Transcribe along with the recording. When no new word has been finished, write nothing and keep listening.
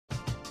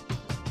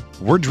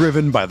We're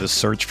driven by the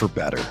search for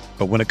better.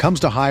 But when it comes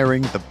to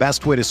hiring, the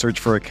best way to search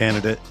for a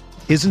candidate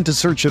isn't to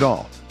search at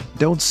all.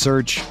 Don't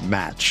search,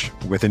 match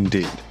with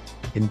Indeed.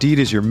 Indeed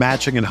is your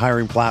matching and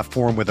hiring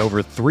platform with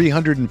over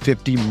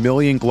 350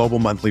 million global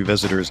monthly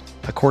visitors,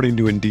 according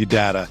to Indeed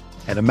data,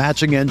 and a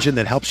matching engine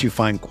that helps you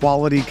find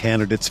quality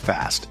candidates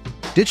fast.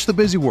 Ditch the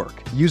busy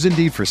work. Use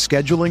Indeed for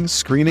scheduling,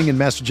 screening, and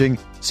messaging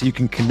so you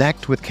can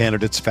connect with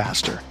candidates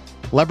faster.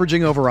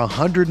 Leveraging over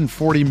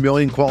 140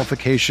 million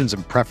qualifications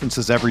and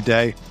preferences every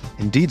day,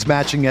 Indeed's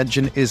matching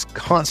engine is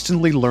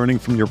constantly learning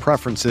from your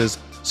preferences,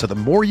 so the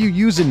more you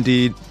use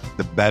Indeed,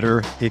 the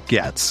better it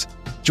gets.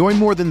 Join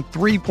more than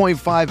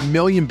 3.5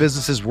 million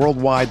businesses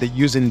worldwide that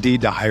use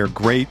Indeed to hire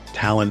great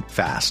talent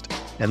fast.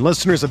 And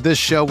listeners of this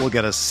show will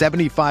get a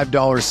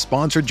 $75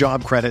 sponsored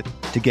job credit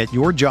to get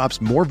your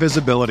jobs more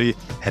visibility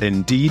at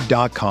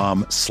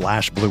Indeed.com/Blue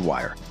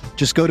Wire.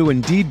 Just go to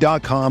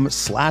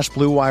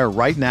Indeed.com/Blue Wire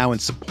right now and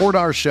support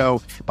our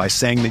show by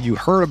saying that you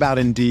heard about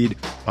Indeed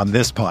on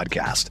this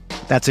podcast.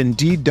 That's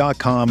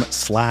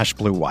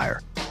Indeed.com/Blue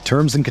Wire.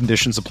 Terms and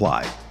conditions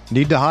apply.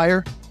 Need to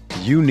hire?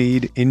 You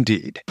need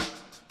Indeed.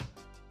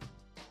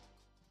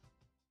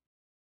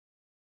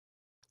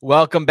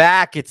 Welcome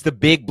back. It's the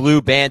Big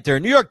Blue Banter,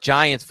 New York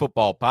Giants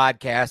football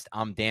podcast.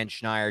 I'm Dan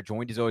Schneier,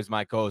 joined as always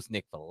my co-host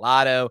Nick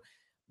Filato.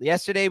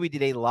 Yesterday, we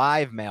did a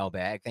live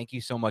mailbag. Thank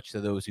you so much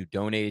to those who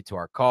donated to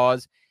our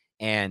cause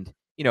and,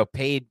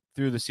 paid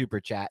through the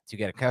super chat to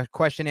get a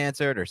question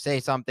answered or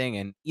say something.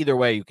 And either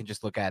way, you can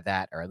just look at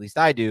that, or at least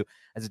I do,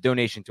 as a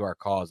donation to our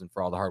cause and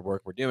for all the hard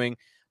work we're doing.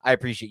 I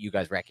appreciate you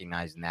guys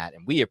recognizing that,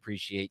 and we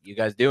appreciate you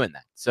guys doing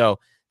that. So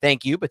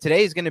thank you. But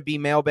today is going to be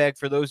mailbag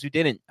for those who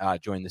didn't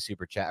join the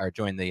super chat or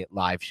join the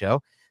live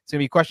show. It's going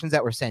to be questions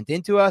that were sent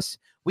in to us.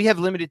 We have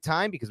limited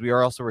time because we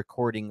are also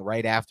recording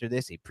right after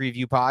this a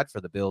preview pod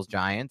for the Bills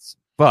Giants,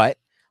 but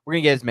we're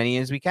going to get as many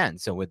as we can.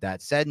 So with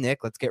that said,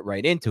 Nick, let's get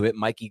right into it.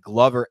 Mikey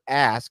Glover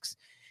asks,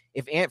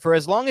 for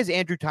as long as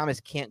Andrew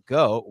Thomas can't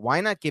go, why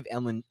not give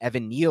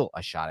Evan Neal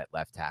a shot at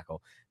left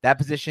tackle? That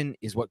position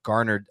is what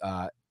garnered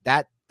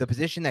the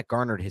position that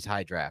garnered his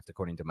high draft,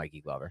 according to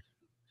Mikey Glover.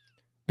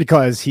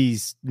 Because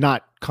he's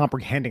not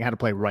comprehending how to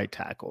play right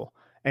tackle,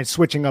 and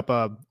switching up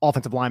a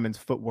offensive lineman's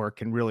footwork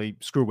can really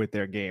screw with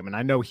their game. And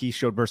I know he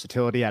showed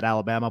versatility at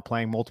Alabama,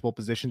 playing multiple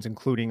positions,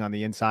 including on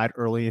the inside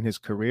early in his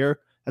career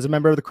as a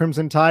member of the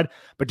Crimson Tide.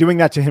 But doing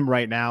that to him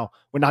right now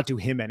would not do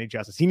him any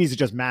justice. He needs to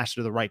just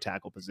master the right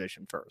tackle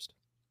position first.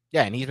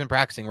 Yeah, and he's been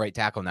practicing right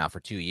tackle now for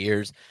 2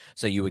 years.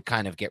 So you would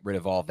kind of get rid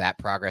of all of that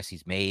progress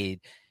he's made.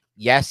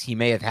 Yes, he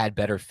may have had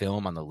better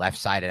film on the left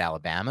side at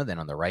Alabama than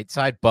on the right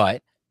side,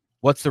 but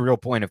what's the real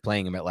point of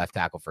playing him at left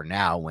tackle for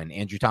now when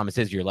Andrew Thomas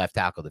is your left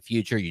tackle of the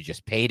future? You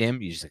just paid him.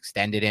 You just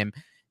extended him.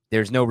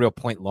 There's no real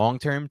point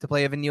long-term to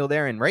play Evan Neal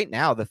there. And right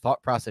now, the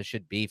thought process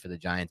should be for the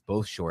Giants,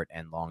 both short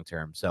and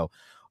long-term. So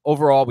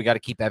overall, we got to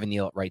keep Evan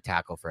Neal at right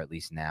tackle for at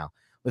least now.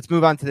 Let's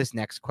move on to this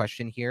next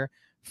question here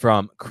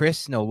from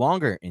Chris, no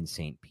longer in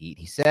St. Pete.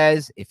 He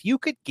says, if you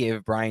could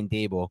give Brian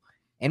Daboll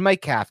and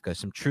Mike Kafka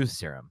some truth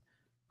serum,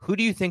 who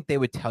do you think they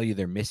would tell you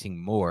they're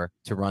missing more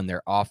to run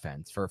their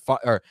offense or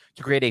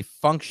to create a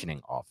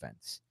functioning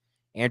offense?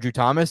 Andrew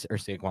Thomas or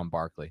Saquon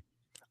Barkley?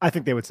 I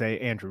think they would say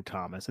Andrew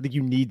Thomas. I think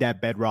you need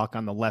that bedrock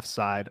on the left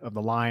side of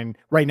the line.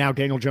 Right now,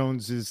 Daniel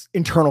Jones's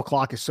internal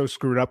clock is so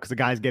screwed up because the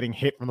guy's getting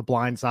hit from the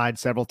blind side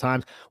several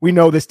times. We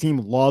know this team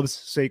loves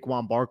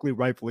Saquon Barkley,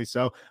 rightfully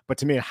so, but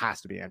to me, it has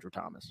to be Andrew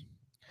Thomas.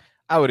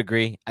 I would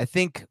agree. I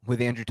think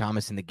with Andrew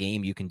Thomas in the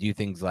game, you can do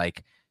things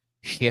like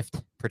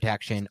shift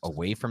protection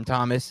away from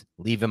Thomas,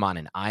 leave him on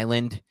an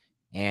island,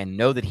 and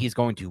know that he's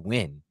going to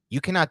win.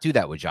 You cannot do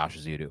that with Josh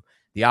Zudu.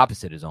 The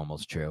opposite is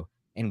almost true.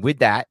 And with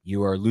that,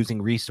 you are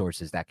losing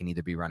resources that can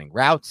either be running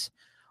routes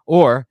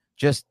or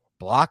just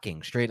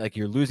blocking straight. Like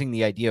you're losing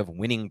the idea of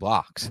winning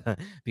blocks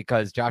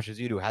because Josh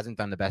Zudu hasn't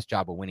done the best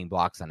job of winning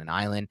blocks on an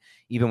island.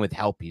 Even with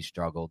help, he's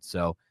struggled.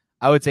 So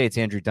I would say it's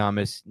Andrew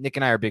Thomas. Nick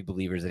and I are big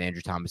believers that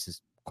Andrew Thomas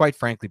is, quite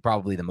frankly,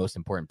 probably the most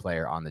important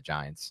player on the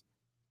Giants.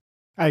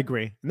 I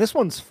agree. And this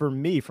one's for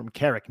me from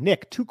Carrick.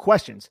 Nick, 2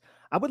 questions.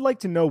 I would like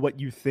to know what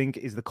you think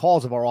is the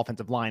cause of our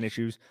offensive line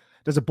issues.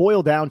 Does it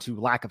boil down to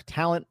lack of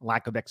talent,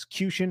 lack of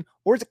execution,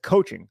 or is it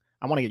coaching?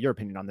 I want to get your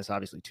opinion on this,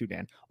 obviously, too,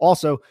 Dan.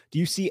 Also, do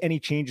you see any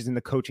changes in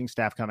the coaching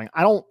staff coming?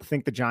 I don't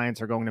think the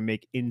Giants are going to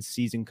make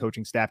in-season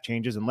coaching staff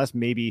changes unless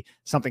maybe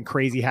something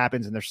crazy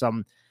happens and there's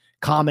some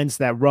comments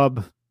that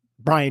rub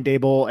Brian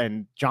Daboll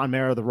and John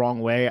Mara the wrong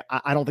way.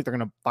 I don't think they're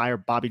going to fire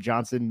Bobby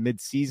Johnson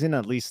mid-season.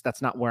 At least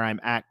that's not where I'm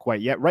at quite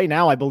yet. Right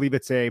now, I believe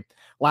it's a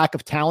lack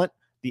of talent,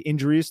 the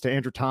injuries to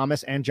Andrew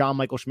Thomas and John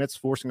Michael Schmitz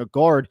forcing a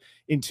guard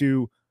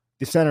into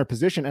the center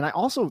position. And I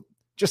also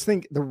just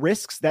think the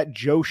risks that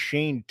Joe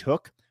Schoen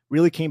took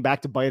really came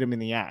back to bite him in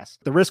the ass.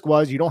 The risk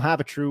was you don't have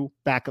a true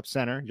backup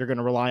center. You're going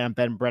to rely on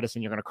Ben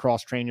Bredesen. You're going to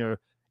cross-train your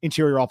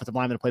interior offensive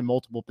lineman to play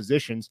multiple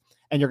positions,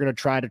 and you're going to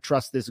try to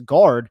trust this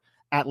guard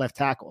at left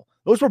tackle.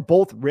 Those were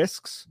both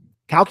risks,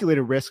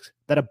 calculated risks,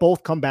 that have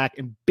both come back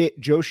and bit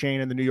Joe Schoen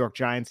and the New York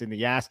Giants in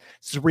the ass.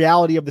 It's the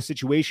reality of the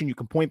situation. You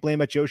can point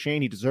blame at Joe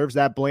Schoen. He deserves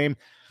that blame.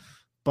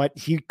 but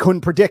he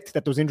couldn't predict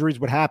that those injuries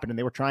would happen, and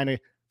they were trying to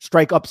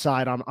strike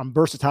upside on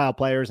versatile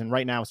players, and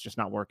right now it's just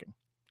not working.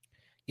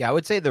 Yeah, I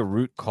would say the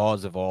root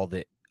cause of all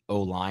the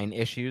O-line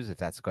issues, if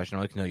that's the question,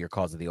 I'd like to know your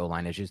cause of the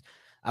O-line issues.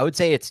 I would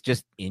say it's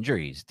just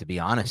injuries, to be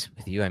honest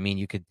with you. I mean,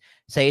 you could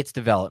say it's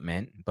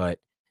development, but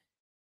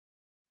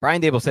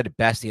Brian Dable said it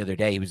best the other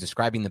day. He was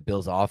describing the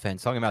Bills'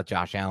 offense, talking about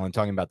Josh Allen,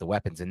 talking about the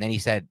weapons, and then he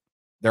said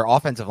their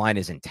offensive line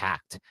is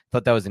intact. I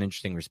thought that was an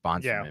interesting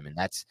response from him, and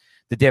that's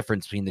the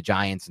difference between the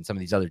Giants and some of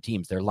these other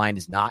teams. Their line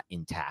is not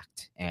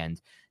intact,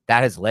 and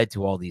that has led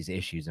to all these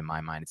issues in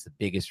my mind. It's the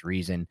biggest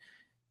reason.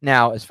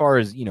 Now, as far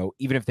as,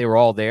 even if they were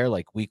all there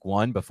like week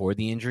one before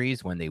the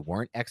injuries when they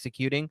weren't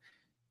executing,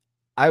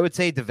 I would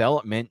say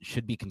development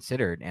should be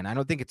considered. And I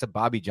don't think it's a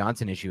Bobby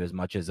Johnson issue as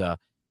much as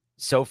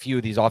so few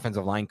of these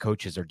offensive line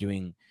coaches are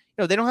doing,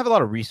 they don't have a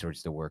lot of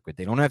resources to work with.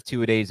 They don't have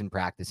 2-a-days in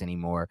practice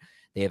anymore.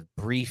 They have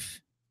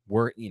brief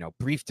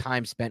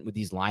time spent with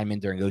these linemen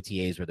during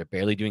OTAs where they're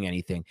barely doing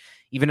anything.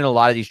 Even in a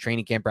lot of these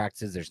training camp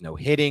practices, there's no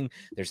hitting,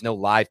 there's no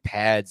live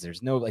pads,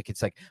 there's no,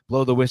 it's like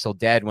blow the whistle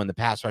dead when the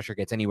pass rusher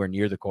gets anywhere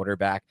near the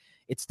quarterback.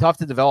 It's tough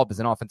to develop as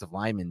an offensive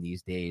lineman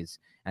these days,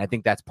 and I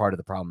think that's part of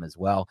the problem as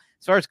well.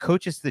 As far as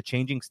coaches to the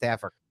changing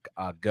staff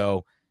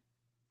go,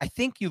 I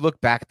think you look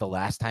back at the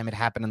last time it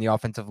happened on the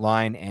offensive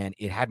line, and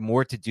it had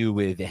more to do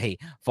with a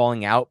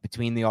falling out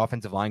between the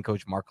offensive line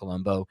coach, Mark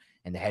Colombo,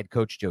 and the head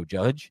coach, Joe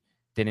Judge,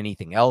 than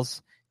anything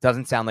else.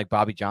 Doesn't sound like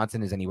Bobby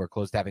Johnson is anywhere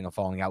close to having a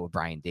falling out with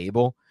Brian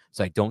Dable.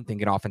 So I don't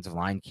think an offensive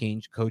line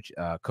coach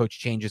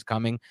change is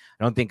coming.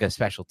 I don't think a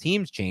special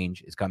teams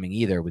change is coming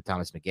either with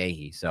Thomas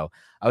McGahee. So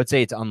I would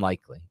say it's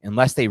unlikely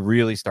unless they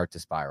really start to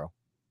spiral.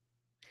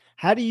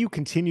 How do you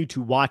continue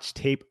to watch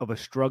tape of a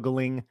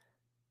struggling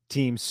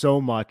team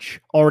so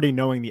much, already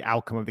knowing the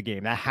outcome of the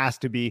game? That has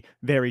to be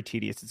very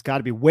tedious. It's got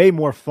to be way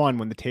more fun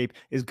when the tape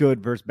is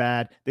good versus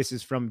bad. This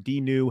is from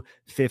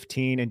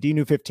DNew15, and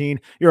DNew15,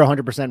 you're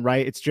 100%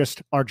 right. It's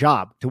just our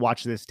job to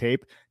watch this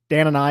tape.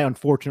 Dan and I,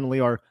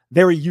 unfortunately, are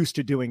very used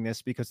to doing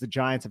this because the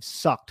Giants have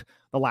sucked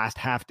the last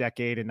half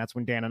decade, and that's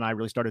when Dan and I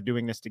really started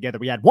doing this together.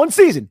 We had one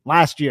season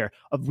last year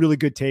of really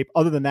good tape.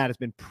 Other than that, it's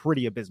been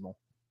pretty abysmal.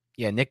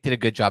 Yeah, Nick did a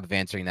good job of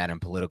answering that in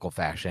political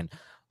fashion.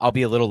 I'll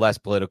be a little less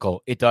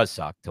political. It does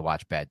suck to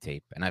watch bad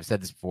tape. And I've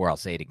said this before, I'll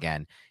say it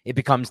again. It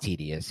becomes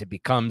tedious. It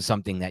becomes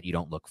something that you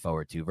don't look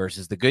forward to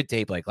versus the good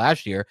tape like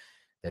last year,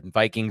 the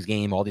Vikings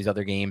game, all these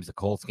other games, the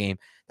Colts game.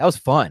 That was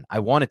fun. I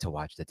wanted to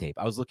watch the tape.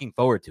 I was looking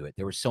forward to it.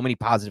 There were so many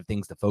positive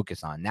things to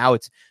focus on. Now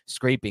it's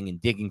scraping and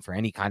digging for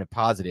any kind of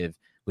positive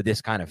with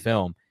this kind of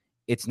film.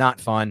 It's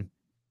not fun.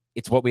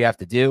 It's what we have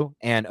to do.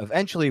 And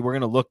eventually we're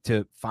going to look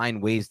to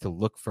find ways to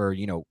look for,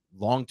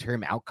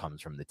 long-term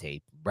outcomes from the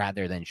tape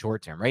rather than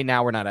short-term. Right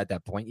now, we're not at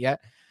that point yet.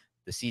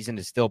 The season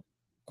is still,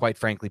 quite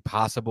frankly,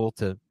 possible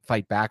to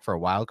fight back for a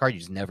wild card. You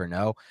just never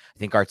know. I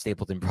think Art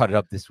Stapleton brought it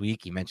up this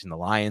week. He mentioned the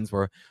Lions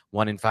were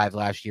 1-5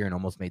 last year and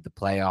almost made the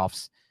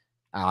playoffs.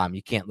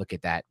 You can't look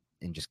at that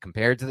and just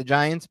compare it to the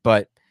Giants,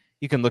 but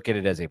you can look at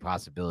it as a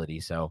possibility.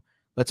 So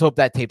let's hope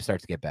that tape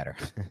starts to get better.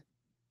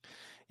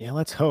 Yeah,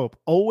 let's hope.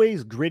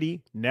 Always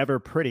gritty, never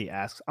pretty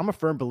asks, I'm a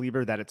firm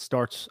believer that it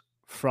starts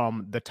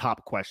from the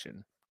top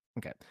question.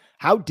 Okay.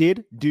 How do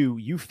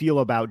you feel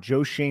about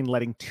Joe Schoen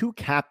letting two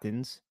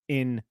captains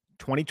in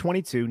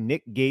 2022,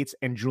 Nick Gates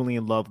and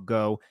Julian Love,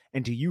 go?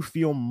 And do you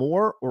feel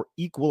more or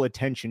equal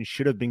attention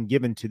should have been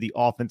given to the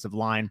offensive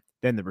line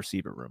than the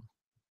receiver room?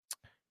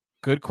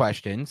 Good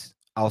questions.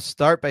 I'll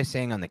start by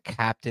saying on the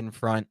captain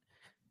front,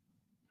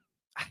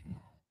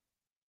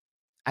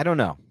 I don't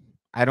know.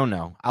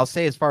 I'll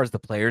say as far as the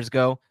players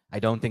go, I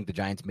don't think the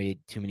Giants made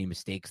too many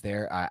mistakes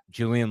there.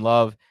 Julian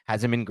Love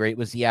hasn't been great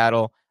with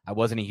Seattle. I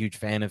wasn't a huge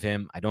fan of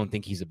him. I don't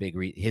think he's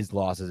his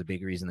loss is a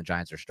big reason the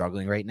Giants are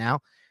struggling right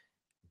now.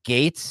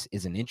 Gates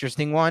is an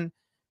interesting one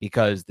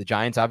because the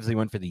Giants obviously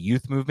went for the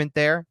youth movement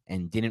there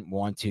and didn't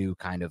want to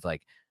kind of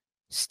like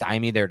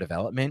stymie their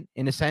development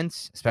in a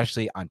sense,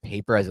 especially on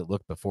paper as it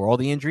looked before all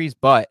the injuries.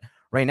 But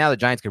right now, the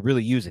Giants could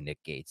really use a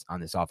Nick Gates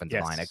on this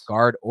offensive line at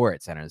guard or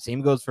at center. The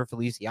same goes for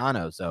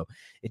Feliciano. So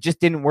it just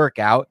didn't work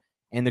out.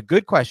 And the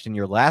good question,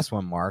 your last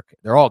one, Mark,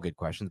 they're all good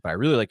questions, but I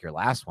really like your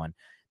last one.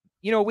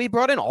 We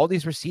brought in all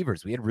these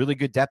receivers. We had really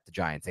good depth, the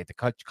Giants. They had to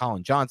cut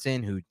Colin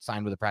Johnson, who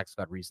signed with the practice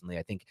squad recently.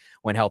 I think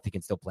when healthy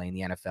can still play in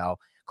the NFL.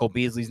 Cole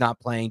Beasley's not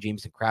playing.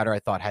 Jameson Crowder, I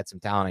thought, had some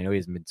talent. I know he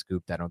hasn't been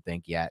scooped, I don't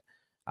think, yet,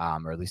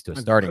 or at least to a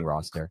starting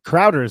roster.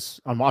 Crowder's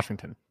on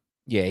Washington.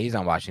 Yeah, he's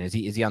on Washington.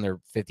 Is he on their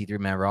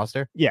 53-man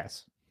roster?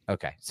 Yes.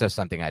 Okay, so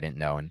something I didn't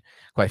know, and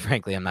quite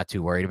frankly, I'm not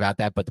too worried about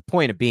that. But the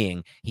point of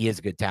being, he is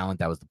a good talent.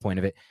 That was the point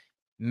of it.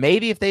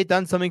 Maybe if they'd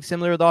done something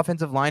similar with the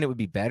offensive line, it would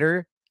be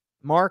better,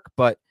 Mark.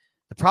 But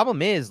the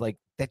problem is,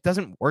 that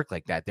doesn't work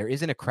like that. There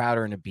isn't a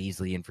Crowder and a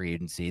Beasley in free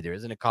agency. There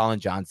isn't a Colin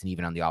Johnson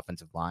even on the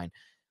offensive line.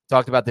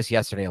 Talked about this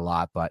yesterday a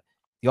lot, but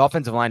the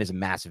offensive line is a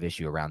massive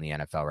issue around the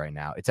NFL right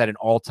now. It's at an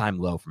all-time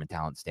low from a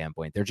talent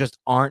standpoint. There just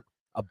aren't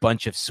a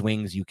bunch of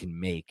swings you can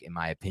make, in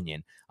my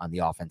opinion, on the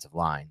offensive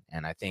line.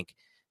 And I think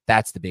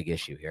that's the big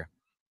issue here.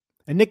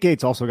 And Nick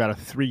Gates also got a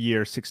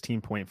 3-year,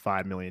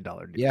 $16.5 million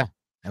deal. Yeah.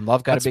 And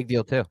Love got a big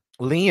deal too.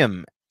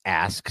 Liam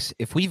asks,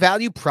 if we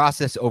value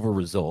process over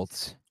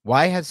results,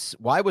 why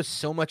was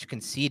so much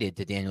conceded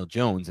to Daniel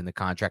Jones in the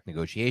contract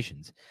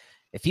negotiations?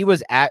 If he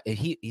was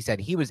he said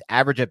he was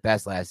average at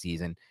best last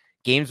season.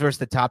 Games versus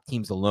the top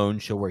teams alone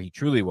show where he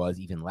truly was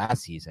even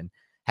last season.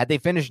 Had they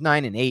finished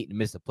 9-8 and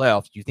missed the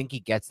playoffs, do you think he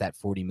gets that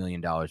 $40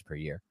 million per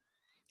year?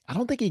 I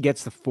don't think he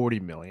gets the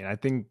 40 million. I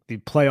think the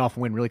playoff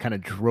win really kind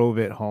of drove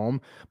it home.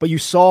 But you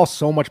saw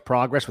so much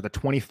progress with a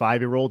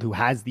 25-year-old who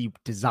has the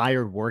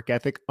desired work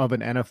ethic of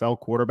an NFL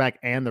quarterback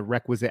and the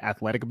requisite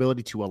athletic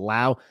ability to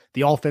allow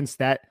the offense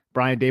that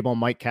Brian Daboll and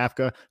Mike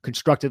Kafka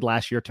constructed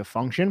last year to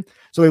function.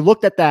 So they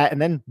looked at that,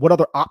 and then what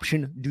other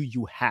option do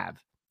you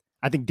have?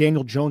 I think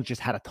Daniel Jones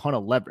just had a ton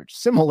of leverage.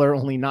 Similar,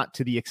 only not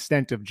to the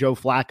extent of Joe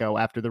Flacco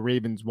after the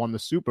Ravens won the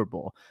Super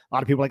Bowl. A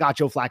lot of people are like,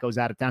 Joe Flacco's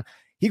out of town.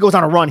 He goes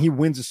on a run, he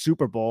wins a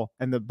Super Bowl,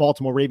 and the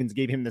Baltimore Ravens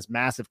gave him this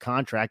massive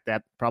contract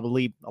that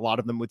probably a lot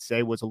of them would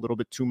say was a little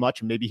bit too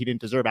much, and maybe he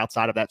didn't deserve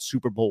outside of that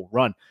Super Bowl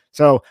run.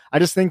 So I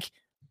just think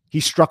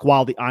he struck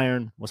while the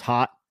iron was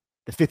hot.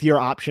 The fifth-year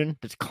option,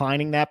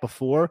 declining that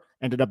before,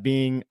 ended up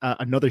being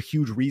another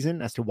huge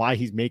reason as to why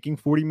he's making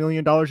 $40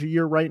 million a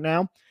year right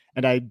now.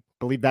 And I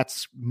believe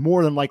that's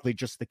more than likely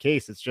just the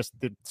case. It's just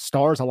the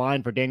stars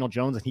aligned for Daniel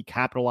Jones, and he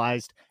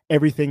capitalized.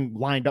 Everything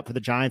lined up for the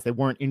Giants. They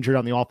weren't injured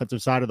on the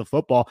offensive side of the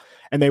football,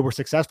 and they were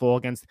successful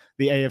against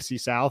the AFC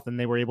South, and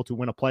they were able to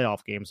win a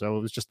playoff game. So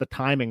it was just the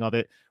timing of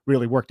it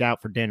really worked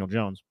out for Daniel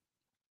Jones.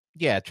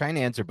 Yeah, trying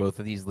to answer both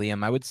of these,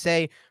 Liam. I would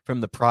say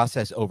from the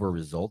process over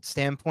results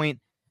standpoint,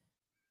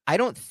 I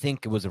don't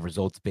think it was a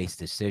results-based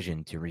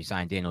decision to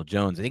re-sign Daniel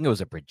Jones. I think it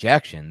was a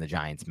projection the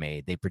Giants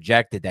made. They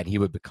projected that he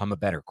would become a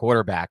better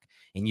quarterback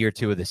in year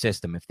 2 of the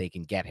system if they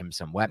can get him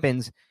some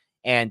weapons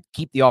and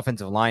keep the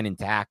offensive line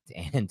intact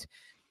and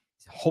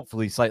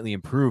hopefully slightly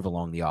improve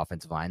along the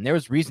offensive line. There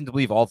was reason to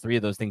believe all 3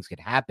 of those things could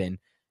happen.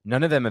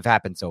 None of them have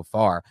happened so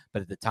far,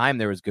 but at the time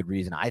there was good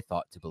reason, I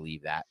thought, to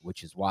believe that,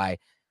 which is why,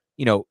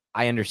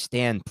 I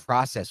understand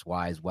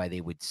process-wise why they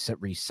would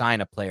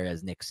re-sign a player,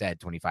 as Nick said,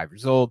 25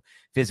 years old,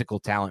 physical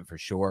talent for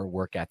sure,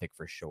 work ethic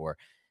for sure.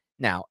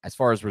 Now, as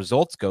far as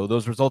results go,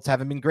 those results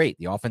haven't been great.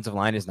 The offensive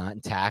line is not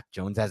intact.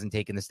 Jones hasn't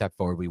taken the step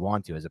forward we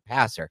want to as a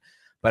passer,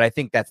 but I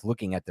think that's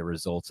looking at the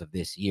results of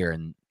this year.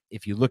 And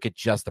if you look at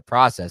just the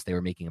process, they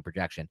were making a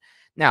projection.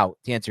 Now,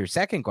 to answer your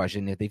second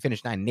question, if they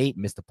finish 9-8 and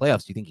miss the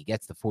playoffs, do you think he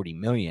gets the $40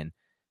 million?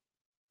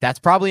 That's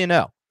probably a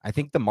no. I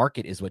think the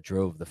market is what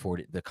drove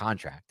the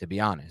contract, to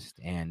be honest.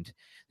 And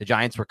the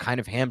Giants were kind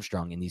of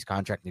hamstrung in these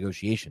contract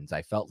negotiations.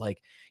 I felt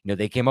like,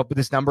 they came up with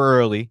this number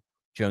early.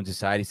 Jones'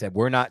 side, he said,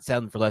 we're not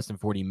selling for less than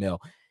 40 mil.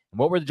 And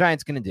what were the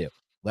Giants going to do?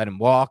 Let him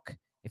walk?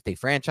 If they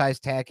franchise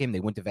tag him, they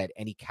wouldn't have had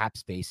any cap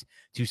space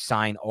to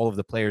sign all of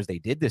the players they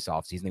did this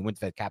offseason. They wouldn't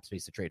have had cap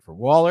space to trade for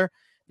Waller.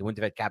 They wouldn't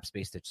have had cap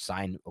space to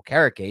sign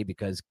Okereke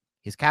because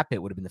his cap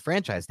hit would have been the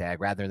franchise tag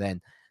rather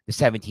than the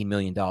 $17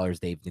 million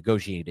they've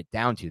negotiated it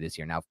down to this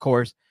year. Now, of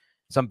course,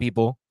 some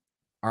people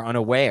are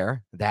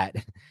unaware that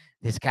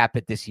this cap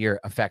hit this year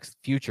affects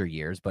future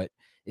years, but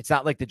it's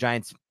not like the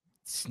Giants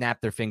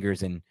snapped their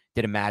fingers and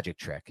did a magic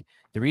trick.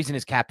 The reason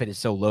his cap hit is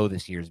so low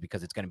this year is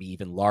because it's going to be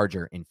even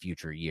larger in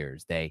future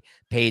years. They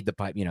paid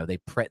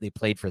they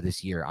played for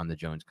this year on the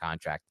Jones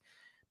contract.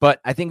 But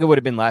I think it would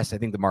have been less. I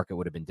think the market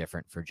would have been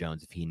different for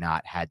Jones if he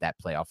not had that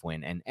playoff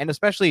win. And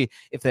especially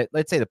if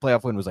let's say the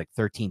playoff win was like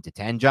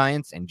 13-10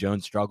 Giants and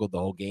Jones struggled the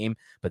whole game,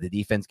 but the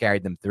defense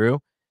carried them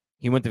through,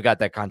 he wouldn't have got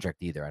that contract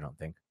either, I don't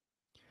think.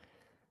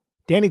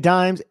 Danny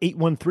Dimes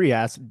 813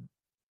 asks,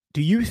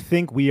 do you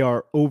think we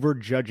are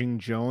overjudging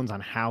Jones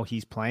on how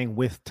he's playing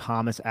with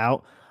Thomas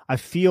out? I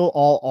feel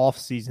all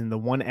offseason the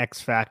one X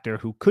factor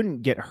who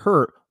couldn't get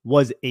hurt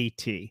was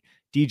AT.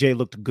 DJ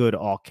looked good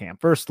all camp.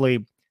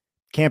 Firstly,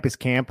 camp is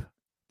camp.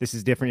 This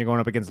is different. You're going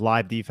up against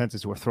live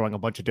defenses who are throwing a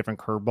bunch of different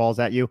curveballs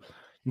at you.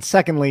 And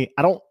secondly,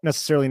 I don't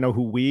necessarily know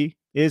who we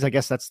is. I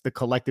guess that's the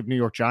collective New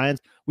York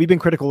Giants. We've been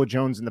critical of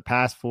Jones in the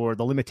past for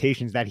the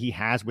limitations that he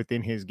has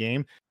within his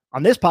game.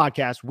 On this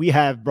podcast, we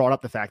have brought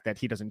up the fact that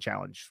he doesn't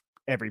challenge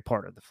every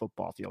part of the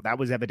football field. That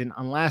was evident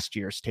on last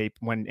year's tape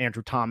when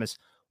Andrew Thomas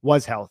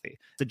was healthy.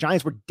 The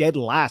Giants were dead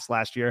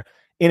last year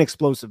in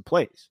explosive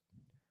plays.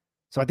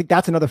 So I think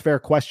that's another fair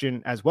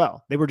question as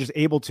well. They were just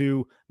able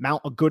to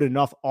mount a good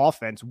enough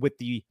offense with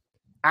the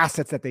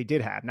assets that they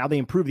did have. Now they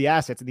improve the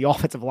assets and the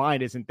offensive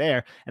line isn't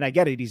there. And I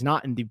get it. He's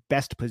not in the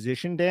best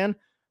position, Dan,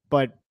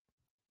 but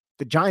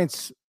the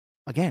Giants,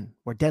 again,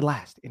 were dead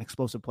last in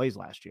explosive plays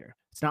last year.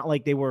 It's not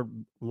like they were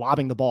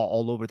lobbing the ball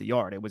all over the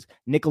yard. It was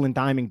nickel and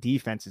diming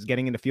defenses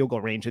getting into field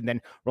goal range and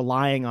then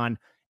relying on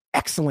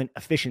excellent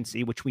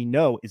efficiency, which we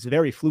know is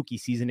very fluky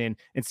season in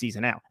and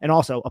season out. And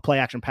also a play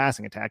action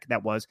passing attack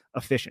that was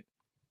efficient.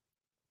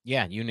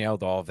 Yeah, you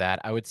nailed all of that.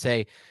 I would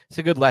say it's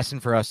a good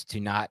lesson for us to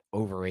not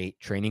overrate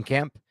training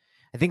camp.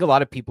 I think a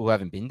lot of people who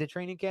haven't been to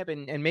training camp,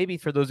 and maybe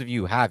for those of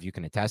you who have, you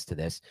can attest to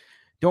this,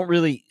 don't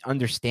really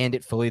understand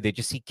it fully. They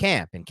just see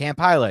camp and camp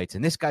highlights.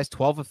 And this guy's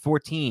 12 of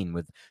 14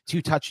 with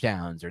 2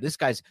 touchdowns, or this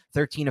guy's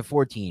 13 of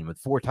 14 with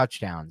 4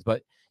 touchdowns.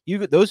 But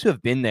those who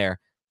have been there,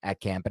 at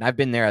camp. And I've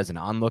been there as an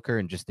onlooker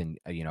and just in,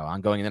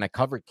 ongoing. And then I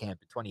covered camp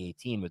in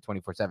 2018 with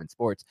 24/7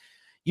 Sports.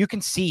 You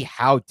can see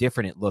how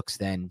different it looks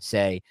than,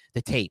 say,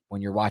 the tape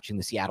when you're watching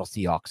the Seattle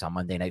Seahawks on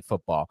Monday Night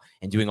Football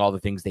and doing all the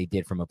things they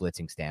did from a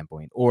blitzing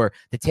standpoint, or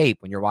the tape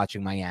when you're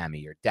watching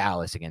Miami or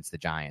Dallas against the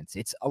Giants.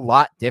 It's a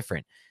lot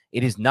different.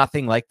 It is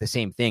nothing like the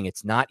same thing.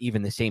 It's not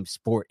even the same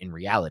sport in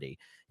reality.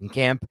 In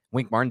camp,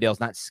 Wink Martindale's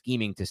not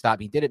scheming to stop.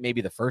 He did it maybe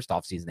the first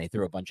offseason. They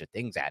threw a bunch of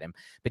things at him.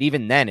 But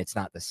even then, it's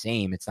not the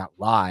same. It's not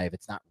live.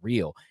 It's not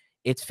real.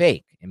 It's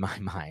fake in my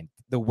mind,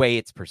 the way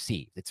it's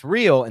perceived. It's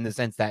real in the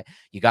sense that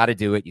you got to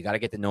do it. You got to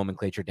get the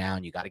nomenclature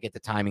down. You got to get the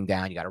timing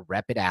down. You got to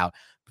rep it out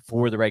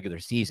before the regular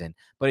season.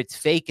 But it's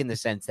fake in the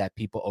sense that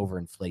people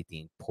overinflate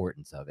the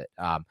importance of it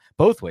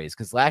both ways.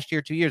 Because last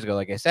year, 2 years ago,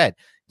 like I said,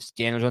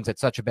 Daniel Jones had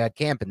such a bad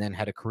camp and then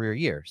had a career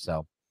year.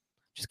 So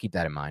just keep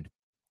that in mind.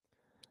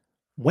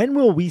 When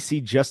will we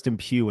see Justin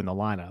Pugh in the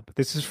lineup?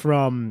 This is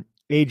from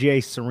AJ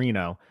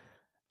Serino.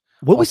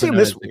 What we see him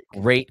this week?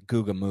 Great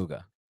Guga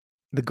Muga.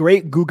 The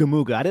great Guga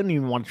Muga. I didn't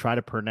even want to try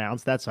to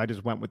pronounce that, so I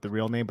just went with the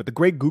real name. But the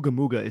great Guga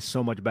Muga is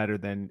so much better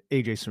than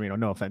AJ Serino.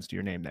 No offense to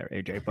your name there,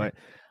 AJ. But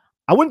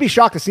I wouldn't be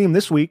shocked to see him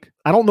this week.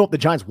 I don't know if the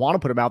Giants want to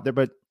put him out there,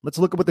 but let's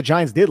look at what the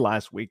Giants did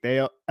last week.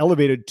 They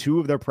elevated 2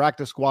 of their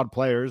practice squad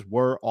players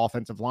were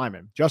offensive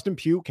linemen. Justin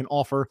Pugh can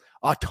offer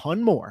a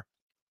ton more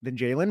than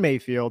Jalen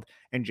Mayfield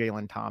and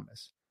Jalen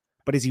Thomas.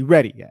 But is he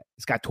ready yet?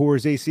 He's got tore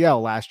his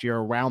ACL last year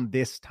around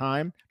this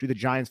time. Do the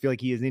Giants feel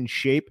like he is in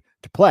shape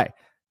to play?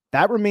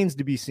 That remains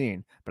to be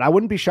seen, but I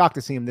wouldn't be shocked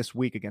to see him this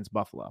week against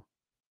Buffalo.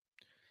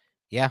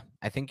 Yeah,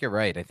 I think you're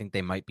right. I think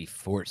they might be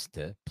forced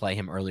to play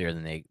him earlier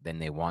than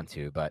they want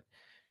to, but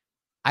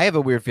I have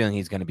a weird feeling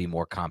he's going to be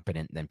more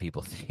competent than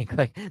people think.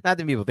 Like, not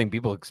that people think,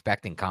 people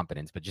expecting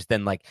competence, but just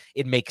then, like,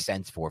 it makes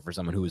sense for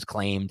someone who was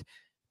claimed,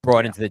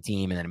 brought into the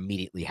team, and then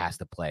immediately has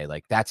to play.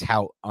 Like, that's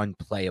how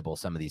unplayable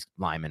some of these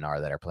linemen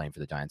are that are playing for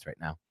the Giants right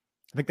now.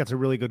 I think that's a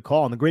really good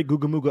call. And the great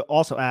Guga Muga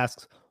also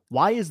asks,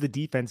 why is the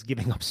defense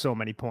giving up so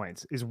many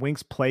points? Is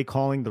Wink's play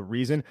calling the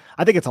reason?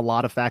 I think it's a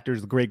lot of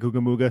factors. The great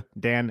Guga Muga,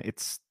 Dan,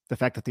 it's the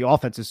fact that the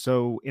offense is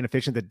so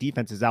inefficient. The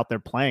defense is out there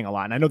playing a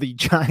lot. And I know the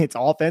Giants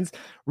offense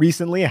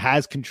recently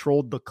has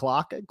controlled the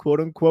clock, quote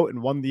unquote,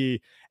 and won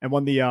the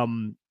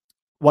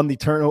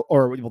turnover,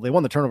 or well, they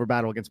won the turnover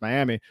battle against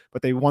Miami,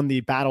 but they won the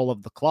battle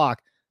of the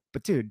clock.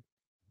 But dude,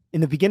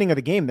 in the beginning of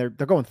the game, they're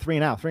going 3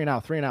 and out.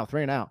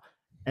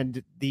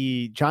 And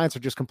the Giants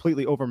are just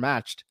completely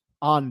overmatched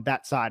on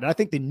that side. And I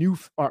think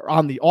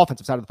on the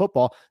offensive side of the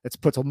football,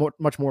 that puts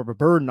much more of a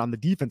burden on the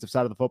defensive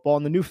side of the football.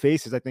 And the new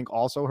faces, I think,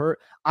 also hurt.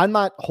 I'm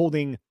not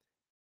holding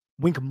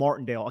Wink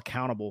Martindale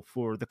accountable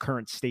for the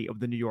current state of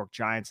the New York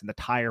Giants and the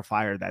tire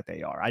fire that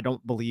they are. I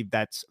don't believe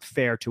that's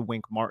fair to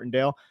Wink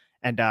Martindale.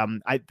 And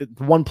the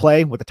one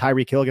play with the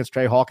Tyreek Hill against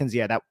Trey Hawkins,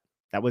 yeah,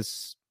 that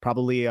was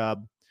probably a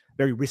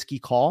very risky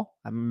call.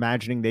 I'm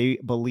imagining they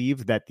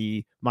believed that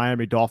the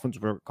Miami Dolphins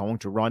were going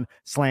to run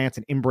slants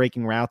and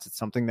in-breaking routes. It's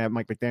something that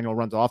Mike McDaniel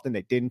runs often.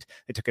 They didn't.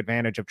 They took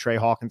advantage of Trey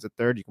Hawkins at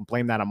third. You can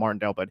blame that on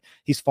Martindale, but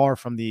he's far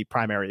from the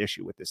primary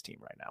issue with this team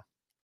right now.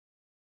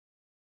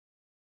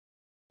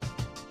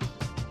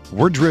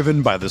 We're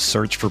driven by the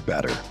search for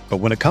better. But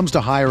when it comes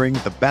to hiring,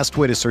 the best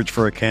way to search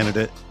for a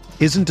candidate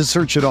isn't to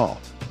search at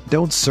all.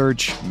 Don't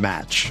search,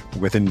 match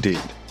with Indeed.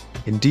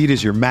 Indeed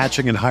is your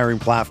matching and hiring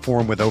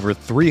platform with over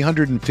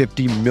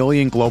 350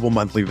 million global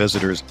monthly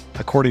visitors,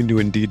 according to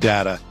Indeed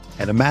data,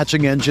 and a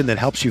matching engine that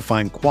helps you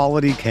find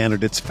quality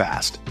candidates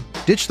fast.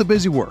 Ditch the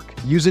busy work.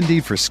 Use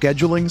Indeed for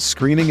scheduling,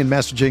 screening, and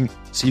messaging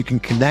so you can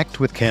connect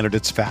with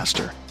candidates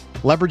faster.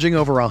 Leveraging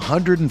over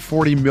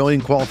 140 million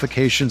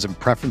qualifications and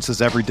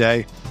preferences every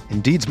day,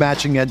 Indeed's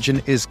matching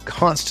engine is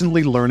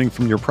constantly learning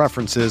from your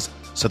preferences,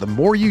 so the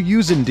more you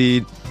use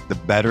Indeed, the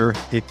better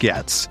it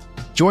gets.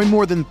 Join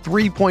more than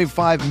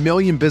 3.5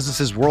 million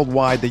businesses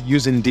worldwide that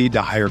use Indeed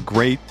to hire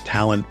great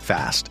talent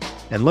fast.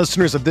 And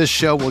listeners of this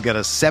show will get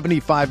a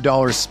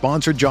 $75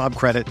 sponsored job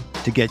credit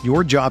to get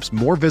your jobs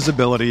more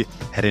visibility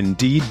at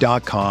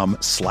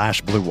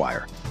Indeed.com/Blue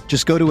Wire.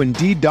 Just go to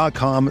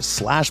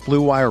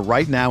Indeed.com/Blue Wire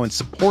right now and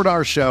support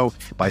our show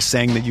by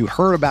saying that you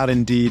heard about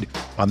Indeed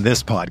on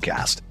this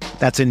podcast.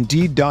 That's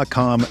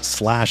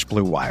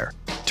Indeed.com/Blue Wire.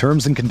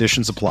 Terms and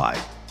conditions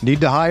apply. Need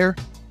to hire?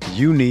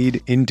 You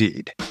need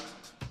Indeed.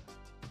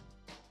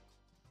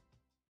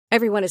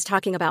 Everyone is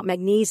talking about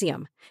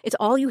magnesium. It's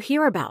all you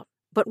hear about.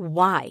 But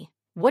why?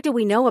 What do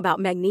we know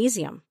about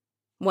magnesium?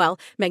 Well,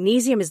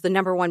 magnesium is the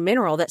 #1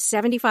 mineral that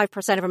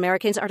 75% of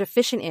Americans are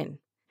deficient in.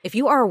 If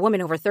you are a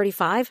woman over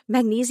 35,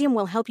 magnesium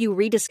will help you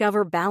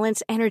rediscover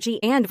balance,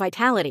 energy, and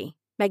vitality.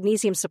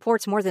 Magnesium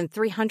supports more than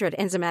 300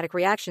 enzymatic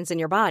reactions in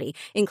your body,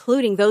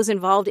 including those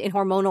involved in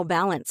hormonal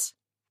balance.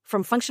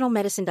 From functional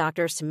medicine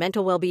doctors to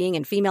mental well-being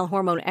and female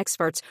hormone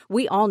experts,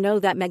 we all know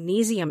that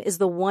magnesium is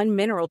the one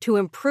mineral to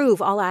improve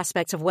all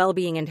aspects of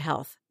well-being and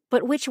health.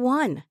 But which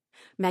one?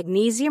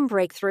 Magnesium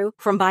Breakthrough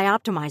from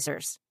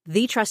Bioptimizers,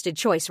 the trusted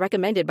choice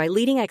recommended by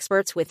leading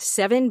experts with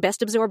 7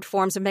 best-absorbed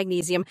forms of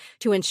magnesium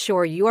to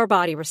ensure your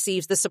body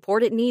receives the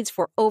support it needs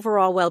for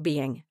overall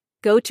well-being.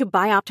 Go to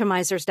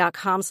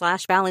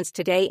bioptimizers.com/balance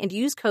today and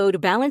use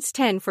code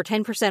BALANCE10 for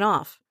 10%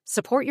 off.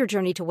 Support your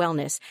journey to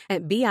wellness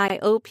at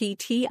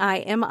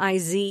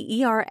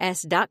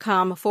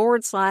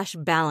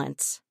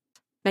bioptimizers.com/balance.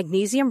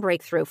 Magnesium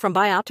Breakthrough from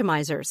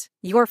Bioptimizers,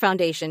 your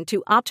foundation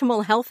to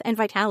optimal health and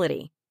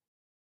vitality.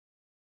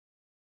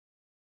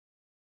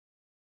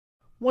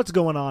 What's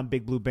going on,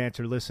 Big Blue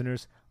Banter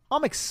listeners?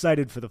 I'm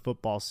excited for the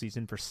football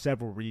season for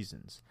several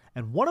reasons.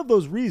 And one of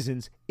those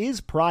reasons is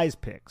Prize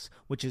Picks,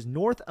 which is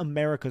North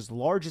America's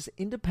largest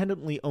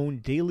independently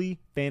owned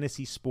daily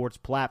fantasy sports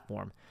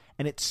platform.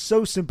 And it's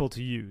so simple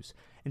to use.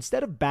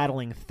 Instead of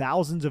battling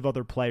thousands of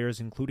other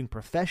players, including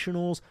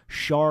professionals,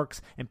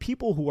 sharks, and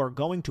people who are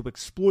going to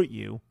exploit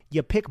you,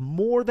 you pick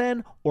more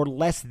than or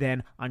less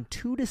than on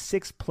 2 to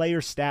 6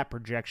 player stat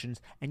projections,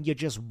 and you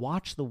just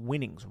watch the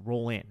winnings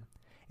roll in.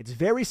 It's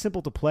very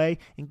simple to play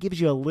and gives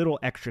you a little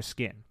extra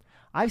skin.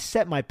 I've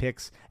set my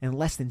picks in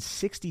less than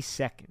 60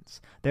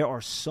 seconds. There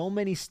are so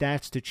many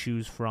stats to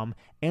choose from,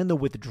 and the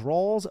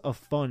withdrawals of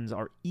funds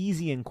are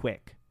easy and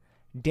quick.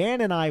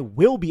 Dan and I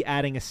will be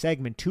adding a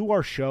segment to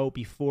our show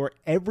before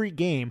every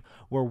game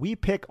where we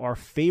pick our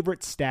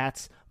favorite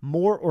stats,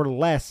 more or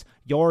less,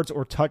 yards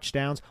or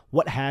touchdowns,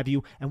 what have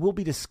you, and we'll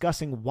be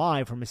discussing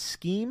why from a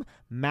scheme,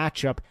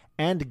 matchup,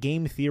 and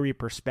game theory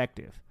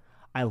perspective.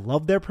 I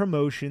love their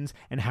promotions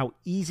and how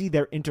easy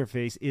their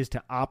interface is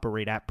to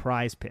operate at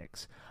Prize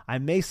Picks. I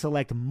may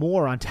select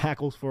more on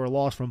tackles for a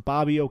loss from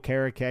Bobby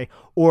Okereke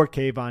or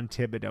Kayvon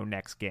Thibodeau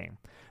next game.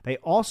 They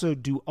also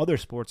do other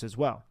sports as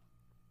well.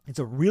 It's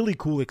a really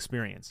cool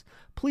experience.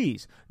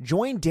 Please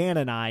join Dan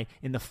and I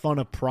in the fun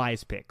of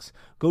Prize Picks.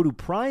 Go to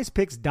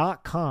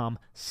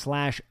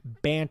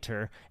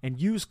prizepicks.com/banter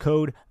and use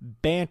code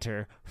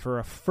BANTER for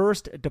a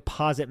first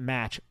deposit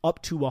match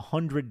up to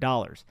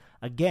 $100.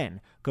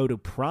 Again, go to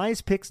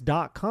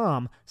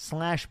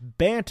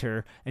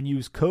prizepicks.com/banter and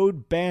use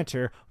code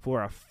BANTER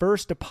for a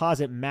first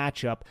deposit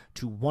match up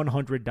to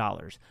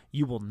 $100.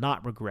 You will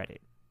not regret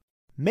it.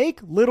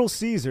 Make Little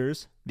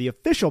Caesars, the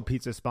official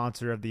pizza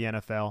sponsor of the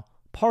NFL,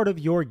 part of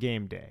your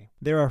game day.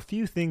 There are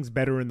few things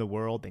better in the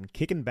world than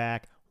kicking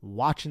back,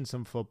 watching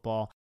some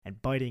football,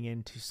 and biting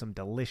into some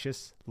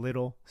delicious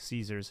Little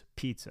Caesars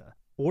pizza.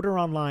 Order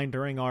online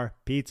during our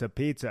Pizza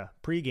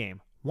pregame,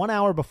 1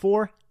 hour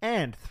before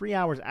and 3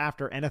 hours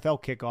after NFL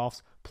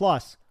kickoffs,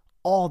 plus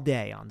all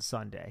day on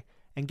Sunday.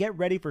 And get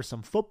ready for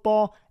some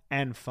football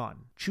and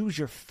fun. Choose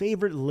your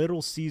favorite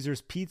Little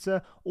Caesars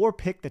pizza or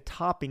pick the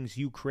toppings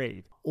you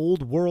crave.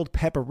 Old World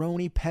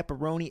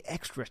pepperoni,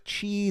 extra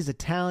cheese,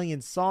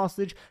 Italian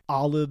sausage,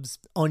 olives,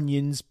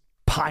 onions,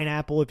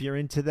 pineapple if you're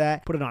into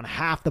that. Put it on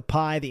half the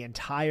pie, the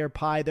entire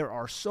pie. There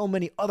are so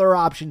many other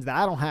options that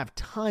I don't have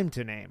time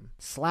to name.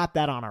 Slap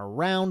that on a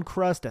round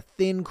crust, a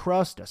thin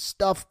crust, a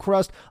stuffed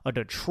crust, a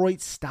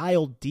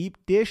Detroit-style deep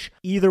dish.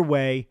 Either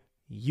way,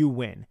 you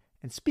win.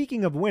 And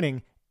speaking of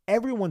winning,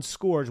 everyone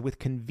scores with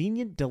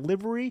convenient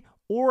delivery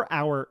or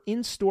our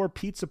in-store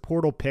pizza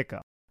portal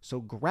pickup. So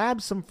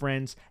grab some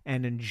friends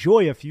and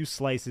enjoy a few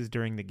slices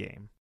during the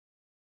game.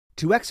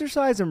 To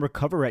exercise and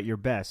recover at your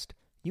best,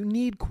 you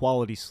need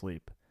quality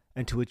sleep.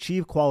 And to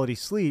achieve quality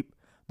sleep,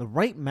 the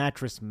right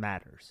mattress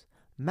matters.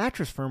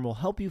 Mattress Firm will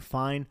help you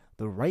find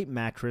the right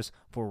mattress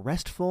for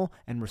restful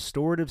and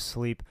restorative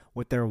sleep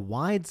with their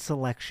wide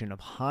selection of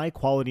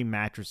high-quality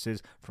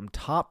mattresses from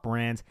top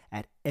brands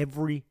at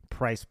every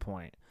price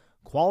point.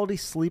 Quality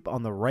sleep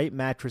on the right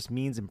mattress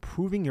means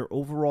improving your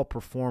overall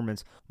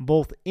performance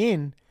both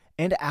in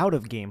and out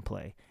of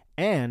gameplay.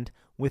 And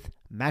with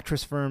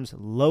Mattress Firm's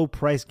low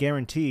price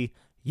guarantee,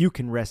 you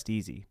can rest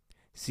easy.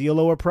 See a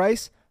lower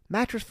price?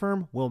 Mattress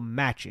Firm will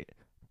match it.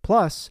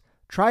 Plus,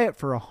 try it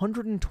for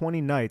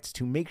 120 nights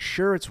to make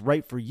sure it's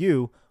right for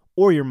you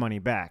or your money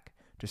back.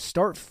 To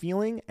start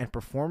feeling and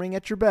performing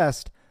at your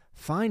best,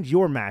 find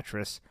your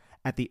mattress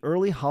at the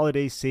early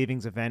holiday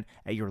savings event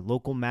at your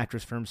local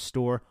Mattress Firm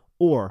store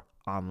or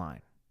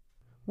online.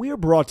 We are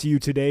brought to you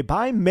today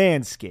by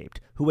Manscaped,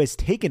 who has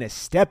taken a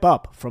step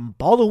up from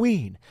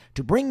Halloween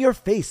to bring your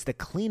face the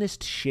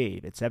cleanest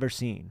shave it's ever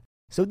seen.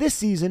 So this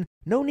season,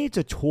 no need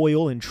to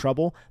toil and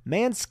trouble.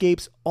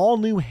 Manscaped's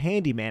all-new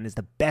Handyman is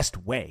the best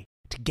way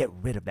to get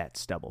rid of that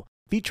stubble.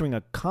 Featuring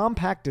a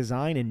compact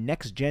design and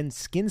next-gen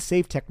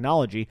skin-safe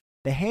technology,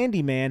 the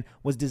Handyman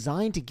was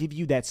designed to give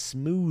you that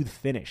smooth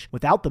finish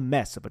without the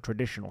mess of a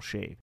traditional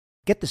shave.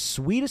 Get the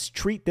sweetest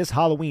treat this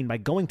Halloween by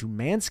going to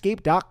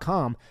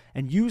manscaped.com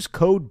and use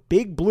code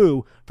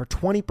BIGBLUE for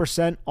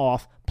 20%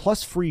 off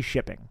plus free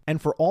shipping.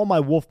 And for all my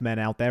wolfmen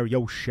out there,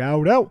 yo,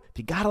 shout out. If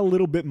you got a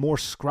little bit more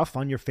scruff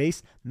on your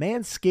face,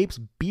 Manscaped's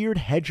Beard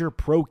Hedger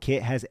Pro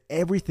Kit has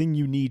everything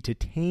you need to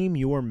tame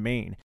your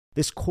mane.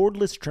 This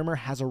cordless trimmer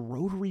has a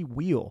rotary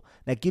wheel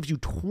that gives you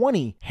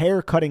 20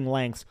 hair cutting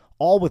lengths,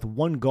 all with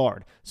one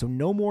guard. So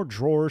no more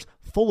drawers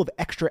full of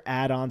extra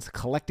add-ons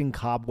collecting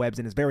cobwebs,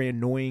 and it's very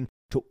annoying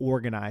to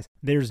organize.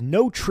 There's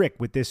no trick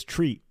with this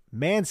treat.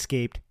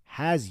 Manscaped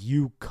has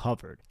you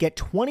covered. Get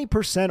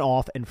 20%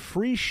 off and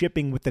free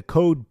shipping with the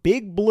code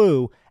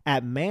BIGBLUE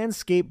at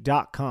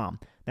manscaped.com.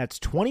 That's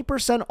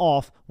 20%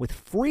 off with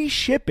free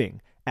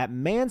shipping at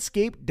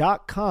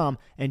manscaped.com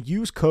and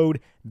use code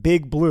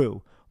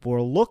BIGBLUE for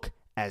a look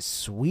as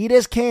sweet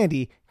as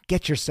candy.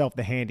 Get yourself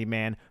the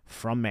handyman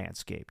from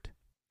Manscaped.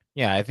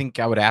 Yeah, I think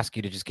I would ask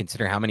you to just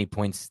consider how many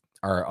points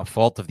are a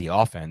fault of the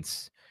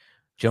offense.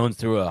 Jones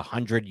threw a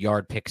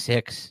 100-yard pick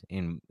six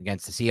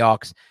against the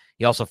Seahawks.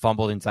 He also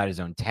fumbled inside his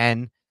own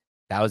 10.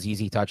 That was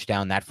easy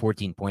touchdown. That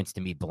 14 points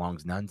to me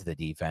belongs none to the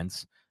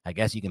defense. I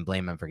guess you can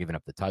blame him for giving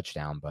up the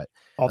touchdown, but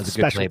all the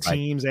special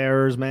teams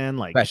errors, man.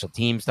 Like special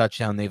teams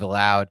touchdown they've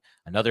allowed,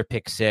 another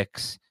pick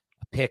six,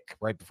 a pick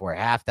right before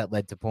half that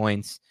led to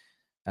points.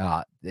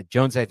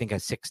 Jones, I think,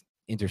 has 6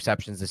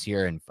 interceptions this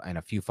year and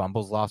a few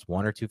fumbles lost,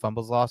 1 or 2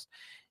 fumbles lost.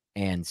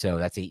 And so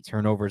that's 8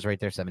 turnovers right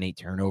there, 7-8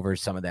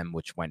 turnovers, some of them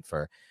which went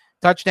for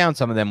touchdowns,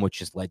 some of them which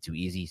just led to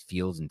easy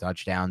fields and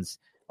touchdowns.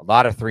 A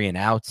lot of 3 and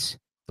outs,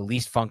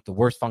 the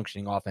worst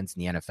functioning offense in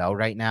the NFL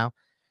right now.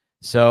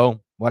 So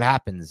what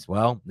happens?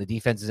 Well, the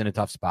defense is in a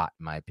tough spot,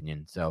 in my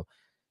opinion. So,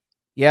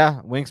 yeah,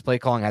 Wink's play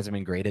calling hasn't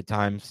been great at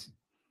times.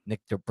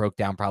 Nick broke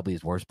down probably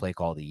his worst play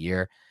call of the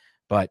year.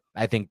 But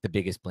I think the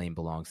biggest blame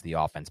belongs to the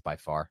offense by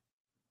far.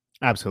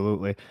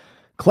 Absolutely.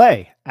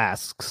 Clay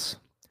asks,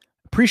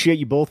 appreciate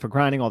you both for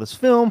grinding all this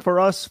film for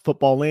us,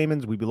 football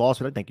laymen. We'd be lost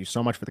without it. Thank you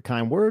so much for the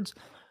kind words.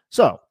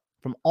 So,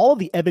 from all of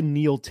the Evan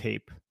Neal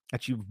tape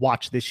that you've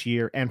watched this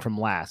year and from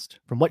last,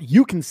 from what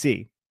you can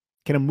see,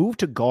 can a move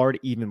to guard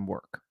even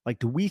work? Like,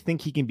 do we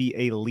think he can be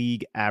a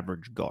league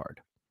average guard?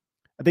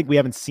 I think we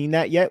haven't seen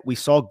that yet. We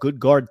saw good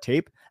guard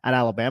tape at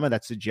Alabama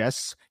that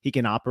suggests he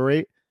can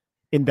operate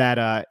in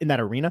that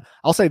arena.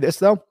 I'll say this,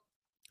 though.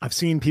 I've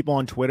seen people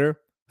on Twitter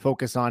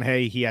focus on,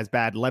 hey, he has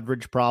bad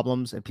leverage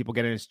problems and people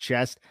get in his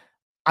chest.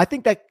 I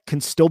think that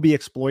can still be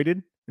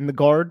exploited in the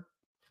guard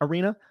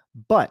arena,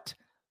 but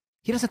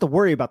he doesn't have to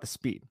worry about the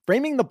speed.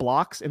 Framing the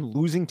blocks and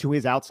losing to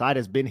his outside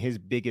has been his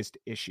biggest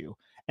issue.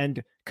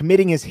 And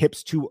committing his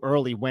hips too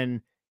early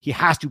when he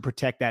has to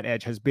protect that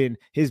edge has been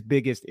his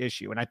biggest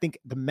issue. And I think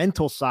the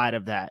mental side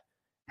of that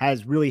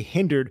has really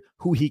hindered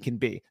who he can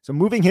be. So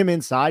moving him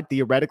inside,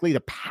 theoretically,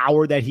 the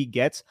power that he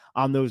gets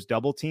on those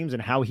double teams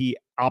and how he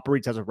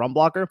operates as a run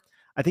blocker,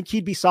 I think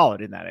he'd be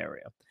solid in that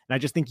area. And I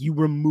just think you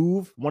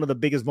remove one of the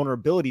biggest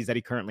vulnerabilities that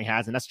he currently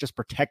has, and that's just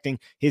protecting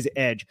his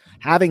edge.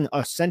 Having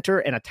a center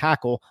and a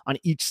tackle on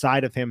each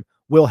side of him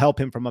will help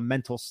him from a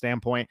mental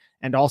standpoint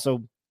and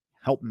also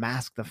help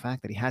mask the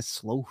fact that he has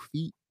slow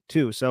feet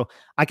too. So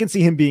I can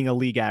see him being a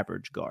league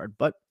average guard,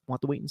 but we'll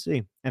have to wait and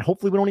see. And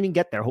hopefully we don't even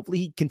get there. Hopefully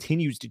he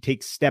continues to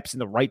take steps in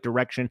the right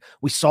direction.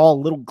 We saw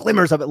little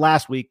glimmers of it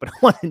last week, but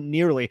it wasn't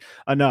nearly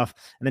enough.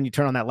 And then you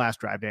turn on that last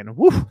drive, Dan, and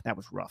whew, that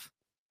was rough.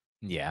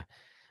 Yeah.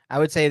 I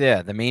would say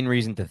the main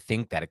reason to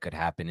think that it could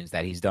happen is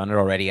that he's done it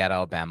already at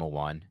Alabama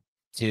 1.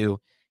 2,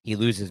 he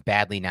loses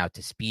badly now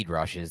to speed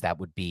rushes. That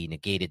would be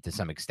negated to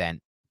some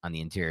extent on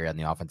the interior, on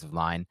the offensive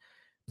line,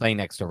 playing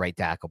next to a right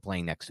tackle,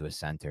 playing next to a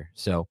center.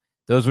 So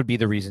those would be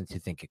the reasons to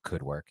think it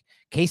could work.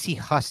 Casey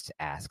Hust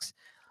asks,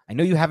 I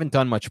know you haven't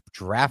done much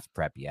draft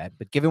prep yet,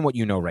 but given what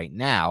you know right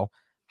now,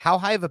 how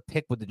high of a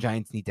pick would the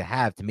Giants need to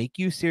have to make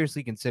you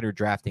seriously consider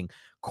drafting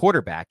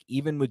quarterback,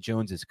 even with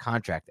Jones's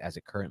contract as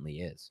it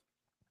currently is?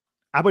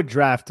 I would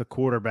draft a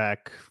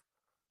quarterback.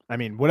 I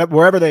mean,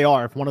 wherever they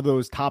are, if one of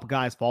those top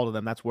guys fall to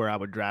them, that's where I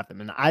would draft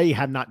them. And I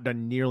have not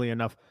done nearly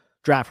enough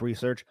draft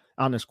research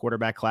on this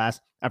quarterback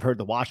class. I've heard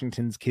the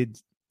Washington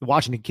kid's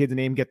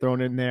name get thrown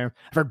in there.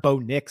 I've heard Bo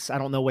Nix. I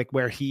don't know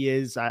where he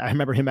is. I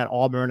remember him at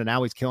Auburn, and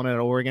now he's killing it at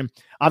Oregon.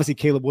 Obviously,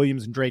 Caleb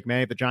Williams and Drake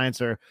May. If the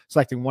Giants are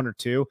selecting 1 or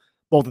 2,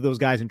 both of those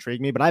guys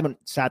intrigue me, but I haven't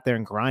sat there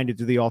and grinded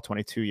through the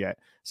all-22 yet.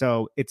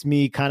 So it's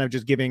me kind of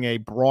just giving a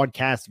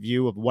broadcast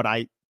view of what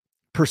I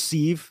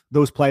perceive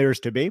those players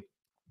to be.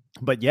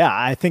 But yeah,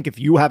 I think if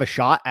you have a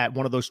shot at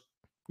one of those,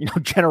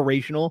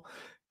 generational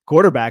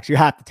quarterbacks, you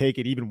have to take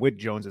it even with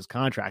Jones's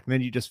contract. And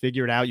then you just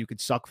figure it out. You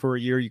could suck for a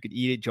year. You could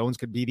eat it. Jones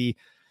could be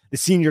the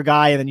senior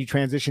guy, and then you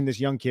transition this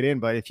young kid in.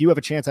 But if you have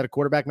a chance at a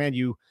quarterback, man,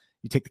 you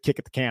take the kick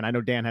at the can. I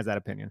know Dan has that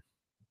opinion.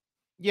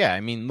 Yeah,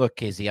 I mean, look,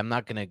 Casey, I'm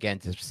not going to get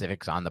into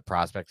specifics on the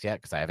prospects yet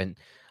because I haven't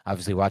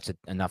obviously watched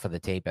enough of the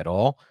tape at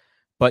all.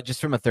 But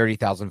just from a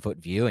 30,000-foot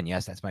view, and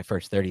yes, that's my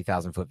first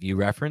 30,000-foot view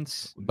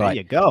reference. But there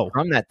you go.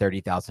 From that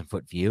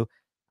 30,000-foot view,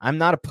 I'm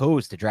not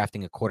opposed to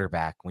drafting a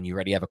quarterback when you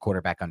already have a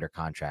quarterback under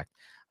contract.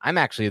 I'm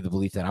actually of the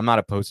belief that I'm not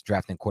opposed to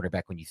drafting a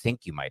quarterback when you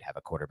think you might have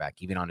a quarterback,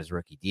 even on his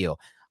rookie deal.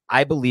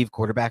 I believe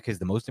quarterback is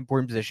the most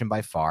important position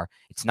by far.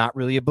 It's not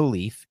really a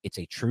belief. It's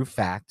a true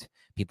fact.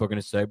 People are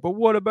going to say, but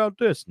what about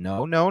this?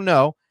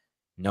 No.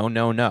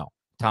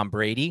 Tom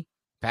Brady,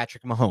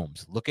 Patrick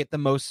Mahomes. Look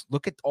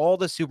at all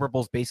the Super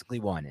Bowls basically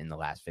won in the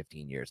last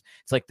 15 years.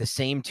 It's like the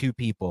same 2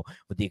 people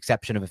with the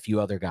exception of a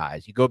few other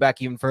guys. You go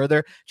back even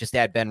further, just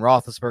add Ben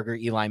Roethlisberger,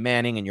 Eli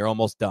Manning, and you're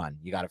almost done.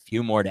 You got a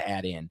few more to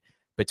add in.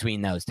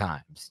 between those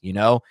times. You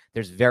know,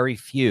 there's very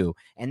few.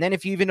 And then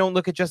if you even don't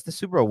look at just the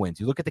Super Bowl wins,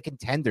 you look at the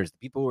contenders, the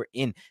people who are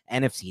in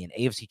NFC and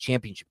AFC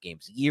championship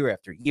games year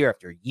after year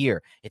after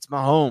year. It's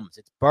Mahomes,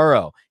 it's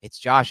Burrow, it's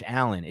Josh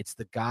Allen. It's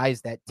the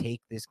guys that take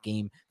this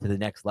game to the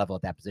next level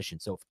at that position.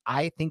 So if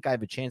I think I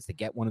have a chance to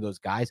get one of those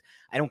guys,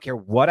 I don't care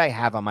what I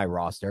have on my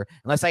roster,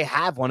 unless I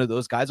have one of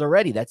those guys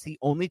already. That's the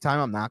only time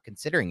I'm not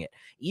considering it.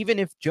 Even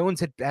if Jones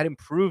had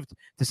improved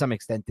to some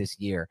extent this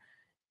year.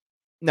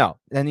 No,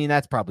 I mean,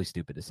 that's probably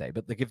stupid to say,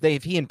 but like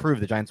if he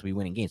improved, the Giants will be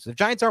winning games. So if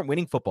Giants aren't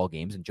winning football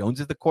games and Jones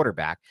is the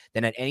quarterback,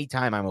 then at any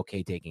time I'm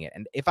okay taking it.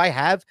 And if I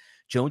have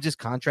Jones's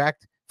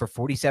contract for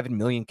 $47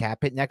 million cap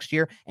hit next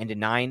year and a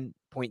 9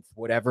 point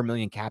whatever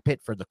million cap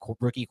hit for the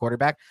rookie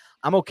quarterback,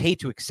 I'm okay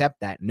to accept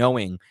that,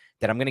 knowing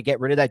that I'm going to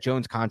get rid of that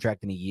Jones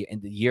contract in the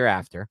year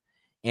after,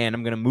 and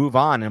I'm going to move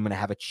on, and I'm going to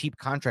have a cheap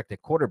contract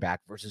at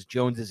quarterback versus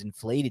Jones's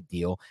inflated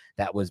deal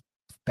that was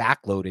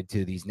backloaded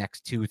to these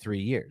next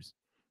 2-3 years.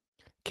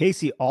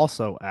 Casey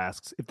also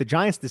asks, if the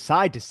Giants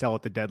decide to sell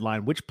at the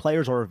deadline, which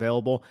players are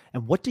available,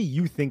 and what do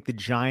you think the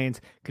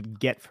Giants could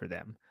get for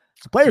them?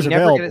 So players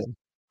available.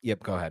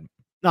 Yep, go ahead.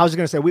 No, I was just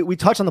going to say, we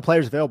touched on the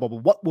players available,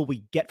 but what will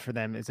we get for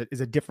them is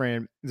a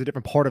different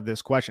part of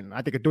this question.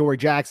 I think Adoree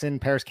Jackson,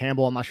 Paris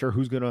Campbell, I'm not sure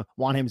who's going to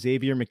want him,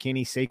 Xavier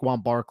McKinney,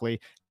 Saquon Barkley,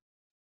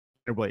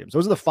 Williams.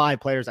 Those are the 5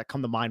 players that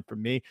come to mind for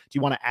me. Do you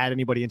want to add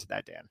anybody into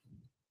that, Dan?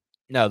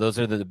 No, those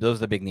are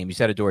the big names. You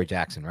said Adoree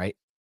Jackson, right?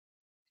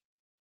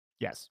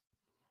 Yes.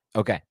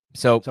 Okay.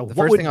 So the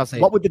first thing I'll say,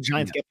 what would the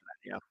Giants get for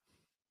that? Yeah.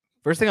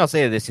 First thing I'll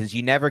say to this is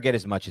you never get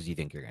as much as you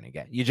think you're going to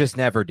get. You just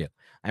never do.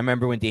 I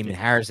remember when Damon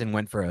Harrison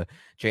went for a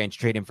Giants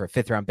trade him for a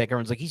 5th-round pick.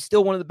 Everyone's like, he's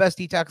still one of the best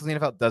D tackles in the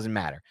NFL. Doesn't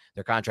matter.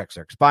 Their contracts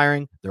are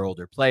expiring. They're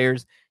older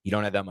players. You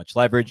don't have that much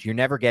leverage. You're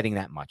never getting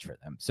that much for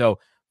them. So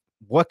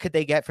what could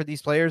they get for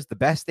these players? The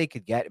best they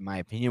could get, in my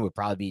opinion, would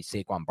probably be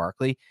Saquon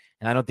Barkley.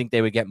 And I don't think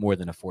they would get more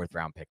than a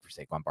 4th-round pick for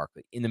Saquon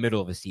Barkley in the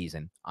middle of a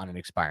season on an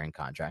expiring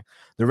contract.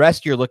 The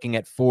rest, you're looking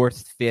at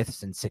 4th,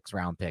 5th, and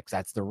 6th-round picks.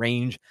 That's the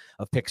range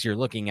of picks you're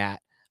looking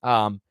at,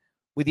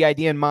 with the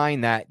idea in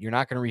mind that you're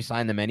not going to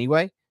re-sign them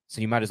anyway. So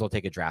you might as well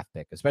take a draft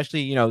pick,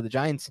 especially, the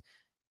Giants,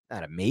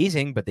 not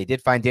amazing, but they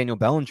did find Daniel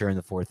Bellinger in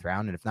the 4th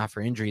round. And if not for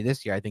injury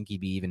this year, I think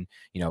he'd be even,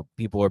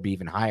 people would be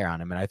even higher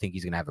on him. And I think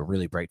he's going to have a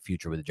really bright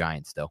future with the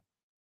Giants still.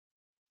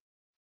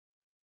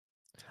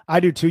 I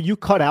do too. You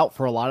cut out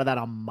for a lot of that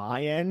on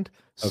my end,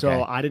 so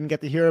Okay. I didn't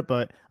get to hear it.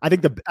 But I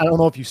think I don't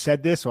know if you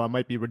said this, so I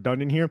might be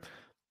redundant here.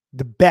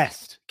 The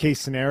best case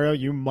scenario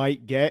you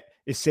might get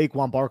is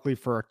Saquon Barkley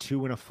for a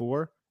 2 and a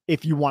 4.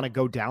 If you want to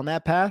go down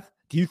that path,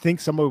 do you think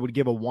somebody would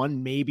give a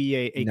 1, maybe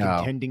a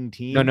contending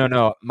team?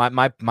 No.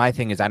 My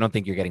thing is, I don't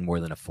think you're getting more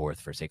than a 4th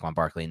for Saquon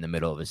Barkley in the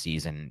middle of a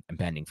season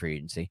impending free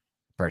agency,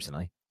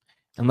 personally,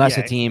 unless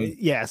a team.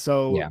 Yeah.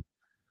 So yeah.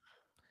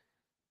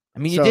 I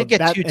mean, you did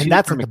get 2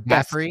 2s for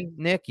McCaffrey,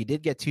 Nick. You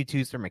did get 2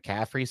 2s for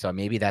McCaffrey, so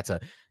maybe that's a,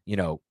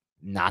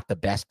 not the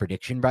best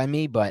prediction by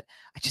me, but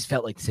I just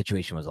felt like the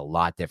situation was a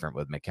lot different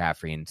with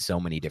McCaffrey in so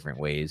many different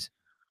ways.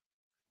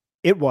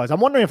 It was.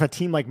 I'm wondering if a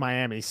team like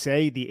Miami,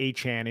 say the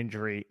Achane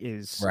injury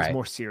is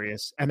more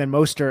serious, and then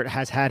Mostert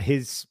has had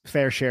his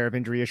fair share of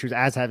injury issues,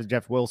 as has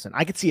Jeff Wilson.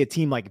 I could see a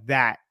team like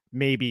that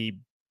maybe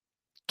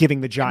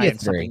giving the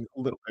Giants something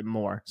a little bit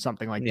more,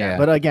 something like that.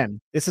 But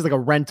again, this is like a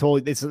rental.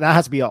 That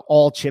has to be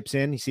all chips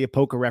in. You see a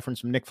poker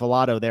reference from Nick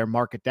Filato there,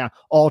 mark it down,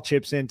 all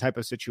chips in type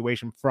of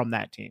situation from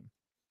that team.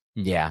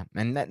 Yeah,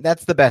 and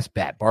that's the best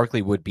bet.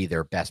 Barkley would be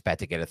their best bet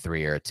to get a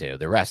 3 or a 2.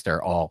 The rest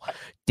are all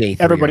day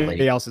 3.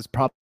 Everybody else is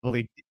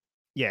probably,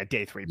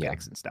 day 3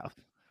 picks and stuff.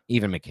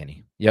 Even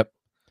McKinney. Yep.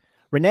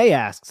 Renee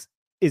asks,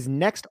 is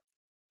next...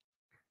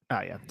 Oh,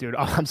 yeah, dude.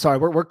 I'm sorry.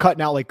 We're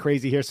cutting out like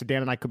crazy here, so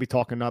Dan and I could be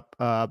talking up.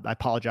 I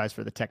apologize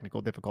for the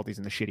technical difficulties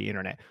and the shitty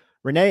internet.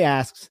 Renee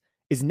asks,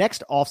 is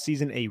next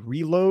offseason a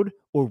reload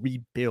or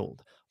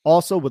rebuild?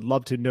 Also, would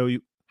love to know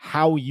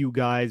how you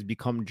guys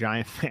become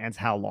Giant fans.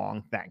 How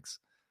long? Thanks.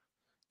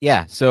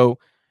 Yeah, so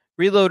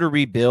reload or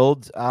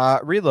rebuild?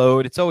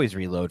 Reload, it's always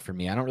reload for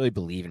me. I don't really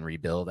believe in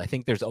rebuild. I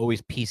think there's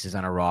always pieces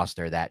on a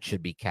roster that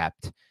should be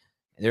kept.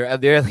 There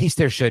at least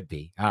there should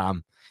be.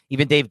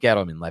 Even Dave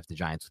Gettleman left the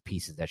Giants with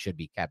pieces that should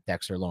be kept.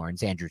 Dexter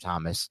Lawrence, Andrew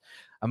Thomas,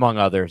 among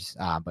others,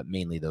 but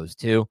mainly those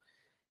 2.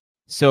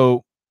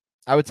 So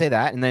I would say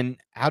that. And then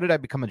how did I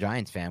become a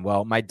Giants fan?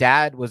 Well, my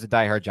dad was a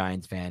diehard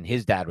Giants fan.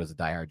 His dad was a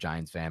diehard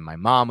Giants fan. My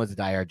mom was a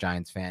diehard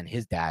Giants fan.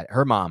 Her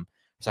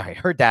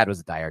dad was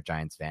a diehard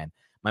Giants fan.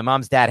 My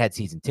mom's dad had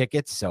season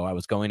tickets, so I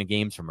was going to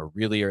games from a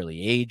really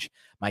early age.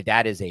 My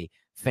dad is a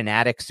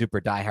fanatic, super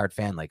diehard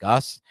fan like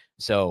us.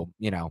 So,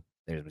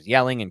 there was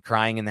yelling and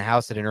crying in the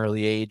house at an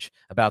early age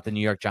about the New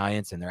York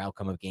Giants and their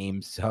outcome of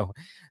games. So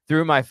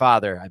through my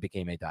father, I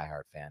became a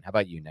diehard fan. How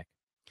about you, Nick?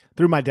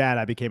 Through my dad,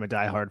 I became a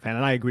diehard fan,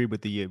 and I agree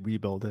with the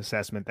rebuild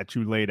assessment that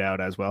you laid out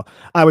as well.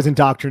 I was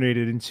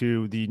indoctrinated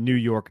into the New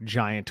York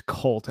Giant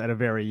cult at a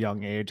very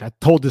young age. I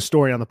told this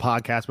story on the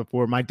podcast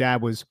before. My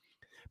dad was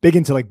big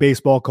into like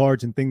baseball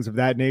cards and things of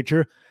that nature,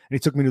 and he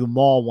took me to the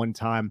mall one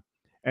time,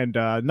 and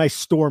a nice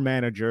store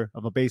manager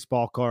of a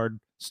baseball card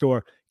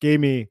store gave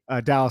me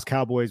a Dallas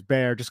Cowboys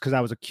bear just because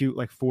I was a cute,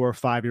 like 4 or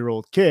 5 year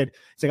old kid.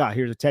 It's like, oh,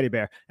 here's a teddy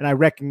bear. And I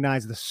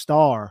recognized the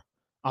star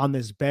on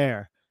this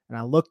bear. And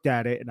I looked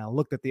at it and I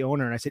looked at the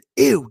owner and I said,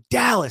 ew,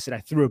 Dallas. And I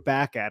threw it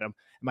back at him.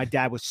 And my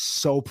dad was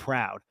so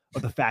proud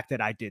of the fact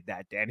that I did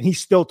that, Dan. And he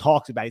still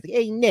talks about it. He's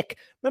like, hey, Nick,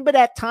 remember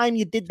that time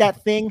you did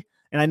that thing?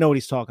 And I know what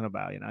he's talking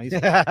about. You know,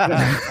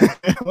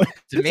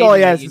 that's all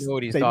he has. You know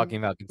what he's talking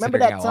about. Remember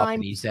that how time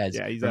often he says,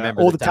 yeah, he's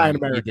remember all the time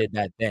you did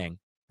that thing.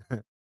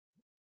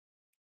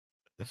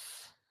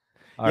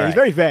 He's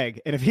very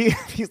vague. And if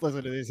he's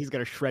listening to this, he's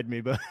going to shred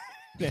me. But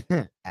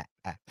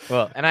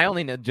well, and I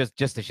only know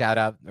just to shout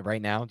out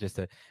right now, just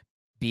to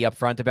be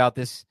upfront about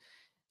this.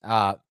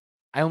 I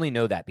only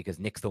know that because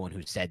Nick's the one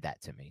who said that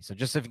to me. So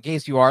just in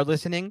case you are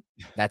listening,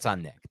 that's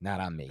on Nick, not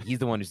on me. He's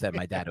the one who said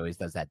my dad always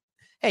does that.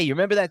 Hey, you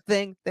remember that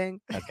thing?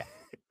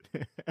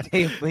 Okay.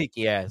 Dave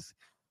Leakey asks,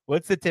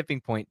 what's the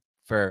tipping point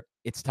for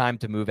it's time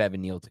to move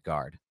Evan Neal to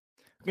guard?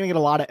 I'm going to get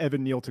a lot of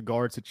Evan Neal to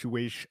guard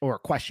situation or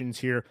questions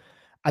here.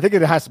 I think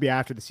it has to be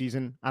after the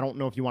season. I don't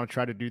know if you want to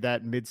try to do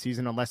that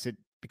mid-season unless it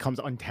becomes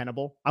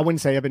untenable. I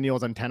wouldn't say Evan Neal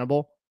is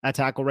untenable at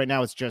tackle right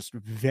now. It's just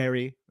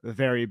very,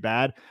 very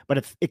bad. But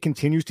if it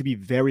continues to be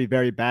very,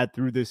 very bad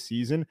through this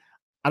season,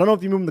 I don't know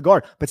if you move him to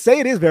guard. But say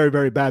it is very,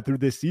 very bad through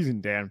this season,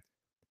 Dan.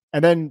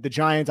 And then the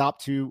Giants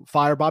opt to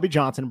fire Bobby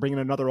Johnson and bring in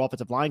another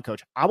offensive line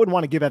coach. I would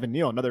want to give Evan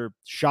Neal another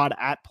shot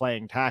at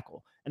playing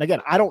tackle. And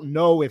again, I don't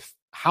know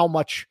how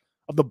much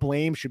of the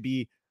blame should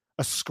be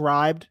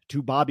ascribed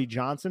to Bobby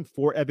Johnson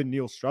for Evan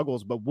Neal's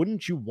struggles, but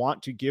wouldn't you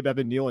want to give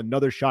Evan Neal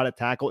another shot at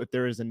tackle if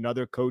there is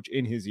another coach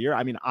in his ear?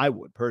 I mean, I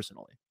would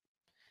personally.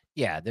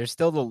 Yeah, there's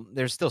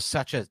still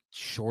such a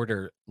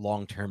shorter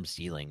long-term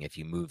ceiling if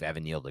you move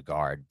Evan Neal to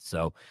guard.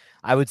 So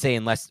I would say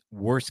unless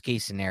worst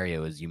case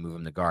scenario is you move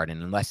him to guard,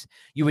 and unless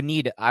you would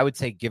need, I would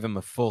say give him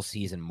a full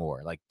season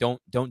more. Like don't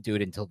do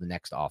it until the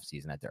next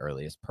offseason at the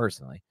earliest,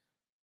 personally.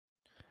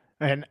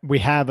 And we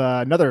have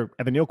another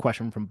Evan Neal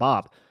question from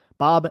Bob.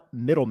 Bob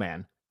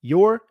Middleman.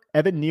 Your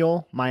Evan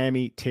Neal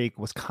Miami take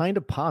was kind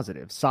of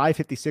positive.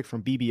 Cy56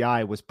 from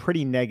BBI was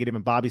pretty negative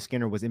and Bobby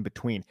Skinner was in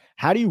between.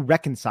 How do you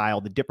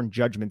reconcile the different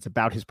judgments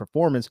about his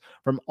performance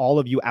from all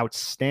of you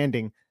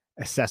outstanding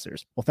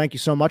assessors? Well, thank you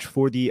so much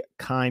for the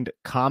kind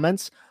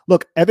comments.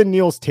 Look, Evan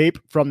Neal's tape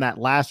from that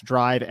last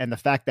drive and the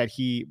fact that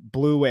he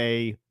blew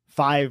a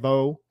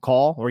 5-0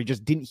 call, or he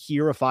just didn't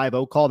hear a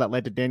 5-0 call that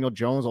led to Daniel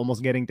Jones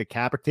almost getting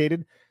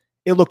decapitated,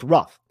 it looked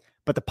rough.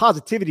 But the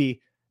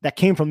positivity that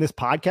came from this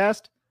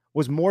podcast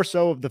was more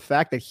so of the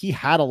fact that he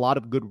had a lot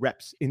of good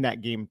reps in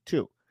that game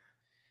too.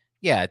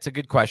 Yeah, it's a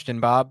good question,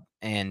 Bob.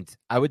 And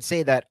I would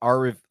say that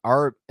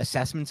our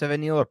assessments of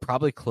Evan Neal are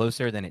probably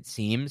closer than it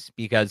seems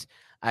because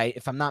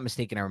if I'm not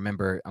mistaken, I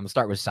remember, I'm gonna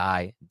start with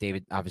Cy.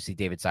 David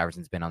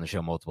Syverson's been on the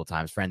show multiple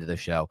times, friend of the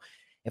show.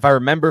 If I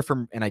remember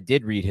and I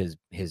did read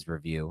his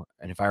review,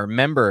 and if I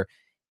remember,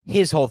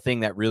 his whole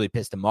thing that really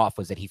pissed him off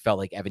was that he felt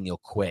like Evan Neal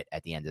quit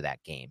at the end of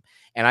that game.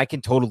 And I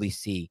can totally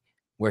see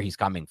where he's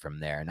coming from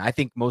there. And I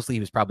think mostly he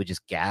was probably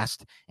just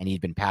gassed and he'd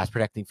been pass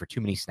protecting for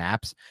too many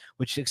snaps,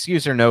 which,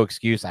 excuse or no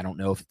excuse, I don't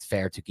know if it's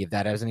fair to give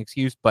that as an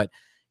excuse, but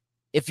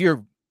if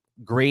you're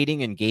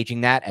grading and gauging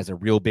that as a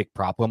real big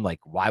problem, like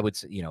why would,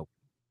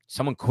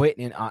 someone quit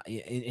in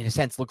a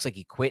sense, looks like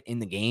he quit in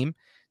the game.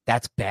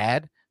 That's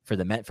bad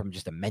from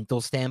just a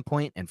mental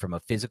standpoint and from a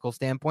physical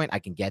standpoint. I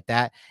can get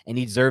that. And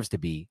he deserves to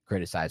be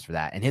criticized for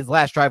that. And his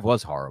last drive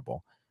was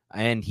horrible.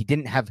 And he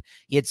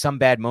had some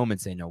bad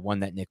moments, one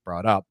that Nick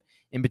brought up,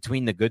 in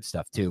between the good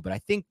stuff too. But I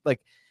think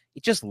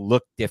it just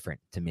looked different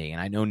to me.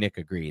 And I know Nick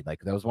agreed. Like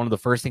that was one of the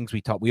first things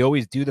we taught. We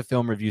always do the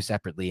film review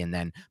separately. And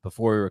then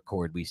before we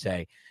record, we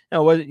say,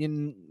 what did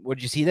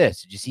you see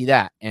this? Did you see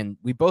that? And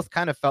we both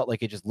kind of felt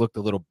like it just looked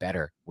a little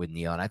better with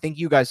Neal. And I think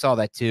you guys saw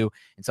that too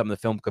in some of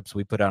the film clips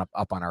we put up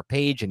on our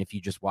page. And if you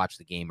just watch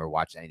the game or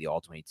watch any of the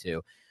All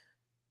 22,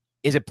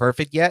 is it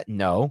perfect yet?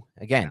 No.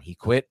 Again, he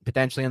quit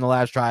potentially in the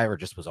last drive or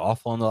just was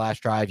awful in the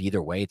last drive.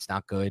 Either way, it's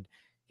not good.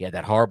 He had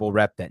that horrible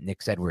rep that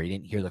Nick said where he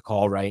didn't hear the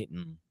call right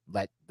and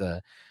let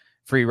the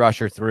free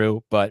rusher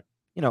through. But,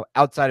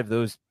 outside of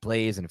those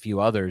plays and a few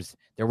others,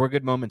 there were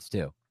good moments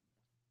too.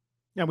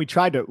 Yeah, we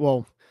tried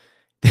to,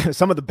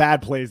 some of the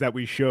bad plays that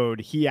we showed,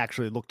 he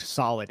actually looked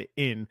solid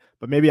in,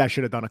 but maybe I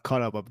should have done a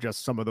cut up of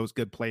just some of those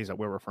good plays that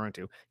we're referring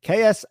to.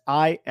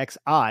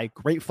 KSIXI,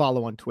 great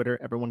follow on Twitter.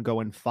 Everyone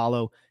go and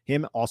follow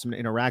him. Awesome to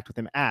interact with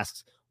him.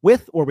 Asks,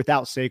 with or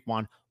without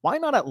Saquon, why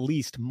not at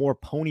least more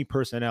pony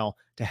personnel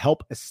to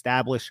help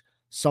establish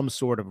some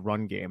sort of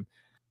run game?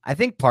 I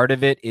think part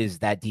of it is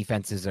that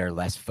defenses are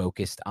less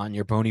focused on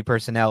your pony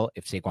personnel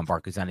if Saquon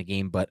Barkley's on a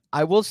game. But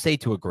I will say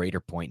to a greater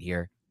point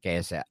here,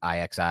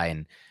 KSIXI,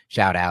 and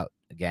shout out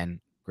again,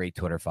 great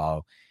Twitter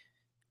follow.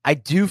 I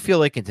do feel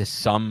like to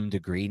some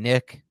degree,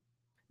 Nick,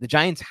 the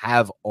Giants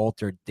have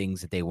altered things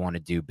that they want to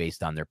do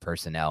based on their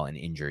personnel and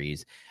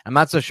injuries. I'm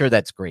not so sure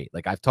that's great.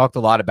 Like I've talked a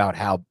lot about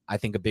how I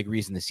think a big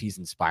reason the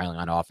season's spiraling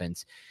on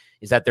offense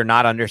is that they're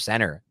not under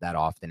center that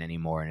often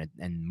anymore.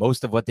 And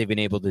most of what they've been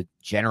able to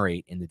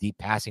generate in the deep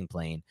passing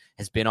plane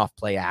has been off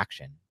play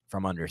action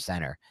from under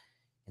center.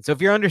 And so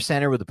if you're under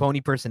center with the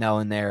pony personnel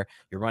in there,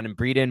 you're running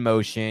Breida in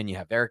motion, you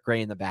have Eric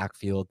Gray in the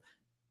backfield,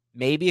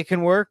 maybe it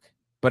can work,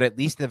 but at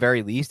least in the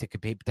very least, it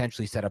could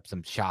potentially set up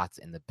some shots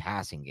in the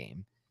passing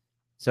game.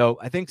 So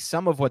I think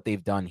some of what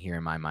they've done here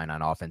in my mind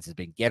on offense has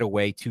been get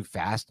away too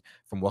fast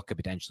from what could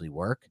potentially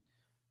work.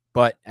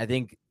 But I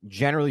think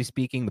generally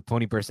speaking, the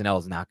pony personnel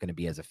is not going to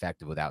be as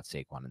effective without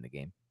Saquon in the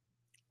game.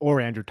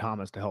 Or Andrew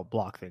Thomas to help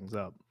block things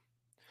up.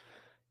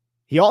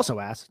 He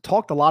also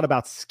talked a lot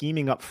about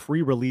scheming up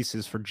free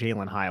releases for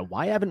Jalen Hyatt.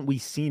 Why haven't we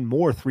seen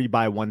more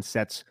 3x1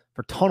 sets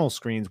for tunnel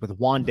screens with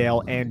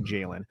Wan'Dale and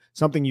Jalen?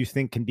 Something you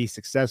think can be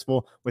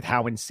successful with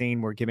how insane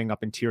we're giving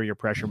up interior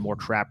pressure, more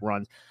trap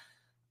runs.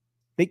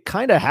 They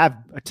kind of have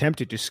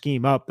attempted to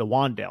scheme up the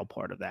Wan'Dale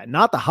part of that,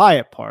 not the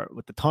Hyatt part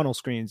with the tunnel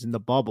screens and the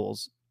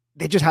bubbles.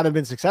 They just haven't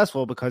been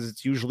successful because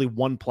it's usually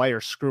one player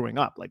screwing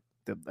up, like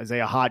the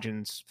Isaiah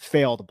Hodgins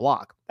failed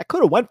block. That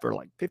could have went for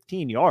like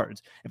 15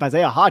 yards if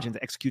Isaiah Hodgins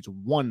executes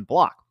one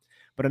block.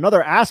 But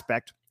another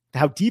aspect to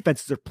how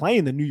defenses are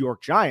playing the New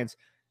York Giants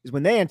is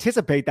when they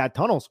anticipate that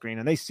tunnel screen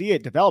and they see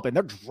it develop and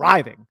they're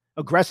driving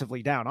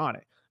aggressively down on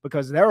it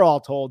because they're all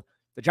told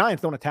the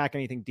Giants don't attack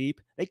anything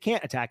deep. They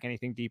can't attack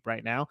anything deep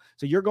right now.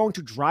 So you're going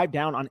to drive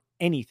down on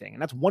anything.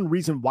 And that's one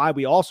reason why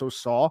we also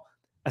saw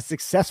a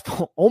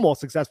successful, almost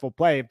successful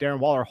play if Darren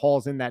Waller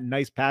hauls in that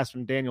nice pass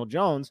from Daniel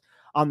Jones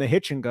on the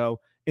hitch and go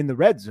in the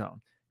red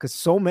zone, because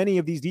so many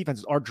of these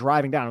defenses are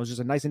driving down. It was just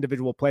a nice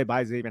individual play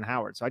by Xavier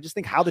Howard. So I just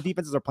think how the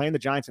defenses are playing the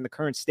Giants in the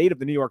current state of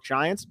the New York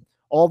Giants,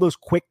 all those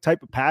quick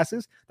type of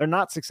passes, they're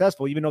not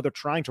successful, even though they're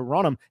trying to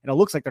run them, and it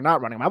looks like they're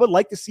not running them. I would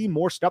like to see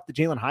more stuff to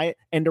Jalen Hyatt,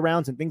 end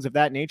arounds and things of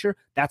that nature.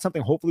 That's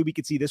something hopefully we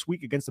could see this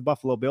week against the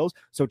Buffalo Bills.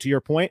 So to your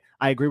point,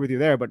 I agree with you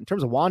there. But in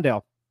terms of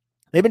Wan'Dale,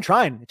 they've been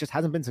trying. It just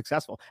hasn't been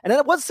successful. And then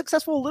it was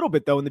successful a little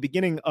bit, though, in the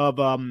beginning of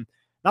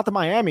not the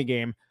Miami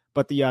game,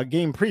 but the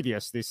game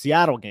previous, the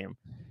Seattle game.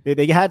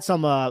 They had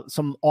some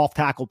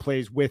off-tackle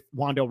plays with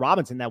Wan'Dale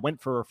Robinson that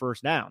went for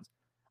first downs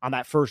on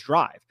that first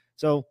drive.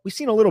 So we've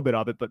seen a little bit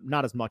of it, but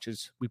not as much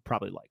as we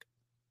probably like.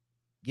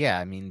 Yeah,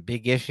 I mean,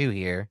 big issue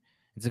here.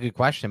 It's a good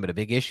question, but a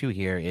big issue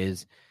here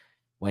is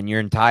when your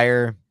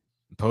entire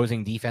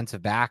opposing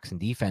defensive backs and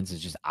defense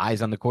is just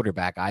eyes on the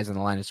quarterback, eyes on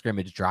the line of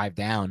scrimmage, drive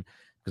down,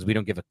 because we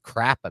don't give a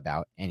crap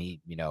about any,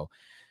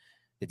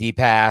 the deep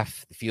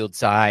half, the field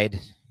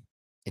side.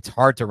 It's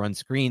hard to run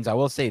screens. I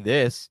will say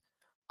this.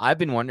 I've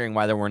been wondering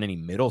why there weren't any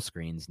middle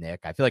screens,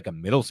 Nick. I feel like a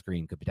middle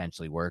screen could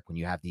potentially work when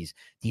you have these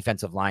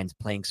defensive lines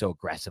playing so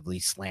aggressively,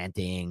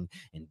 slanting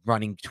and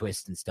running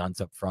twists and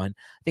stunts up front.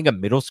 I think a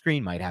middle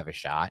screen might have a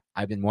shot.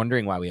 I've been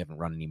wondering why we haven't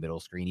run any middle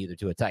screen, either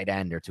to a tight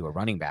end or to a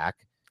running back.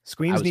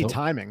 Screens need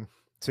timing,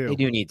 too. They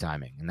do need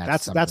timing. And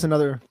that's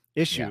another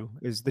issue,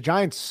 is the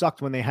Giants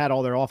sucked when they had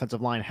all their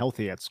offensive line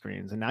healthy at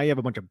screens, and now you have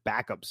a bunch of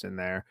backups in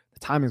there. The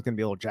timing's going to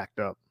be a little jacked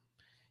up.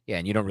 Yeah,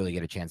 and you don't really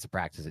get a chance to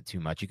practice it too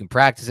much. You can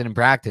practice it in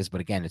practice,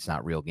 but again, it's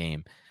not real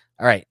game.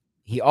 All right.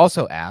 He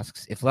also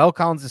asks, if La'el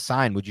Collins is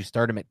signed, would you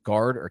start him at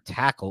guard or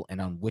tackle,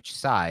 and on which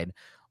side?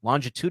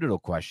 Longitudinal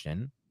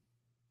question.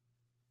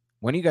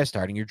 When are you guys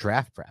starting your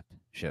draft prep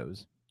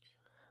shows?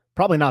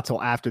 Probably not till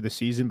after the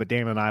season, but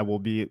Dan and I will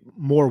be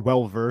more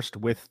well-versed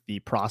with the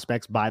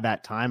prospects by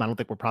that time. I don't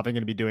think we're probably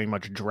going to be doing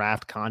much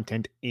draft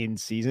content in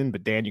season,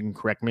 but Dan, you can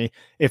correct me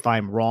if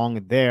I'm wrong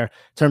there.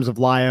 In terms of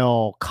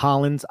La'el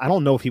Collins, I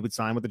don't know if he would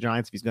sign with the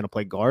Giants if he's going to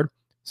play guard,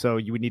 so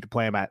you would need to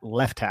play him at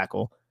left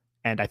tackle,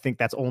 and I think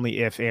that's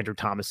only if Andrew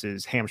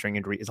Thomas's hamstring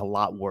injury is a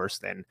lot worse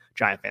than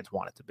Giant fans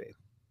want it to be.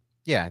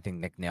 Yeah, I think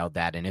Nick nailed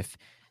that, and if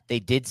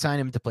they did sign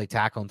him to play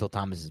tackle until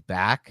Thomas is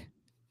back,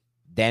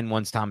 then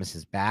once Thomas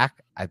is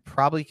back, I'd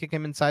probably kick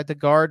him inside the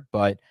guard,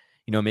 but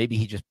maybe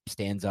he just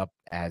stands up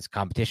as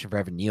competition for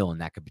Evan Neal, and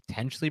that could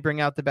potentially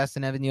bring out the best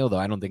in Evan Neal, though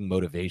I don't think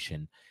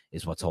motivation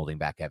is what's holding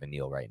back Evan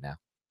Neal right now.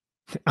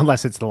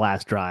 Unless it's the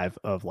last drive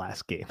of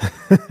last game.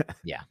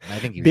 Yeah, I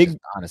think he was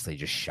honestly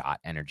just shot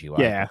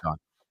energy-wise. Yeah,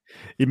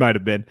 he might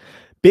have been.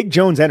 Big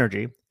Jones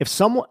energy. If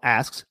someone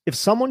asks, if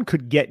someone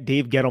could get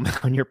Dave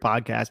Gettleman on your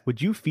podcast,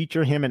 would you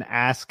feature him and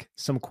ask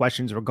some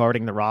questions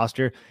regarding the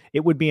roster?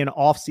 It would be an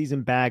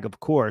off-season bag, of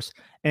course.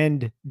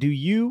 And do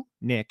you,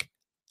 Nick,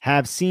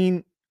 have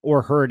seen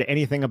or heard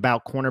anything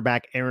about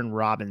cornerback Aaron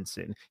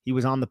Robinson? He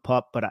was on the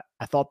PUP, but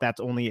I thought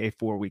that's only a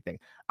 4-week thing.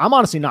 I'm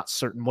honestly not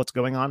certain what's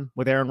going on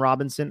with Aaron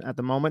Robinson at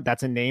the moment.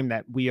 That's a name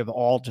that we have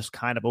all just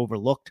kind of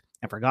overlooked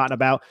and forgotten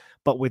about.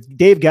 But with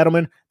Dave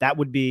Gettleman, that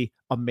would be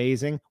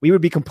amazing. We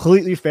would be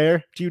completely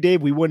fair to you,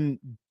 Dave. We wouldn't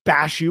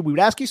bash you. We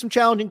would ask you some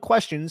challenging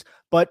questions,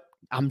 but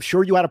I'm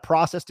sure you had a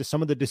process to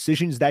some of the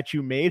decisions that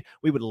you made.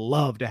 We would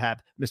love to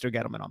have Mr.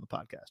 Gettleman on the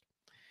podcast.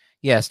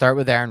 Yeah, start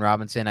with Aaron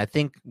Robinson. I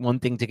think one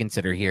thing to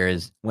consider here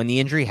is when the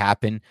injury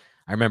happened,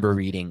 I remember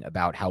reading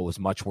about how it was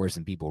much worse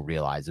than people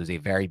realized. It was a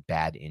very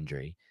bad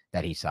injury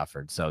that he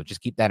suffered. So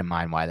just keep that in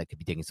mind, why that could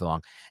be taking so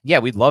long. Yeah,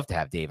 we'd love to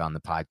have Dave on the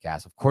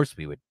podcast. Of course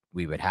we would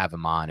would have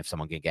him on if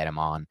someone could get him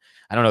on.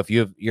 I don't know if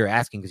you're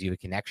asking because you have a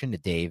connection to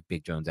Dave,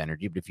 Big Jones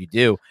Energy, but if you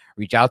do,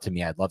 reach out to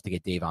me. I'd love to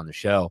get Dave on the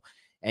show.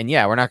 And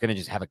yeah, we're not going to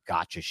just have a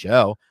gotcha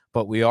show,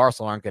 but we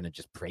also aren't going to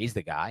just praise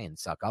the guy and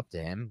suck up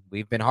to him.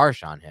 We've been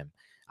harsh on him.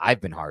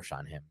 I've been harsh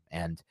on him.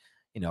 And,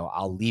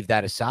 I'll leave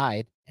that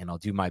aside and I'll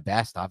do my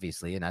best,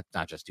 obviously. And that's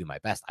not just do my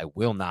best. I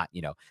will not,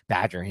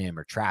 badger him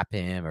or trap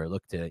him or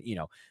look to,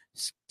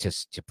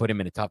 to put him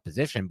in a tough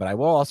position. But I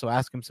will also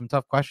ask him some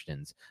tough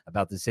questions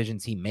about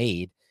decisions he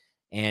made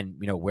and,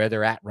 where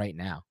they're at right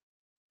now.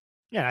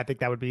 Yeah, I think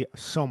that would be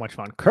so much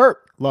fun. Kurt,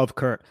 love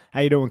Kurt. How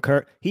you doing,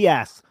 Kurt? He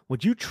asks,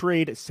 would you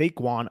trade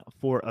Saquon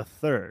for a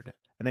third?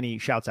 And then he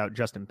shouts out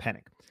Justin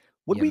Pennick.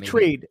 Would we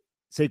trade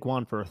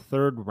Saquon for a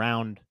third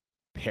round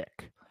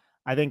pick?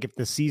 I think if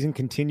the season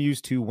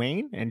continues to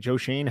wane and Joe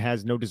Schoen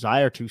has no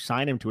desire to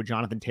sign him to a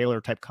Jonathan Taylor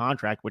type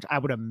contract, which I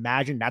would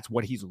imagine that's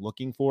what he's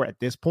looking for at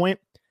this point,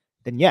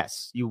 then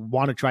yes, you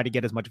want to try to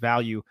get as much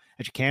value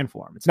as you can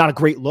for him. It's not a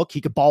great look. He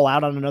could ball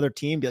out on another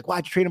team, be like,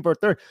 why'd you trade him for a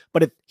third?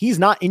 But if he's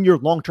not in your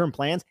long-term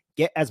plans,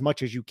 get as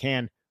much as you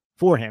can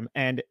for him.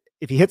 And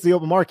if he hits the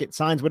open market,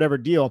 signs whatever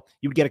deal,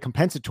 you would get a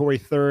compensatory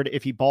third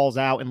if he balls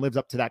out and lives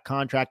up to that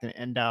contract.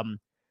 And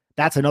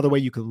that's another way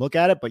you could look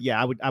at it. But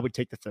yeah, I would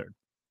take the third.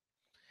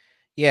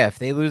 Yeah, if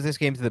they lose this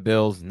game to the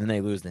Bills and then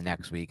they lose the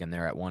next week and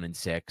they're at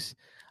 1-6,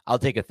 I'll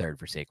take a third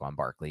for Saquon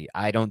Barkley.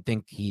 I don't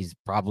think he's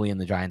probably in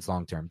the Giants'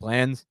 long-term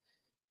plans.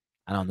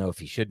 I don't know if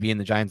he should be in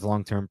the Giants'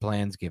 long-term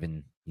plans,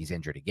 given he's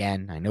injured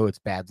again. I know it's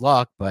bad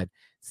luck, but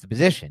it's the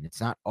position. It's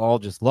not all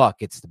just luck.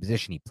 It's the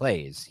position he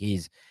plays.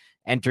 He's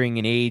entering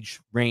an age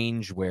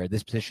range where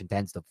this position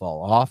tends to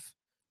fall off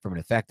from an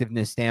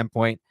effectiveness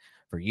standpoint.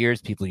 For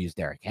years, people use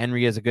Derrick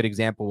Henry as a good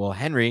example. Well,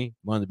 Henry,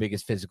 one of the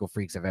biggest physical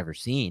freaks I've ever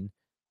seen,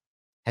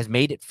 has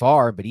made it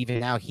far, but even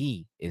now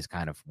he is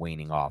kind of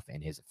waning off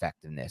in his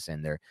effectiveness,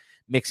 and they're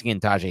mixing in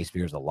Tajay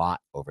Spears a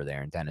lot over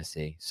there in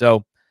Tennessee.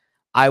 So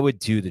I would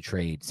do the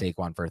trade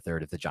Saquon for a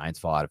third if the Giants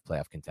fall out of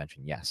playoff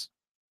contention. Yes.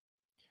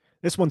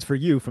 This one's for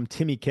you from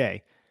Timmy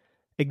K.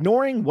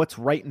 Ignoring what's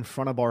right in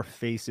front of our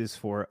faces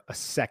for a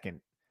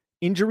second,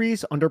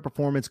 injuries,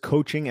 underperformance,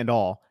 coaching, and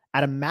all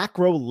at a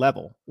macro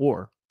level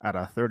or at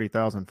a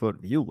 30,000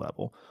 foot view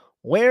level,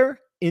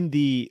 where in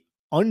the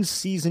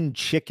unseasoned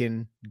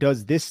chicken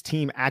does this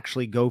team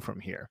actually go from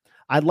here?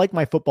 I'd like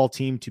my football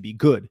team to be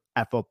good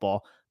at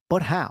football,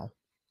 but how?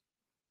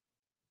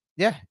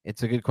 Yeah,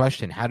 it's a good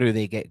question. How do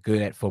they get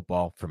good at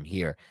football from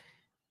here?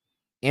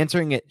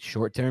 Answering it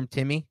short term,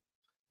 Timmy,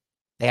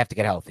 they have to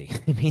get healthy.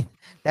 I mean,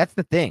 that's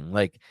the thing.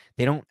 Like,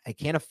 I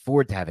can't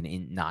afford to have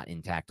not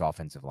intact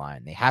offensive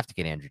line. They have to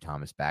get Andrew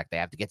Thomas back. They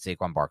have to get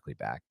Saquon Barkley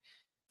back.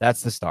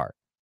 That's the start.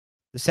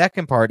 The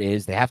second part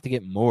is they have to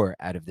get more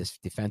out of this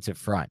defensive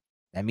front.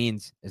 That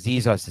means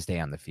Azeez has to stay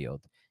on the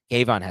field.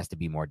 Kayvon has to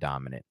be more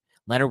dominant.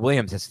 Leonard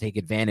Williams has to take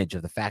advantage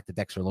of the fact that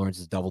Dexter Lawrence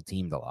is double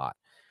teamed a lot.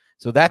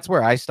 So that's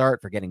where I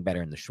start for getting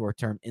better in the short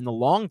term. In the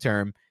long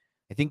term,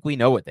 I think we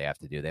know what they have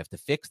to do. They have to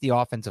fix the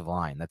offensive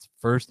line. That's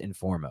first and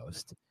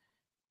foremost.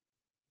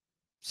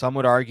 Some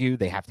would argue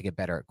they have to get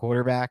better at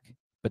quarterback,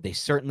 but they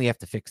certainly have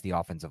to fix the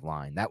offensive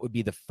line. That would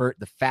be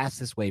the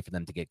fastest way for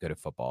them to get good at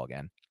football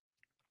again.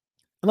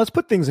 And let's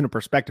put things into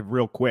perspective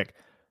real quick.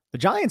 The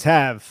Giants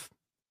have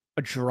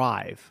a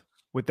drive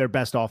with their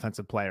best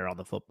offensive player on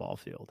the football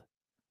field.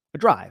 A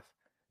drive.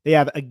 They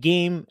have a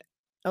game,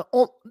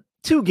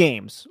 2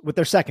 games with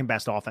their second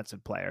best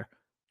offensive player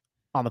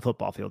on the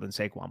football field in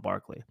Saquon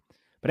Barkley.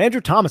 But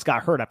Andrew Thomas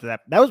got hurt after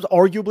that. That was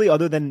arguably,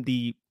 other than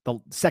the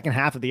second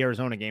half of the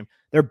Arizona game,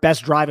 their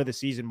best drive of the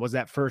season was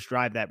that first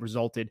drive that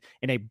resulted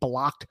in a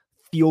blocked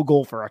field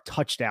goal for a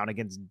touchdown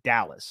against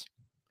Dallas.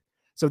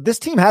 So this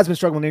team has been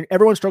struggling.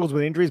 Everyone struggles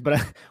with injuries,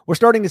 but we're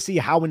starting to see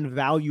how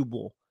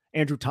invaluable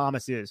Andrew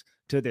Thomas is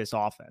to this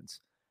offense.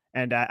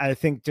 And I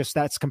think just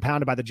that's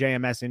compounded by the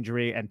JMS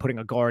injury and putting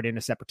a guard in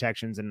to set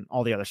protections and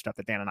all the other stuff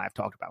that Dan and I have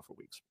talked about for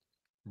weeks.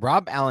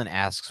 Rob Allen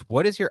asks,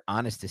 what is your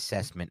honest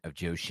assessment of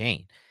Joe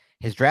Schoen?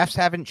 His drafts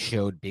haven't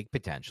showed big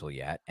potential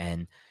yet,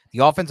 and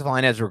the offensive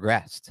line has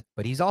regressed,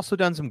 but he's also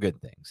done some good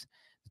things.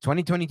 The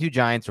 2022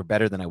 Giants were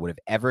better than I would have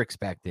ever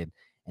expected,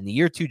 and the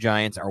year 2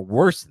 Giants are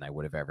worse than I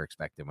would have ever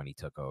expected when he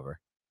took over.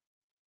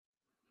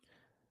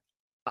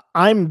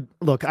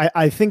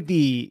 I think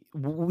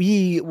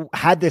we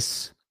had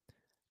this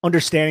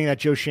understanding that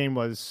Joe Schoen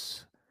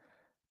was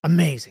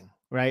amazing,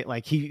 right?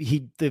 Like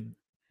the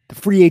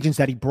free agents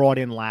that he brought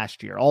in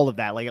last year, all of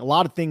that, like a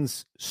lot of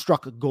things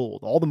struck gold.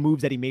 All the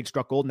moves that he made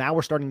struck gold. Now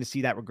we're starting to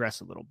see that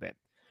regress a little bit.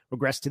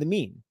 Regress to the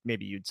mean,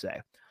 maybe you'd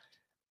say.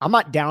 I'm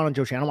not down on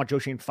Joe Schoen. I don't want Joe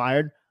Schoen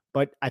fired,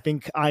 but I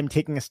think I'm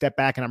taking a step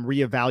back and I'm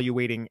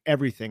reevaluating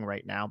everything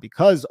right now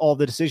because all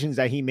the decisions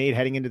that he made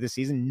heading into the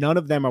season, none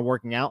of them are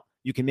working out.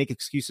 You can make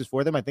excuses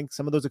for them. I think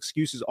some of those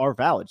excuses are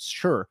valid,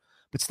 sure.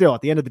 But still,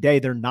 at the end of the day,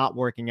 they're not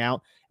working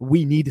out.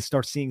 We need to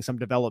start seeing some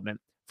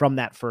development from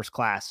that first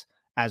class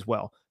as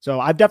well. So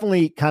I've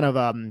definitely kind of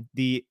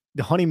the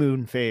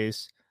honeymoon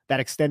phase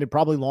that extended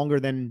probably longer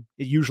than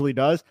it usually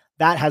does.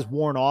 that has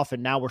worn off.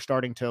 And now we're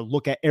starting to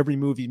look at every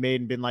move he made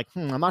and been like,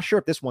 I'm not sure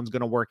if this one's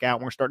going to work out.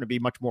 We're starting to be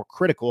much more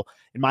critical,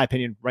 in my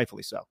opinion,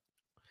 rightfully so.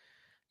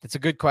 That's a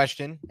good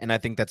question, and I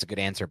think that's a good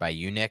answer by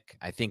you, Nick.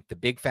 I think the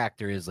big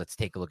factor is let's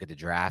take a look at the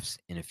drafts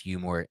in a few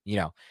more,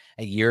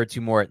 a year or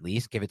two more at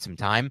least, give it some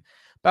time.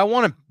 But I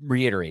want to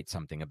reiterate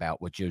something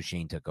about what Joe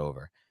Schoen took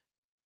over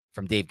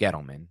from Dave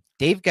Gettleman.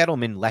 Dave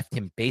Gettleman left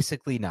him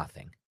basically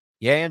nothing.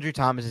 Yeah, Andrew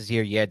Thomas is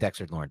here. Yeah,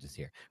 Dexter Lawrence is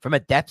here. From a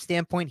depth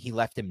standpoint, he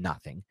left him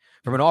nothing.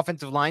 From an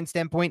offensive line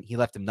standpoint, he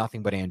left him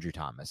nothing but Andrew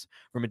Thomas.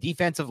 From a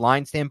defensive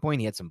line standpoint,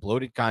 he had some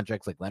bloated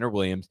contracts like Leonard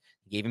Williams.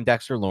 He gave him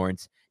Dexter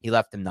Lawrence. He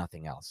left him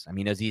nothing else. I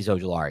mean, Azeez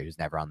Ojulari was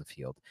never on the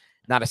field.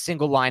 Not a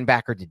single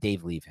linebacker did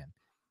Dave leave him.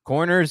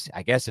 Corners,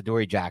 I guess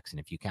Adoree Jackson,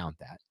 if you count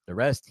that. The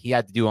rest, he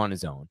had to do on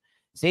his own.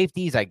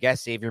 Safeties, I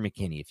guess Xavier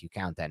McKinney, if you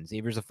count that. And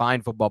Xavier's a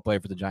fine football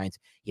player for the Giants.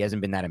 He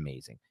hasn't been that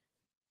amazing.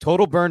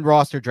 Total burned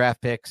roster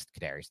draft picks,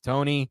 Kadarius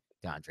Toney,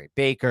 DeAndre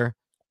Baker,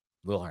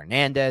 Will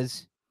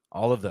Hernandez,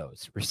 all of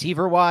those.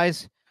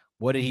 Receiver-wise,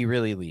 what did he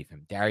really leave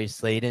him? Darius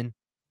Slayton.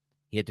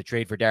 He had to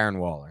trade for Darren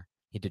Waller.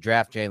 He had to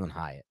draft Jalen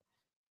Hyatt.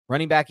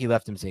 Running back, he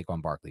left him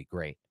Saquon Barkley.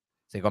 Great.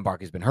 Saquon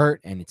Barkley's been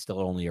hurt, and it's still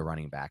only a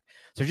running back.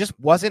 So there just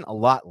wasn't a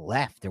lot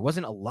left. There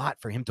wasn't a lot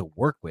for him to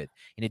work with.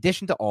 In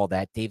addition to all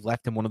that, Dave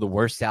left him one of the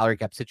worst salary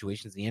cap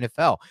situations in the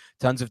NFL.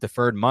 Tons of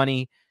deferred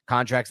money,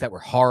 contracts that were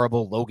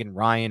horrible. Logan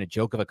Ryan, a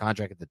joke of a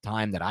contract at the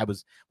time that I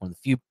was one of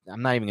the few.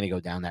 I'm not even going to go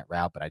down that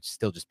route, but it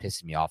still just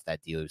pissed me off,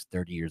 that deal. He was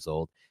 30 years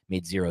old,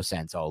 made 0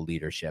 cents, all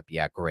leadership.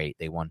 Yeah, great.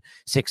 They won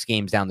 6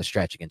 games down the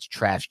stretch against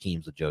trash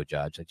teams with Joe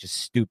Judge. Like just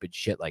stupid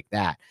shit like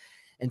that.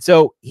 And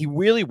so he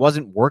really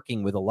wasn't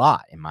working with a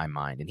lot in my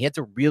mind, and he had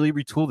to really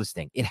retool this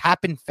thing. It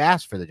happened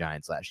fast for the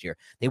Giants last year.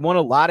 They won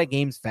a lot of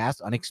games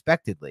fast,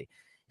 unexpectedly.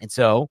 And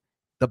so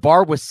the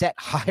bar was set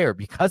higher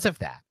because of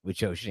that with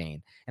Joe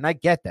Schoen. And I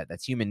get that.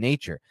 That's human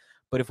nature.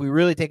 But if we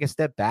really take a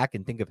step back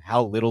and think of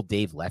how little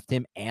Dave left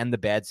him and the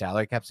bad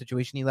salary cap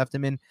situation he left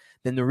him in,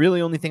 then the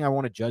really only thing I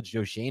want to judge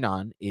Joe Schoen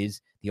on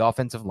is the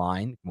offensive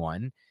line,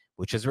 1,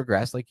 which has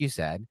regressed, like you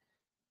said,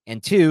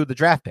 and 2, the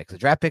draft picks. The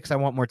draft picks I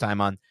want more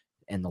time on.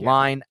 And the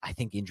line, I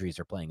think injuries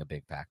are playing a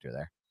big factor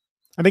there.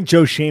 I think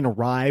Joe Schoen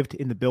arrived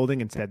in the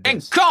building and said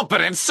this.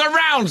 Incompetence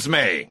surrounds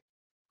me.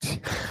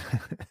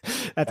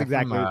 That's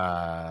exactly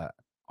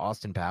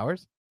Austin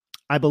Powers.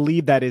 I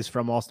believe that is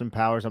from Austin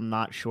Powers. I'm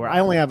not sure. I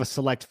only have a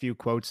select few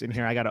quotes in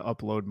here. I got to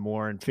upload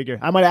more and figure.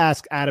 I might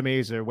ask Adam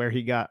Azer where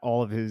he got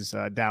all of his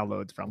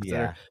downloads from. Yeah.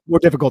 They're more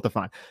difficult to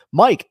find.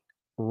 Mike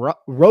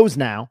Rose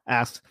now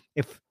asks,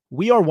 if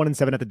we are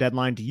 1-7 at the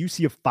deadline, do you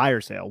see a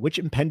fire sale? Which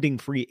impending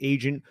free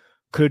agent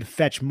could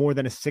fetch more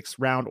than a 6th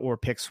round or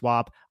pick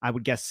swap? I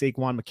would guess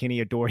Saquon,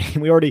 McKinney, Adoree.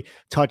 We already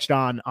touched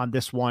on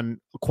this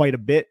one quite a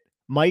bit,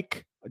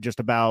 Mike, just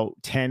about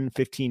 10,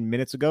 15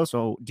 minutes ago.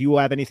 So do you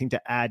have anything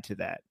to add to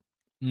that?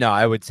 No,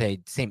 I would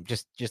say same.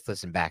 Just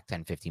listen back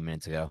 10, 15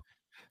 minutes ago.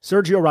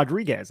 Sergio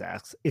Rodriguez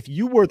asks, if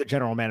you were the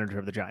general manager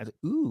of the Giants,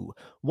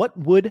 what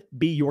would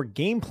be your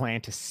game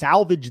plan to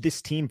salvage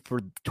this team for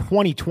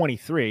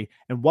 2023?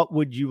 And what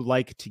would you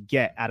like to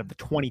get out of the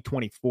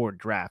 2024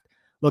 draft?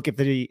 Look, if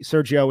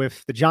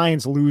the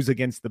Giants lose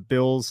against the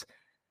Bills,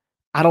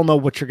 I don't know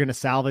what you're going to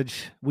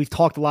salvage. We've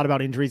talked a lot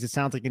about injuries. It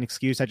sounds like an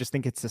excuse. I just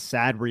think it's a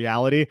sad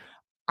reality.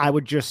 I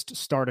would just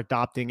start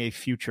adopting a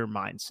future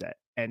mindset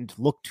and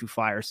look to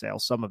fire sale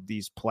some of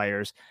these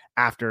players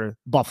after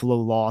Buffalo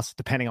loss,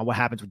 depending on what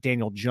happens with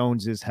Daniel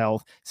Jones's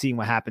health, seeing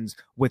what happens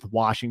with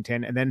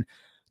Washington. And then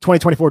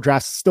 2024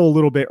 draft's still a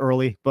little bit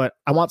early, but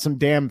I want some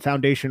damn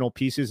foundational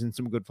pieces and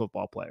some good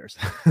football players.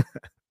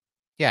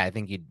 Yeah, I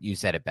think you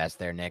said it best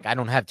there, Nick. I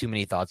don't have too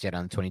many thoughts yet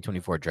on the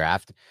 2024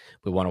 draft.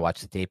 We want to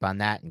watch the tape on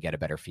that and get a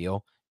better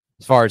feel.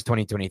 As far as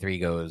 2023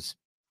 goes,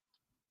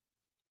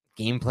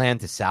 game plan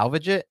to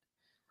salvage it,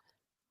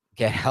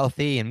 get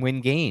healthy, and win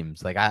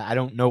games. Like, I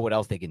don't know what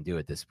else they can do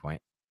at this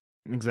point.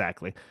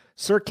 Exactly.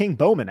 Sir King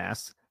Bowman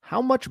asks,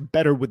 how much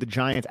better would the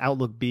Giants'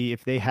 outlook be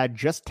if they had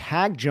just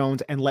tagged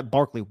Jones and let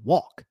Barkley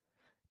walk?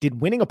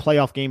 Did winning a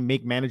playoff game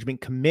make management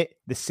commit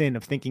the sin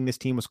of thinking this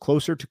team was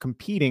closer to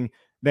competing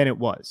than it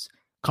was,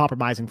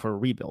 compromising for a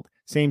rebuild?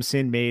 Same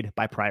sin made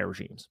by prior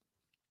regimes.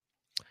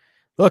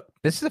 Look,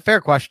 this is a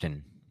fair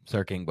question,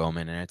 Sir King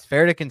Bowman, and it's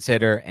fair to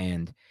consider,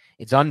 and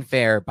it's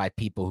unfair by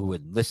people who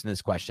would listen to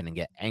this question and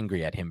get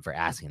angry at him for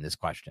asking this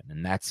question.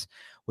 And that's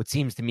what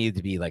seems to me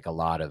to be like a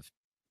lot of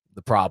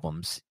the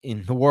problems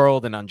in the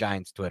world and on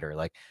Giants Twitter.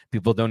 Like,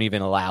 people don't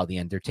even allow the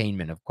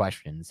entertainment of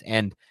questions.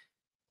 And,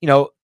 you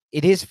know,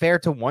 it is fair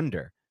to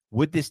wonder,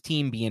 would this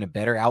team be in a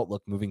better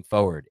outlook moving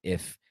forward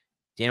if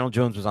Daniel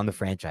Jones was on the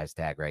franchise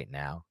tag right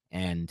now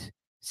and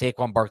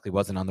Saquon Barkley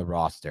wasn't on the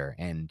roster?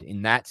 And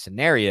in that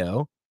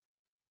scenario,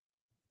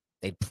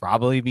 they'd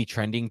probably be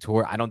trending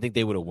toward, I don't think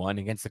they would have won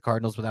against the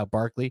Cardinals without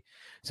Barkley.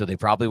 So they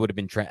probably would have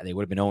been, they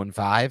would have been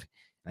 0-5.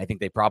 And I think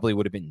they probably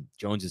would have been,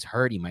 Jones is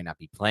hurt. He might not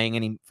be playing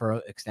any for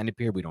an extended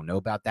period. We don't know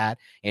about that.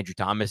 Andrew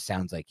Thomas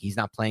sounds like he's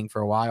not playing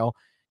for a while,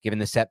 given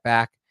the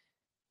setback.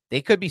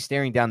 They could be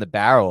staring down the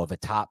barrel of a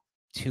top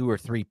 2 or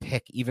 3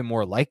 pick even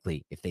more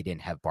likely if they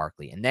didn't have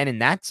Barkley. And then in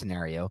that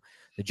scenario,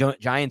 the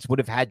Giants would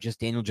have had just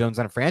Daniel Jones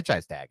on a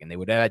franchise tag, and they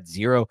would have had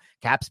zero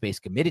cap space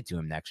committed to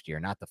him next year,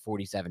 not the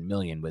 $47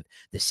 million with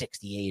the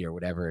 68 or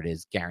whatever it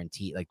is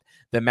guaranteed, like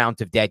the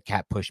amount of dead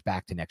cap pushed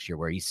back to next year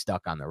where he's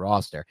stuck on the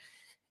roster.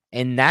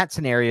 In that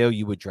scenario,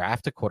 you would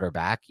draft a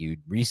quarterback,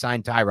 you'd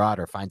re-sign Tyrod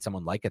or find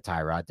someone like a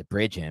Tyrod to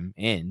bridge him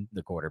in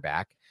the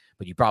quarterback,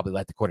 but you probably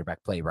let the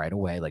quarterback play right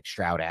away, like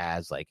Stroud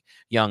has, like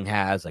Young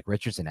has, like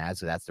Richardson has.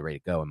 So that's the way to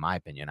go, in my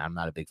opinion. I'm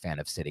not a big fan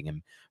of sitting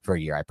him for a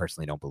year. I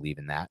personally don't believe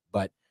in that,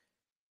 but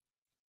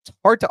it's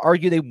hard to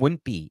argue they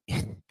wouldn't be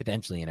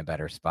potentially in a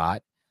better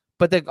spot.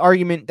 But the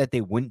argument that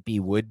they wouldn't be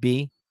would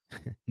be,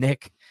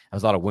 Nick, that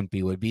was a lot of wouldn't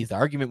be would be's. The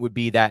argument would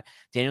be that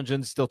Daniel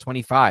Jones is still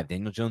 25.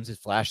 Daniel Jones has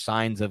flashed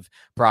signs of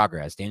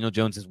progress. Daniel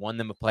Jones has won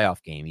them a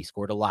playoff game. He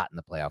scored a lot in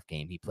the playoff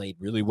game. He played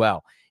really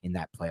well in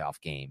that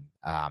playoff game.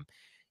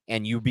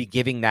 And you'd be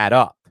giving that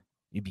up.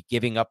 You'd be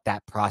giving up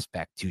that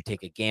prospect to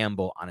take a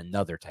gamble on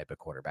another type of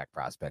quarterback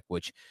prospect,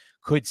 which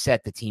could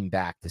set the team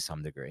back to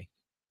some degree.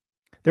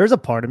 There's a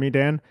part of me,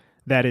 Dan,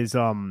 that is,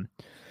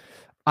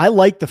 I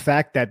like the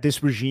fact that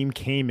this regime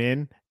came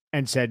in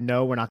and said,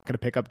 no, we're not going to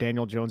pick up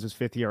Daniel Jones's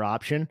 5th-year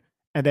option.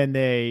 And then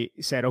they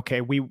said, okay,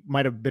 we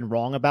might have been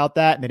wrong about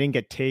that. And they didn't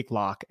get take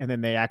lock. And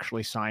then they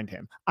actually signed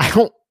him. I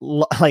don't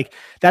like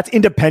that's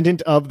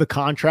independent of the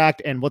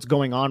contract and what's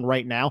going on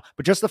right now.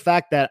 But just the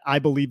fact that I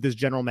believe this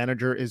general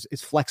manager is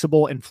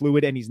flexible and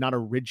fluid and he's not a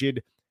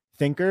rigid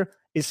thinker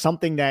is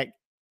something that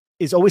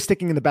is always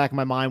sticking in the back of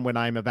my mind when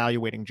I'm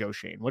evaluating Joe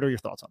Schoen. What are your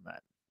thoughts on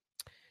that?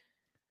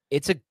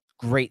 It's a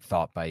great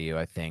thought by you,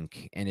 I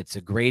think. And it's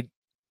a great,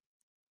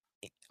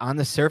 on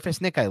the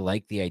surface, Nick, I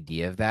like the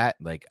idea of that,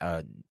 like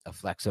a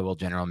flexible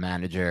general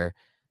manager,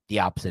 the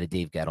opposite of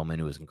Dave Gettleman,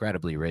 who was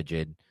incredibly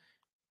rigid.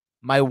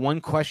 My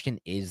one question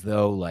is,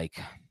 though, like,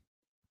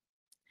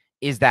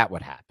 is that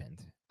what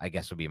happened? I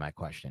guess would be my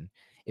question.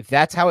 If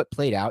that's how it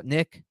played out,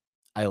 Nick,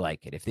 I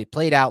like it. If they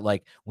played out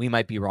like we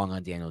might be wrong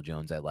on Daniel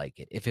Jones, I like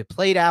it. If it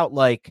played out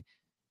like,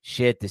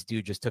 shit, this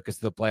dude just took us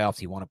to the playoffs,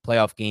 he won a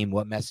playoff game,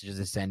 what message does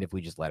it send if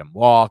we just let him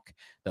walk?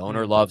 The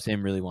owner loves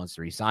him, really wants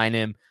to re-sign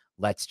him.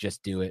 Let's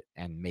just do it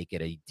and make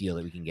it a deal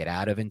that we can get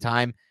out of in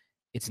time.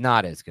 It's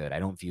not as good. I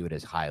don't view it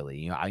as highly.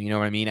 You know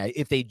what I mean?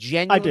 If they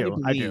genuinely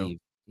believe, I do.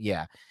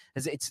 Yeah.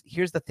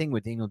 Here's the thing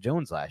with Daniel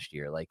Jones last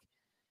year. Like,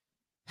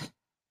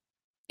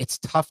 it's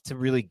tough to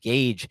really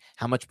gauge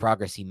how much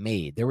progress he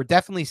made. There were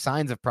definitely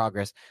signs of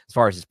progress as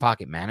far as his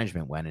pocket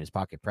management went and his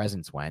pocket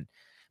presence went,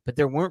 but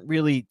there weren't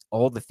really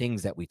all the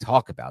things that we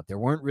talk about. There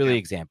weren't really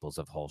examples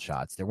of hole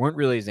shots. There weren't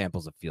really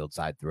examples of field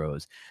side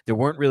throws. There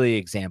weren't really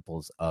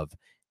examples of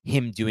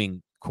him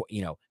doing,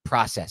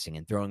 processing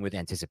and throwing with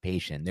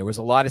anticipation. There was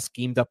a lot of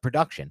schemed up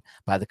production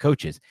by the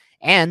coaches,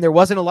 and there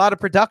wasn't a lot of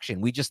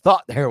production. We just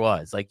thought there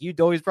was. Like,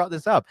 you'd always brought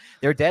this up.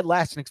 They're dead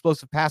last in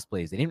explosive pass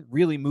plays. They didn't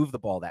really move the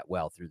ball that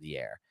well through the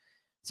air.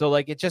 So,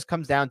 like, it just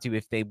comes down to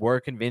if they were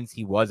convinced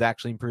he was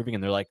actually improving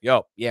and they're like,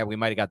 yo, yeah, we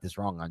might have got this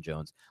wrong on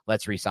Jones.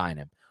 Let's re-sign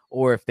him.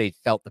 Or if they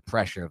felt the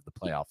pressure of the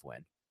playoff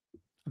win.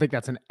 I think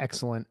that's an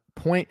excellent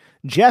point.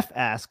 Jeff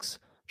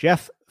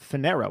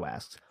Finero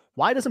asks,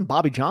 why doesn't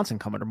Bobby Johnson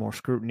come under more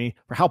scrutiny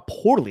for how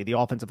poorly the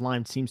offensive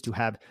line seems to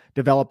have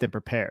developed and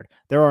prepared?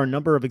 There are a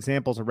number of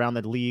examples around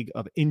the league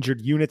of injured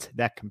units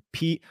that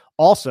compete.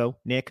 Also,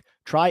 Nick,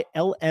 try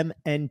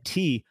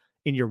LMNT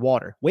in your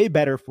water. Way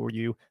better for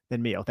you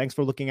than Mio. Thanks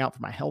for looking out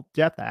for my health,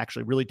 Jeff. I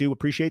actually really do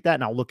appreciate that,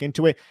 and I'll look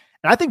into it.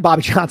 And I think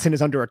Bobby Johnson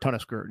is under a ton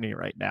of scrutiny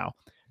right now.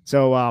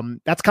 So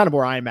that's kind of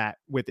where I'm at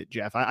with it,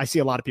 Jeff. I see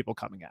a lot of people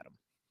coming at him.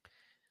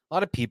 A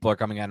lot of people are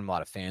coming at him. A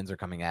lot of fans are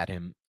coming at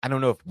him. I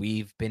don't know if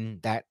we've been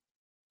that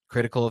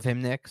critical of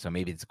him, Nick, so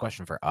maybe it's a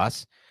question for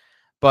us,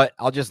 but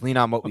I'll just lean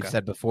on what we've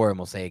said before and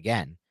we'll say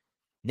again.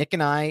 Nick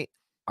and I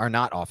are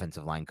not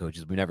offensive line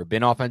coaches. We've never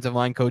been offensive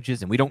line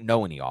coaches, and we don't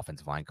know any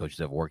offensive line coaches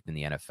that have worked in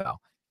the NFL.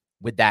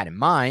 With that in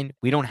mind,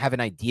 we don't have an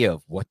idea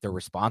of what they're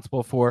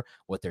responsible for,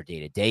 what their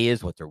day-to-day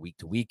is, what their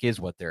week-to-week is,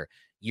 what their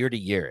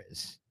year-to-year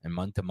is, and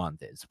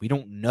month-to-month is. We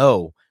don't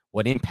know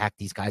what impact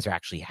these guys are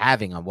actually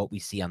having on what we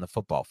see on the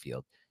football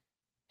field.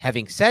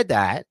 Having said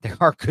that, there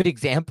are good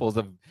examples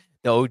of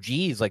the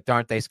OGs like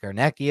Dante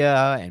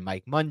Scarnecchia and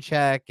Mike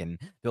Munchak and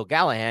Bill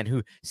Callahan,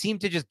 who seem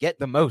to just get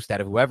the most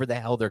out of whoever the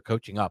hell they're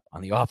coaching up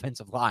on the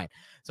offensive line.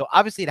 So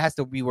obviously it has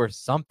to be worth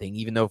something,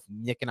 even though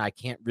Nick and I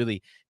can't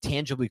really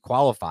tangibly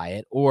qualify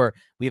it, or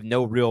we have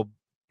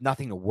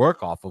nothing to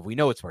work off of. We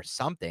know it's worth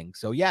something.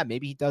 So yeah,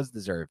 maybe he does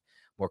deserve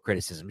more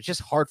criticism. It's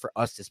just hard for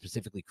us to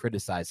specifically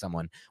criticize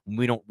someone when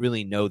we don't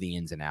really know the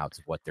ins and outs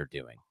of what they're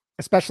doing.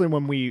 Especially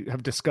when we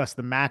have discussed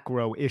the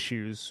macro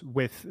issues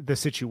with the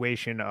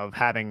situation of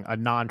having a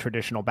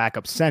non-traditional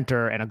backup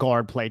center and a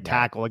guard play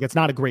tackle. Like, it's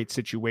not a great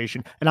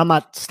situation. And I'm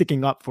not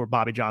sticking up for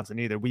Bobby Johnson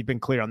either. We've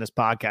been clear on this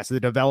podcast. The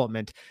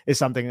development is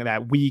something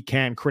that we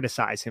can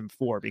criticize him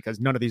for because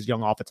none of these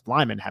young offensive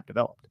linemen have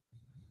developed.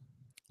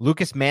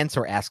 Lucas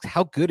Mansour asks,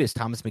 how good is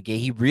Thomas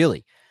McGahee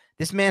really?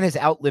 This man has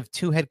outlived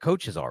 2 head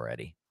coaches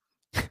already.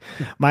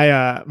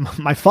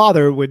 My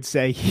father would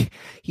say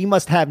he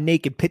must have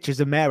naked pictures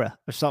of Mara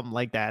or something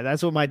like that.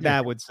 That's what my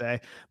dad would say.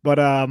 But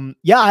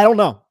yeah, I don't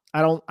know.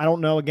 I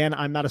don't know. Again,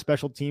 I'm not a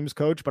special teams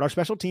coach, but our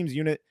special teams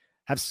unit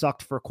have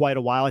sucked for quite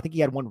a while. I think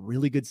he had one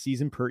really good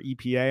season per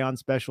EPA on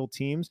special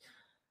teams.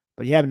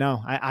 But yeah,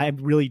 no, I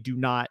really do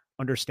not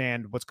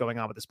understand what's going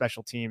on with the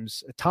special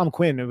teams. Tom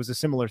Quinn, it was a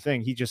similar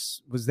thing. He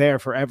just was there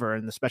forever,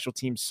 and the special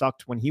teams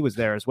sucked when he was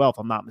there as well, if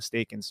I'm not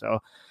mistaken. So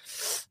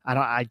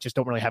I just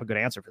don't really have a good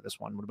answer for this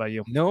one. What about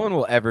you? No one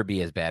will ever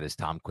be as bad as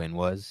Tom Quinn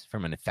was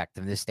from an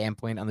effectiveness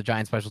standpoint on the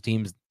Giants special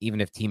teams.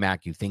 Even if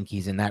T-Mac, you think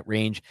he's in that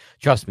range,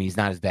 trust me, he's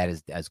not as bad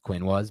as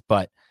Quinn was.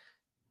 But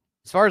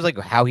as far as like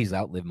how he's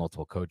outlived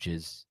multiple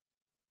coaches,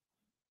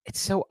 it's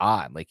so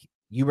odd. Like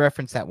you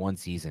referenced that one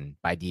season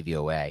by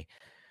DVOA.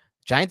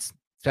 Giants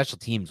special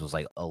teams was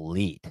like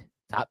elite,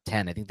 top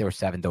 10. I think they were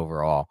 7th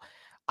overall.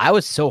 I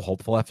was so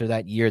hopeful after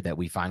that year that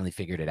we finally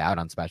figured it out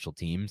on special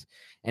teams.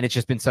 And it's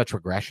just been such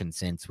regression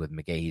since with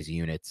McGahee's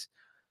units.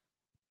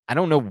 I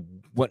don't know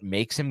what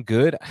makes him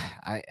good.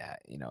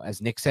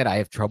 As Nick said, I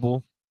have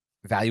trouble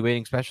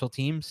evaluating special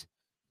teams.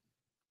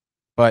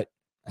 But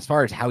as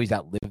far as how he's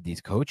outlived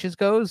these coaches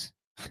goes,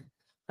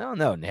 I don't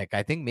know, Nick.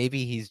 I think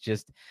maybe he's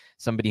just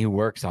somebody who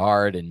works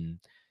hard and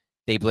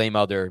they blame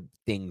other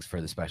things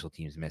for the special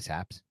teams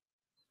mishaps.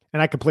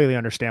 And I completely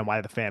understand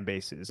why the fan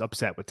base is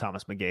upset with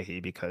Thomas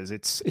McGahee, because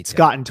it's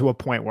gotten to a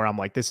point where I'm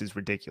like, this is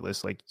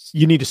ridiculous. Like,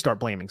 you need to start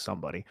blaming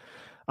somebody.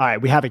 All right,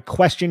 we have a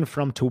question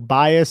from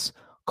Tobias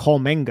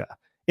Kolmenga.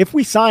 If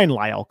we sign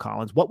La'el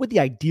Collins, what would the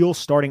ideal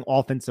starting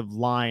offensive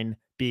line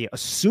be,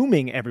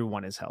 assuming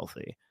everyone is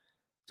healthy?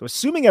 So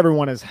assuming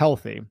everyone is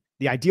healthy,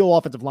 the ideal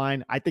offensive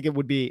line, I think it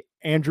would be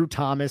Andrew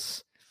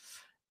Thomas,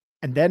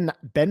 and then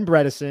Ben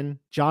Bredesen,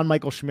 John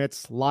Michael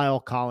Schmitz,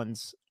 La'el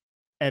Collins,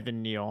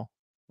 Evan Neal,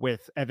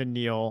 with Evan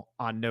Neal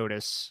on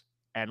notice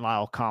and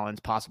La'el Collins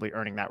possibly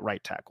earning that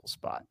right tackle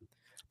spot.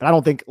 But I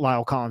don't think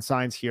La'el Collins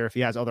signs here if he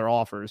has other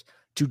offers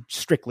to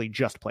strictly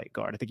just play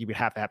guard. I think he would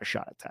have to have a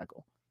shot at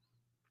tackle.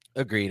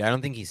 Agreed. I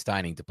don't think he's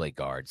signing to play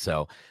guard.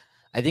 So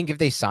I think if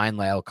they sign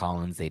La'el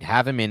Collins, they'd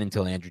have him in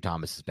until Andrew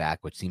Thomas is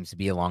back, which seems to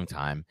be a long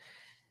time.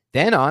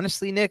 Then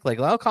honestly, Nick, like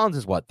La'el Collins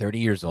is 30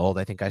 years old,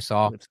 I think I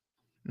saw,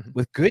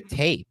 with good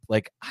tape.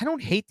 Like, I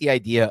don't hate the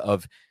idea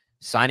of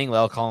signing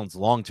La'el Collins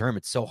long-term.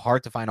 It's so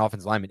hard to find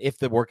offensive linemen if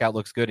the workout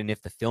looks good and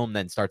if the film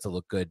then starts to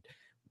look good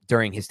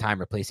during his time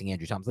replacing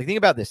Andrew Thomas. Like, think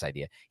about this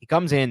idea. He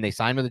comes in, they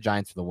sign with the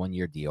Giants for the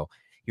 1-year deal.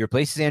 He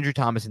replaces Andrew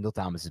Thomas until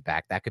Thomas is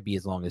back. That could be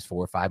as long as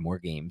 4 or 5 more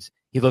games.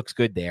 He looks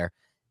good there.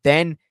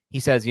 Then he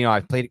says,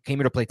 I came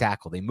here to play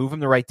tackle. They move him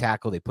to right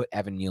tackle. They put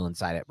Evan Neal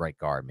inside at right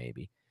guard,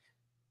 maybe.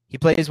 He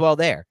plays well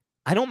there.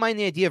 I don't mind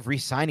the idea of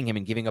re-signing him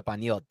and giving up on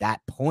Neal at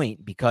that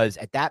point, because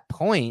at that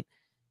point,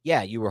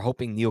 yeah, you were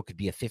hoping Neal could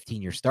be a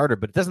 15-year starter,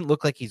 but it doesn't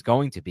look like he's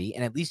going to be.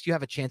 And at least you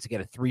have a chance to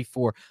get a 3,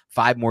 4,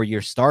 5 more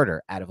year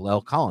starter out of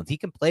La'el Collins. He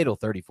can play till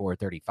 34 or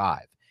 35.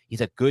 He's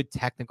a good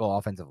technical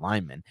offensive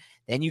lineman.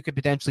 Then you could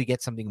potentially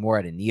get something more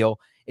out of Neal.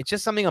 It's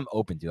just something I'm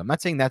open to. I'm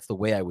not saying that's the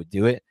way I would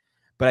do it,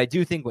 but I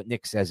do think what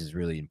Nick says is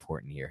really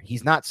important here.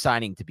 He's not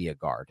signing to be a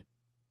guard.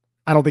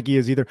 I don't think he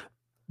is either.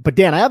 But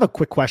Dan, I have a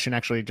quick question,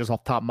 actually, just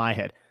off the top of my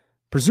head.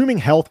 Presuming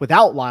health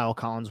without La'el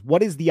Collins,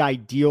 what is the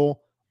ideal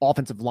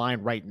offensive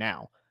line right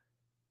now,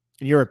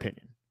 in your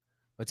opinion?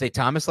 Let's say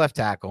Thomas left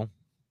tackle,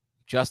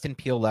 Justin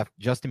Pugh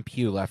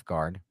left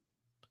guard,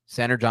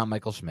 center John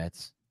Michael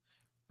Schmitz,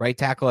 right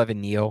tackle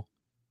Evan Neal,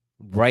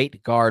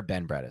 right guard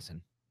Ben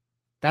Bredesen.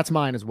 That's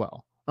mine as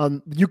well.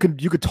 You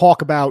could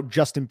talk about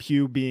Justin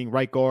Pugh being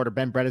right guard or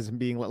Ben Bredesen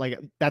being like,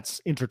 that's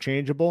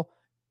interchangeable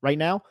right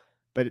now,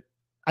 but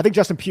I think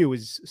Justin Pugh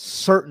is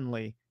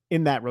certainly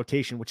in that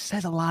rotation, which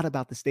says a lot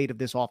about the state of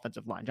this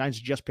offensive line. Giants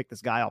just picked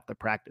this guy off the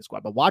practice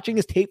squad, but watching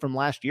his tape from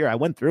last year, I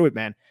went through it,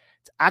 man.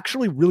 It's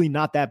actually really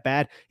not that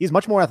bad. He's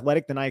much more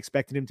athletic than I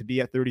expected him to be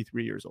at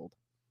 33 years old.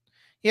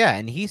 Yeah,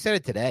 and he said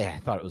it today. I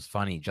thought it was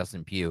funny.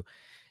 Justin Pugh,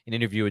 in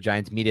an interview with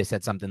Giants media,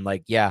 said something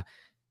like, yeah,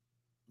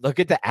 look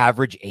at the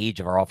average age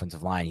of our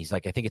offensive line. He's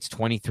like, I think it's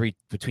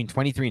between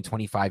 23 and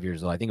 25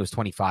 years old. I think it was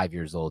 25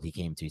 years old he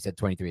came to. He said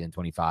 23 and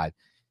 25.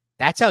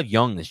 That's how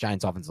young this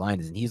Giants offensive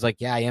line is. And he's like,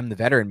 yeah, I am the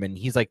veteran. But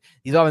he's like,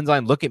 these offensive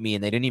line look at me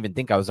and they didn't even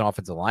think I was an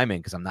offensive lineman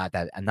because I'm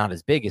not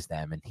as big as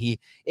them. And he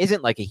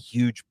isn't like a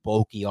huge,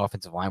 bulky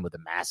offensive line with a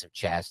massive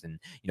chest and,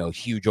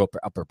 huge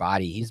upper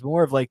body. He's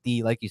more of like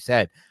you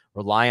said,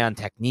 rely on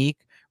technique,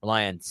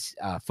 rely on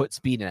foot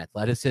speed and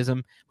athleticism,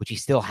 which he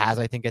still has,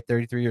 I think, at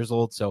 33 years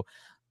old. So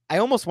I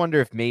almost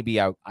wonder if maybe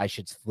I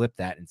should flip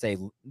that and say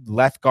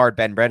left guard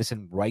Ben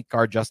Bredesen, right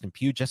guard Justin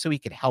Pugh, just so he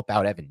could help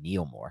out Evan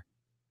Neal more.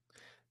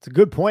 It's a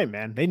good point,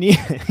 man. They need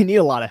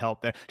a lot of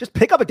help there. Just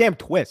pick up a damn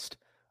twist,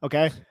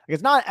 okay?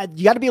 It's not,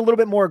 you got to be a little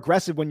bit more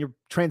aggressive when you're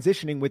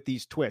transitioning with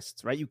these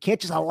twists, right? You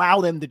can't just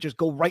allow them to just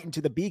go right into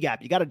the B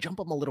gap. You got to jump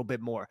them a little bit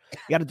more. You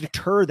got to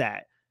deter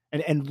that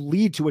and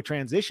lead to a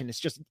transition. It's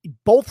just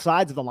both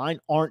sides of the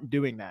line aren't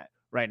doing that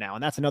right now,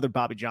 and that's another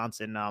Bobby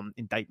Johnson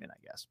indictment, I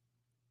guess.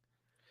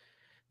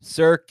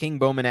 Sir King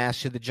Bowman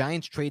asks, should the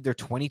Giants trade their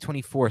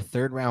 2024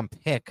 third-round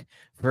pick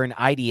for an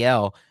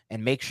IDL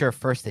and make sure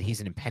first that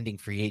he's an impending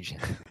free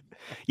agent?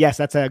 Yes,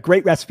 that's a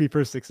great recipe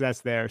for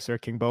success there, Sir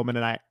King Bowman,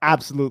 and I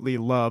absolutely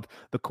love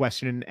the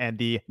question and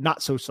the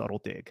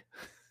not-so-subtle dig.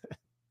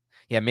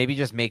 Yeah, maybe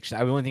just make sure.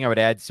 The only thing I would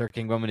add, Sir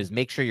King Bowman, is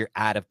make sure you're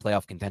out of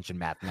playoff contention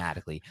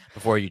mathematically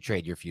before you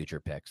trade your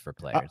future picks for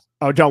players.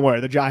 Don't worry.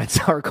 The Giants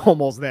are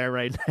almost there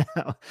right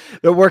now.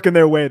 They're working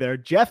their way there.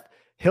 Jeff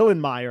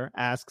Hillenmeyer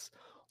asks,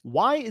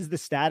 why is the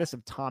status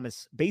of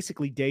Thomas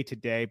basically day to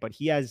day, but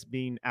he has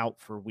been out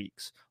for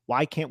weeks?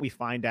 Why can't we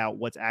find out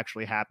what's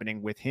actually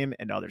happening with him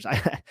and others?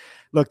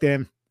 Look,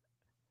 Dan,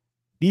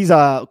 these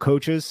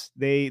coaches,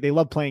 they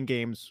love playing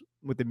games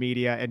with the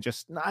media and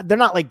they're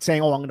not like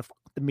saying, oh, I'm going to fuck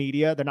with the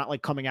media. They're not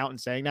like coming out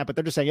and saying that, but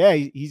they're just saying,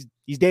 hey, he's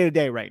day to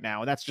day right now.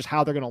 And that's just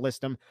how they're going to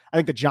list him. I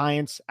think the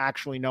Giants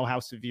actually know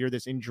how severe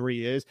this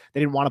injury is. They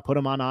didn't want to put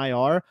him on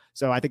IR.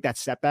 So I think that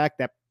setback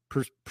that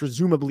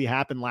presumably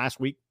happened last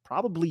week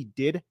probably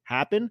did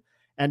happen.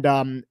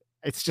 And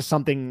it's just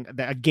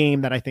a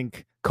game that I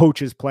think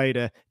coaches play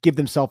to give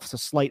themselves a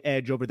slight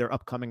edge over their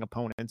upcoming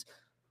opponents.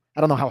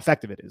 I don't know how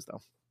effective it is, though.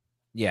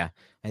 Yeah,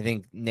 I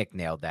think Nick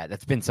nailed that.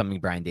 That's been something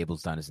Brian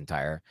Dable's done his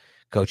entire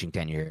coaching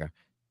tenure here.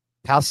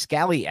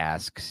 Pascali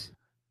asks.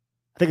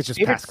 I think it's just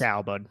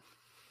Pascal, bud.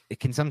 It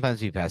can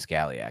sometimes be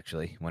Pascali,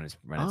 actually, when it's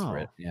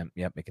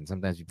Yep, it can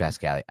sometimes be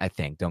Pascali, I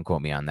think. Don't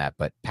quote me on that.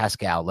 But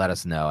Pascal, let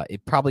us know.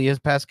 It probably is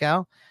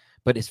Pascal,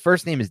 but his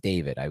first name is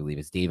David. I believe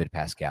it's David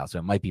Pascal, so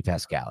it might be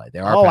Pascali.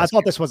 I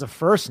thought this was a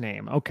first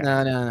name. Okay.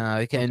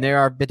 No. And there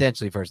are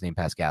potentially first name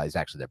Pascalis.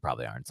 Actually, there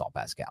probably aren't. It's all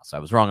Pascal. So I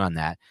was wrong on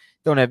that.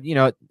 Don't have,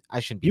 I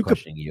shouldn't be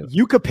questioning you.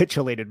 You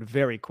capitulated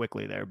very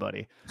quickly there,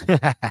 buddy.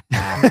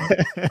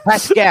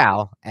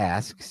 Pascal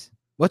asks,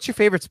 what's your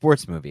favorite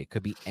sports movie? It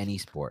could be any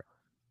sport.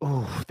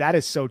 Oh, that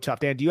is so tough.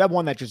 Dan, do you have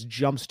one that just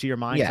jumps to your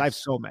mind? Yes. I have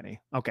so many.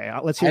 Okay,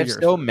 let's hear yours. I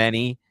have so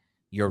many.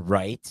 You're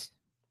right.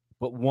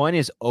 But one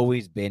has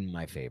always been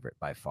my favorite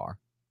by far,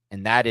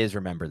 and that is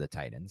Remember the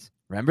Titans.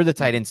 Remember the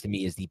Titans to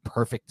me is the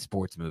perfect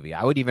sports movie.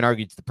 I would even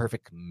argue it's the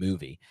perfect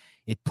movie.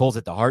 It pulls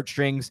at the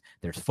heartstrings.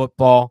 There's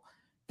football.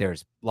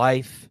 There's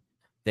life.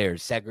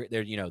 There's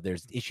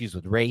issues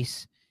with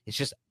race. It's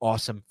just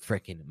awesome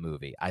freaking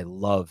movie. I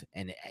love,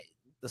 and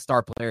the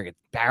star player gets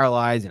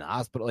paralyzed in a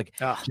hospital.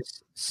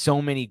 Just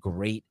so many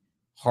great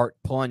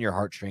pull on your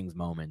heartstrings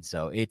moments.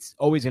 So it's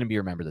always going to be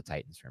Remember the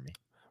Titans for me.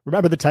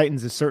 Remember the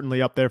Titans is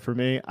certainly up there for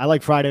me. I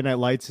like Friday Night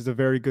Lights. Is a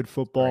very good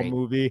football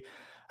movie.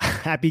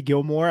 Happy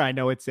Gilmore. I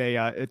know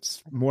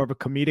it's more of a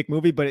comedic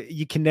movie, but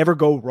you can never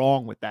go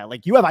wrong with that.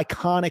 Like, you have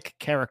iconic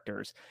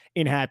characters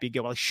in Happy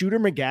Gilmore. Like Shooter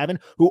McGavin,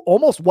 who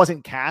almost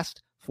wasn't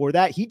cast for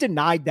that. He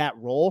denied that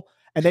role,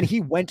 and then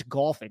he went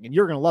golfing. And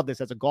you're going to love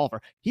this as a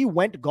golfer. He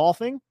went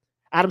golfing.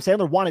 Adam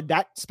Sandler wanted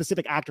that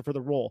specific actor for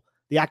the role.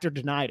 The actor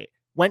denied it.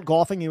 Went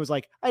golfing. He was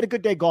like, I had a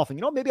good day golfing.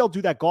 Maybe I'll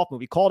do that golf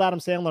movie. Called Adam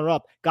Sandler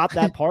up, got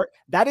that part.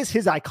 That is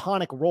his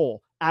iconic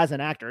role as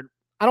an actor.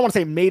 I don't want to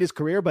say made his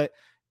career, but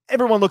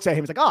everyone looks at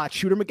him. It's like, it's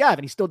Shooter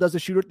McGavin. He still does the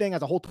Shooter thing,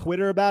 has a whole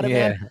Twitter about it,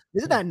 man.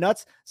 Isn't that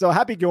nuts? So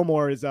Happy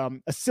Gilmore is a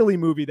silly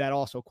movie that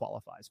also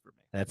qualifies for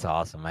me. That's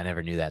awesome. I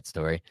never knew that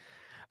story.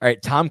 All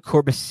right. Tom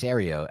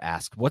Corbisario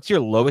asked, what's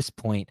your lowest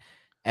point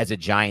as a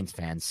Giants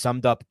fan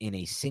summed up in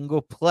a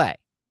single play?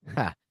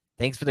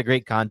 Thanks for the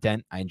great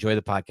content. I enjoy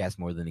the podcast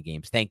more than the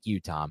games. Thank you,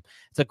 Tom.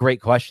 It's a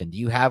great question. Do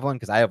you have one?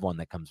 Because I have one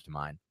that comes to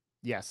mind.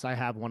 Yes, I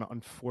have one,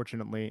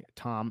 unfortunately,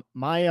 Tom.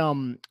 My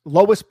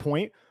lowest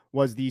point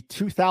was the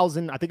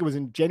 2000, I think it was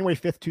in January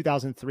 5th,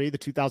 2003, the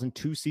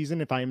 2002 season,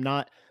 if I am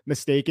not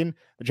mistaken.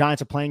 The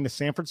Giants are playing the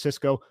San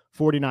Francisco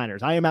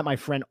 49ers. I am at my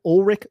friend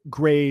Ulrich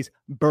Gray's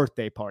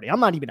birthday party.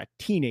 I'm not even a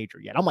teenager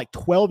yet. I'm like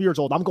 12 years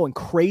old. I'm going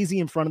crazy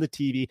in front of the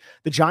TV.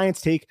 The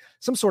Giants take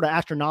some sort of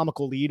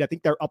astronomical lead. I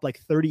think they're up like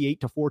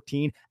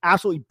 38-14,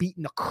 absolutely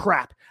beating the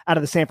crap out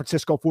of the San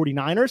Francisco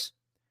 49ers.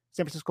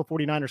 San Francisco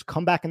 49ers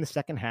come back in the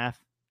second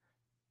half,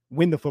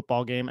 win the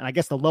football game. And I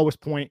guess the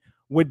lowest point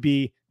would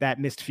be that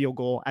missed field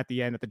goal at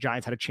the end that the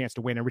Giants had a chance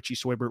to win, and Richie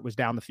Swibbert was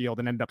down the field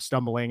and ended up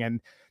stumbling. And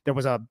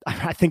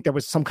I think there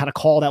was some kind of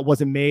call that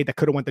wasn't made that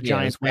could have went the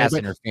Giants' way. Pass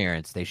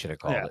interference. They should have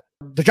called it.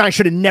 The Giants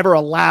should have never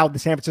allowed the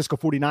San Francisco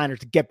 49ers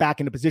to get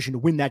back into position to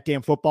win that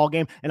damn football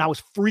game. And I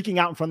was freaking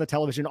out in front of the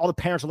television. All the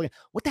parents were like,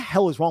 what the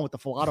hell is wrong with the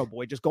Filato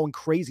boy just going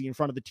crazy in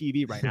front of the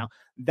TV right now?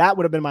 That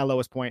would have been my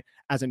lowest point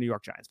as a New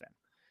York Giants fan.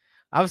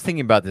 I was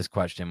thinking about this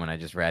question when I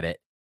just read it.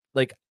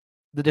 Like,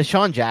 the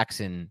Deshaun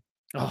Jackson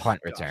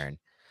punt return.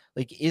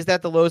 Like, is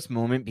that the lowest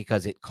moment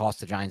because it cost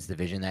the Giants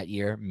division that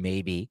year?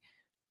 Maybe.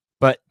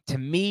 But to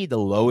me, the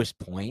lowest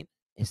point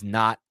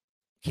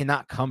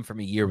cannot come from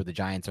a year where the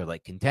Giants are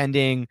like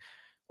contending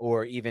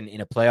or even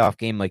in a playoff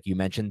game, like you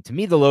mentioned. To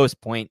me, the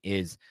lowest point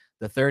is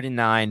the 3rd and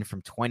 9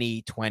 from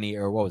 2020,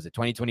 or what was it,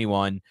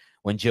 2021,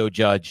 when Joe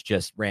Judge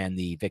just ran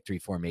the victory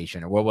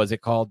formation, or what was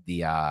it called?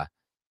 The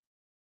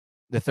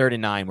 3rd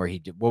and 9 where he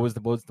did, what's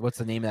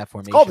the name of that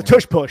formation? It's called the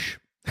tush push.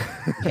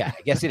 Yeah,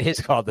 I guess it is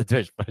called the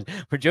tush push.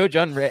 Where Joe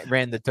Judge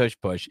ran the tush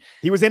push.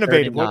 He was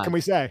innovative. What can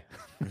we say?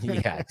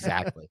 Yeah,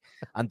 exactly.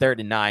 On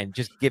 3rd and 9,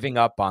 just giving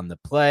up on the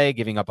play,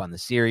 giving up on the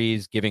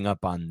series, giving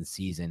up on the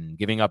season,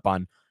 giving up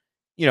on,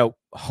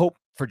 hope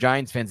for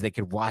Giants fans they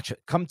could watch it,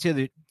 come to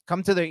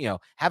the,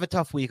 have a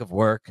tough week of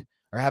work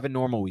or have a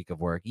normal week of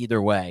work.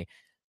 Either way,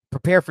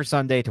 prepare for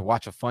Sunday to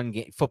watch a fun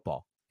game.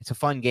 Football. It's a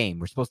fun game.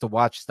 We're supposed to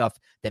watch stuff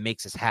that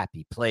makes us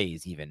happy,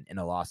 plays even in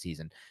a lost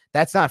season.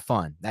 That's not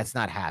fun. That's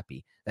not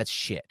happy. That's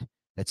shit.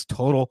 That's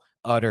total,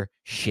 utter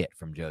shit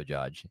from Joe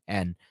Judge.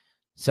 And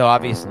so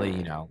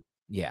obviously,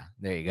 yeah,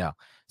 there you go.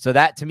 So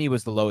that to me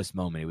was the lowest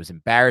moment. It was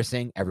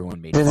embarrassing. Everyone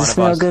made fun of us. Does it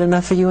smell good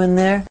enough for you in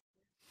there?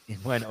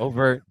 It went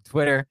over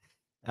Twitter,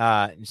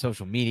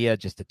 social media,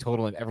 just a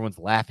total, everyone's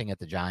laughing at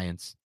the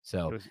Giants.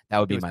 So that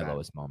would be my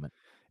lowest moment.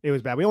 It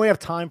was bad. We only have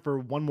time for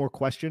one more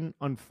question,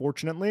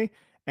 unfortunately.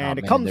 And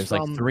it comes there's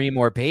from like 3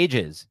 more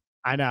pages.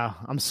 I know.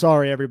 I'm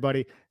sorry,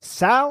 everybody.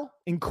 Sal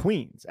in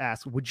Queens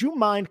asks, would you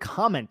mind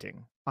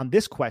commenting on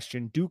this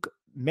question Duke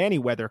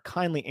Manyweather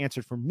kindly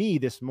answered for me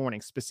this morning,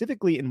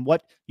 specifically in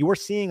what you're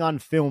seeing on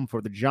film for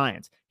the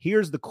Giants?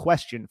 Here's the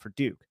question for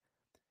Duke.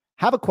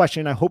 Have a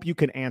question I hope you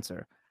can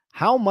answer.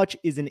 How much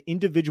is an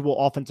individual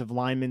offensive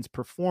lineman's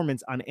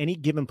performance on any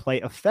given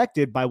play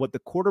affected by what the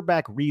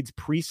quarterback reads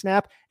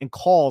pre-snap and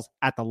calls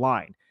at the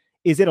line?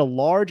 Is it a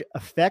large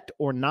effect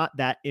or not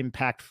that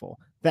impactful?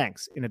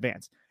 Thanks in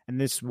advance. And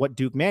this is what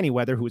Duke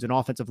Manyweather, who is an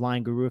offensive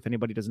line guru, if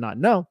anybody does not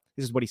know,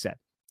 this is what he said.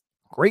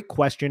 Great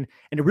question.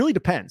 And it really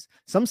depends.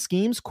 Some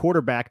schemes,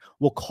 quarterback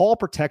will call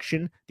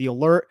protection, the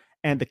alert,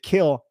 and the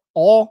kill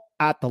all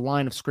at the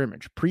line of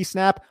scrimmage.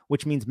 Pre-snap,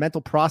 which means mental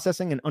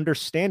processing and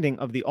understanding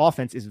of the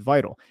offense, is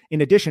vital.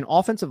 In addition,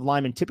 offensive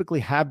linemen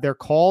typically have their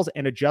calls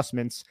and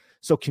adjustments,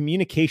 so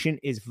communication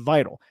is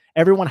vital.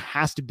 Everyone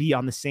has to be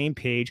on the same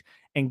page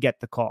and get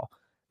the call.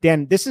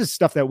 Dan, this is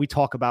stuff that we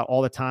talk about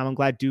all the time. I'm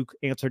glad Duke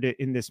answered it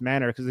in this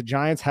manner because the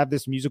Giants have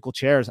this musical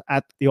chairs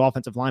at the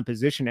offensive line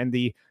position, and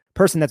the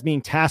person that's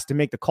being tasked to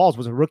make the calls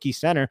was a rookie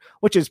center,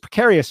 which is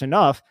precarious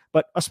enough,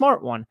 but a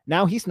smart one.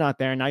 Now he's not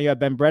there. Now you have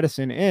Ben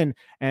Bredesen in,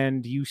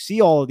 and you see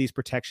all of these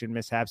protection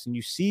mishaps, and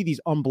you see these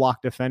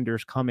unblocked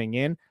defenders coming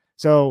in.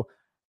 So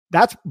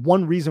that's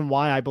one reason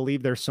why I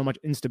believe there's so much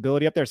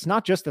instability up there. It's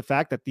not just the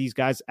fact that these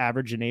guys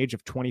average an age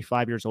of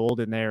 25 years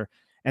old and they're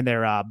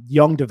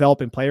young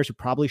developing players who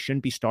probably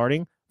shouldn't be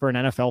starting for an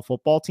NFL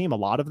football team, a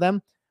lot of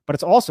them. But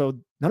it's also,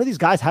 none of these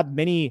guys have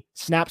many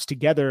snaps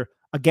together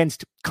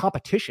against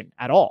competition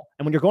at all.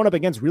 And when you're going up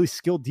against really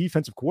skilled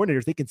defensive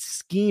coordinators, they can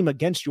scheme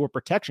against your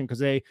protection because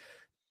they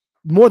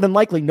more than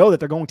likely know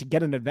that they're going to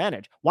get an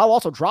advantage while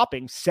also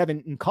dropping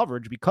 7 in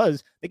coverage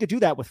because they could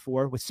do that with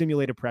 4 with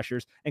simulated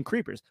pressures and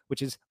creepers,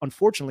 which is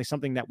unfortunately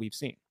something that we've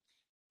seen.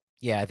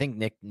 Yeah, I think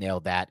Nick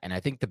nailed that. And I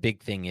think the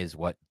big thing is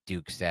what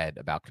Duke said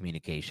about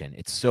communication.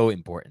 It's so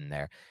important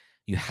there.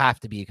 You have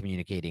to be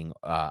communicating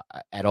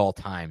at all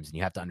times, and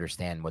you have to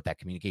understand what that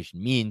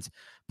communication means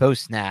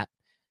post-snap.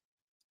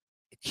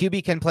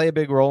 QB can play a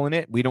big role in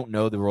it. We don't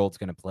know the role it's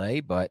going to play,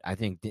 but I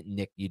think,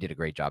 Nick, you did a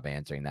great job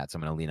answering that. So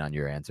I'm going to lean on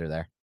your answer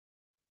there.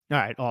 All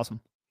right, awesome.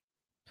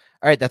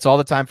 All right, that's all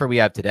the time we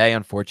have today.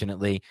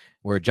 Unfortunately,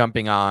 we're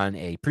jumping on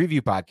a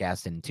preview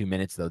podcast in 2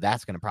 minutes, though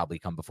that's going to probably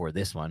come before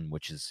this one,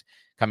 which is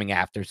coming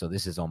after. So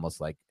this is almost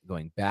like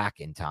going back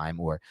in time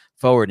or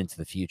forward into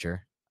the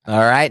future. All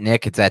right,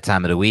 Nick, it's that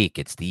time of the week.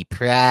 It's the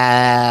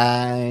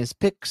Prize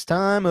Picks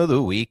time of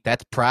the week.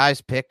 That's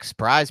Prize Picks,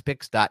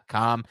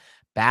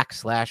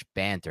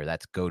 prizepicks.com/banter.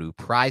 That's go to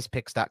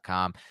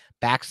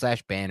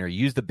prizepicks.com/banner.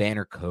 Use the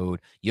banner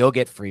code. You'll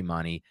get free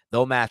money.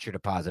 They'll match your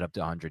deposit up to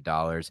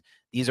 $100.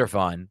 These are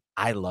fun.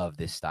 I love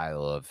this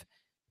style of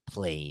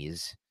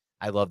plays.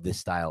 I love this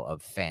style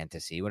of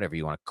fantasy, whatever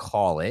you want to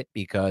call it,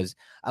 because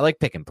I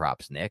like picking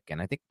props, Nick,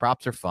 and I think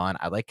props are fun.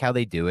 I like how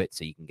they do it.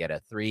 So you can get a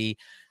 3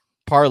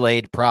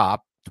 parlayed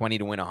prop, 20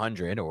 to win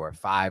 100 or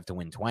 5 to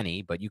win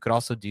 20, but you could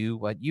also do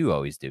what you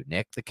always do,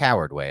 Nick, the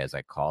coward way, as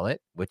I call it,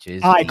 which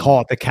is I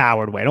call it the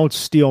coward way. Don't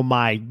steal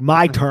my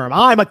term.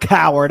 I'm a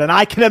coward, and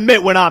I can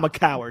admit when I'm a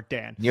coward,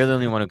 Dan. You're the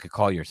only one who could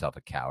call yourself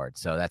a coward,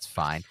 so that's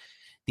fine.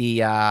 The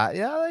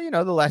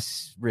the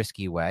less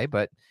risky way,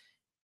 but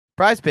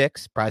Prize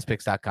Picks,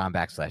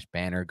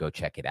 prizepicks.com/banner. Go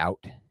check it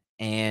out.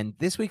 And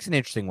this week's an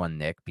interesting one,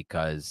 Nick,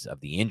 because of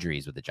the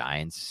injuries with the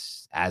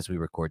Giants as we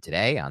record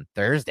today on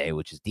Thursday,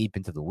 which is deep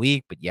into the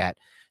week. But yet,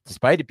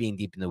 despite it being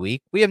deep in the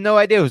week, we have no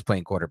idea who's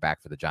playing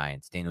quarterback for the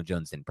Giants. Daniel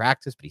Jones didn't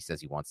practice, but he says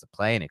he wants to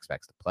play and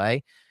expects to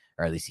play,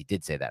 or at least he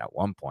did say that at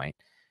one point.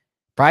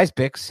 Prize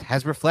Picks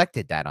has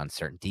reflected that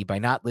uncertainty by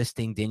not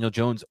listing Daniel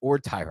Jones or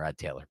Tyrod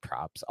Taylor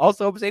props.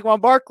 Also, Saquon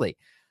Barkley.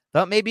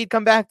 Thought maybe he'd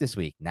come back this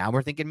week. Now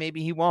we're thinking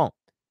maybe he won't.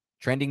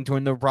 Trending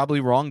toward the probably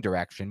wrong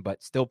direction,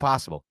 but still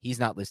possible. He's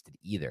not listed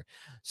either.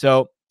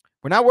 So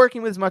we're not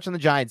working with as much on the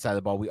Giants side of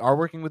the ball. We are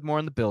working with more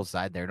on the Bills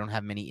side. They don't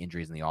have many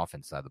injuries on the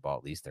offense side of the ball.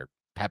 At least they're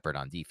peppered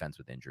on defense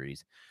with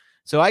injuries.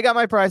 So I got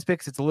my Prize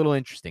Picks. It's a little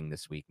interesting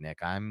this week, Nick.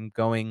 I'm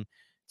going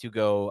to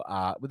go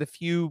with a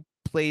few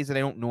plays that I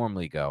don't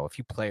normally go, a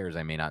few players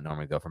I may not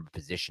normally go from a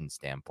position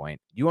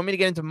standpoint. Do you want me to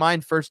get into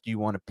mine first? Do you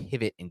want to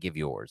pivot and give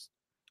yours?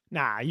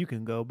 Nah, you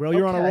can go, bro.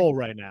 You're on a roll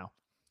right now.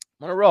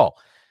 I'm on a roll.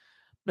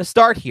 I'm going to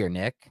start here,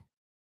 Nick.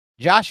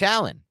 Josh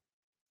Allen,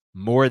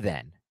 more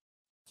than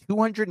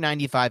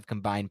 295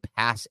 combined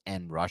pass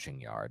and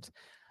rushing yards.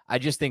 I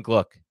just think,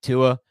 look,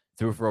 Tua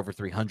threw for over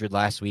 300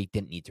 last week,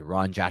 didn't need to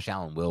run. Josh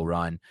Allen will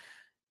run.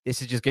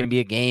 This is just going to be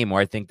a game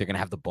where I think they're going to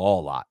have the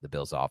ball a lot, the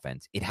Bills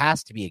offense. It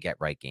has to be a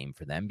get-right game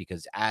for them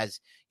because, as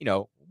you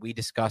know, we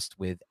discussed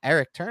with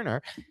Eric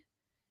Turner,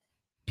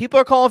 people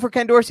are calling for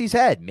Ken Dorsey's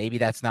head. Maybe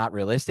that's not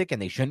realistic, and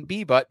they shouldn't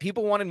be, but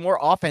people wanted more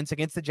offense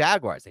against the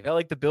Jaguars. They felt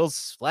like the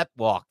Bills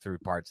sleptwalked through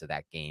parts of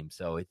that game,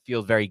 so it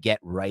feels very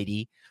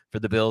get-righty for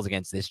the Bills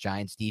against this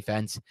Giants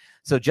defense.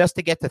 So just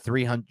to get to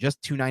 300,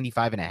 just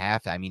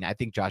 295.5, I mean, I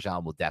think Josh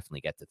Allen will definitely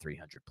get to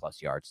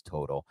 300-plus yards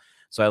total.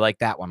 So I like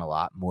that one a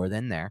lot more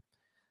than there.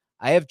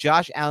 I have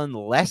Josh Allen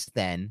less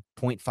than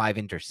 0.5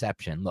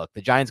 interception. Look,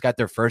 the Giants got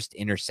their first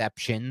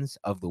interceptions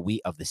of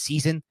the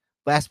season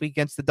last week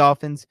against the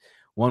Dolphins.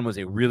 One was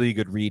a really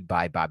good read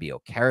by Bobby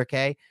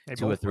Okereke.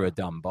 Tua threw a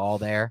dumb ball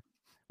there.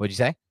 What'd you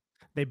say?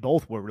 They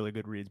both were really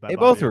good reads by They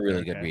Bobby both were Okereke.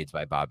 really good reads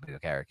by Bobby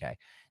Okereke.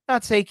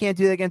 Not to say he can't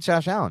do that against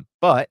Josh Allen,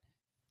 but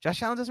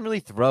Josh Allen doesn't really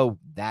throw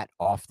that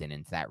often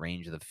into that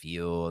range of the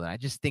field. And I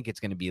just think it's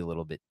going to be a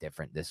little bit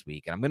different this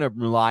week. And I'm going to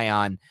rely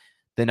on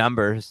the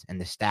numbers and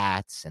the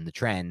stats and the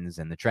trends.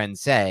 And the trends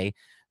say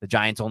the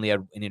Giants only had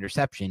an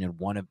interception in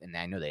and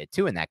I know they had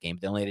two in that game,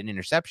 but they only had an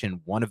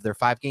interception one of their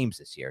 5 games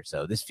this year.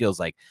 So this feels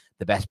like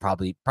the best,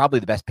 probably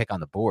the best pick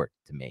on the board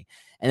to me.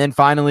 And then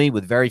finally,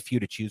 with very few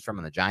to choose from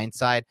on the Giants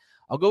side,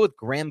 I'll go with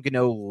Graham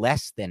Gano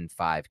less than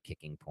 5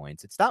 kicking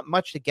points. It's not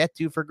much to get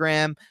to for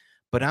Graham,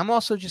 but I'm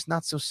also just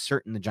not so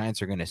certain the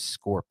Giants are going to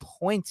score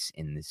points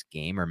in this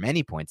game or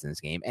many points in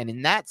this game. And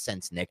in that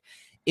sense, Nick,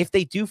 if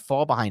they do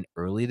fall behind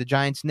early, the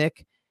Giants,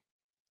 Nick,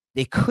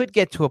 they could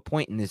get to a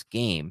point in this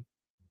game,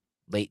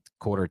 late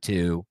quarter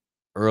 2,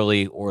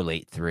 early or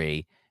late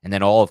 3, and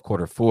then all of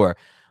quarter 4,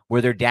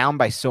 where they're down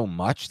by so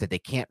much that they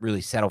can't really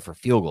settle for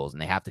field goals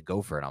and they have to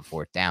go for it on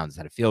 4th down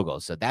instead of field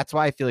goals. So that's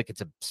why I feel like it's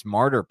a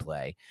smarter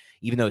play,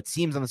 even though it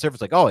seems on the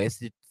surface like, oh,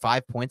 it's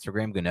 5 points for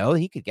Graham Gano.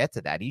 He could get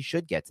to that. He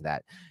should get to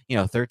that. You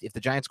know, if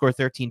the Giants score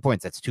 13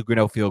 points, that's 2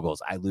 Gano field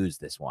goals. I lose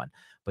this one.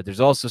 But there's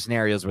also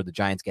scenarios where the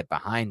Giants get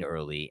behind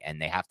early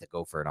and they have to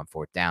go for it on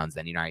 4th downs.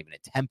 Then you're not even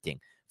attempting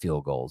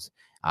field goals.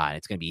 And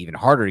it's going to be even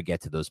harder to get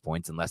to those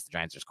points unless the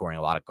Giants are scoring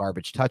a lot of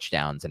garbage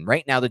touchdowns. And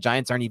right now, the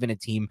Giants aren't even a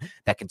team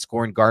that can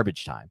score in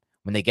garbage time.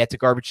 When they get to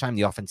garbage time,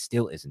 the offense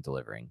still isn't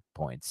delivering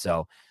points.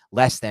 So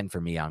less than for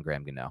me on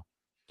Graham Gano.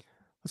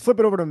 Let's flip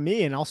it over to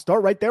me, and I'll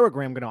start right there with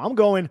Graham Gano. I'm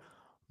going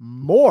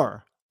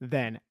more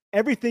than.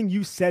 Everything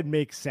you said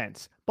makes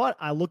sense. But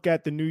I look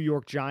at the New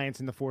York Giants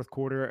in the 4th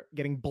quarter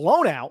getting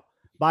blown out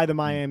by the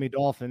Miami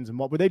Dolphins. And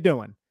what were they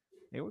doing?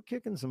 They were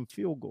kicking some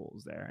field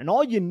goals there. And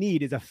all you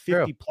need is a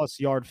 50-plus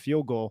yard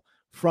field goal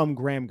from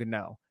Graham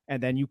Gano,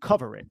 and then you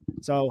cover it.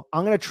 So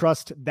I'm going to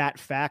trust that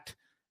fact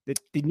that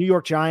the New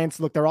York Giants,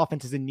 look, their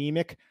offense is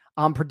anemic.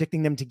 I'm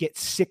predicting them to get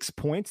 6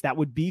 points. That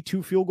would be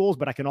 2 field goals,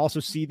 but I can also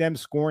see them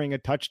scoring a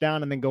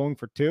touchdown and then going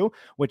for 2,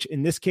 which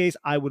in this case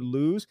I would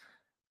lose.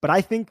 But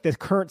I think the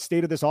current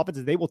state of this offense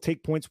is they will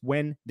take points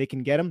when they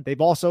can get them.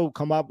 They've also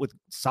come up with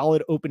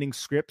solid opening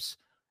scripts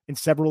in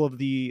several of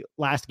the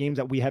last games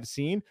that we have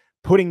seen,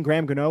 putting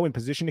Graham Gano in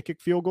position to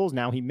kick field goals.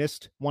 Now, he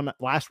missed one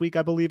last week,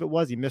 I believe it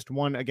was. He missed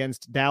one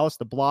against Dallas,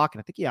 the block, and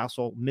I think he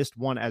also missed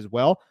one as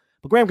well.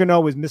 But Graham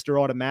Gano is Mr.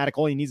 Automatic.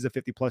 All he needs is a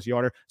 50-plus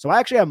yarder. So I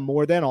actually have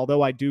more than,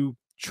 although I do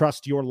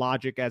trust your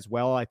logic as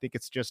well. I think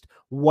it's just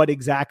what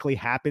exactly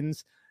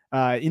happens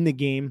in the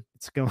game.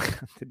 It's going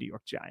to the New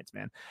York Giants,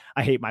 man.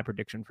 I hate my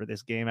prediction for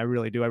this game. I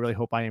really do. I really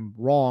hope I am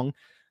wrong.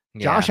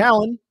 Yeah. Josh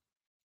Allen,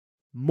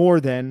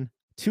 more than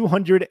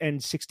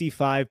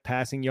 265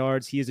 passing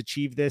yards. He has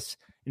achieved this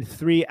in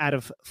 3 out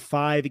of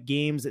 5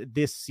 games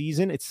this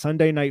season. It's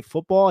Sunday Night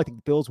Football. I think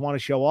the Bills want to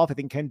show off. I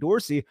think Ken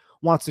Dorsey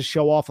wants to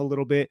show off a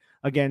little bit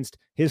against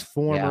his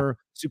former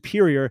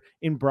superior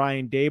in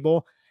Brian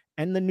Daboll.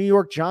 And the New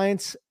York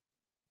Giants,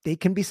 they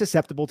can be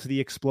susceptible to the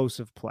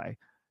explosive play.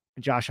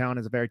 And Josh Allen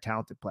is a very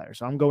talented player.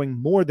 So I'm going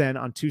more than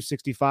on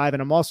 265.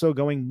 And I'm also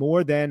going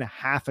more than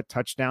half a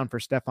touchdown for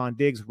Stephon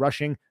Diggs,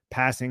 rushing,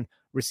 passing,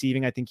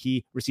 receiving. I think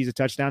he receives a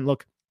touchdown.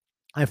 Look,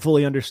 I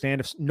fully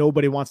understand if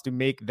nobody wants to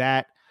make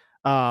that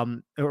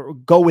or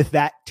go with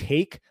that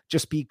take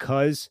just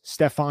because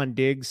Stephon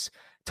Diggs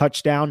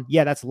touchdown.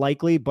 Yeah, that's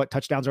likely, but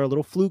touchdowns are a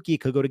little fluky.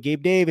 It could go to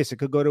Gabe Davis. It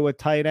could go to a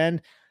tight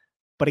end.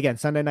 But again,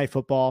 Sunday Night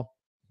Football,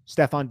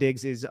 Stephon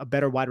Diggs is a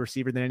better wide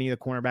receiver than any of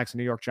the cornerbacks the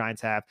New York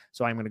Giants have.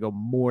 So I'm going to go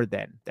more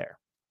than there.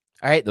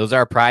 All right, those are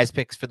our prize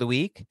picks for the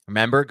week.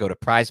 Remember, go to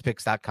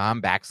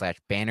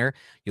prizepicks.com/banner.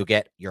 You'll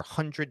get your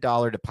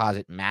 $100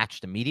 deposit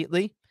matched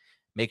immediately.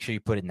 Make sure you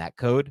put in that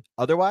code.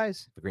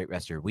 Otherwise, have a great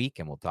rest of your week,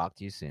 and we'll talk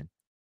to you soon.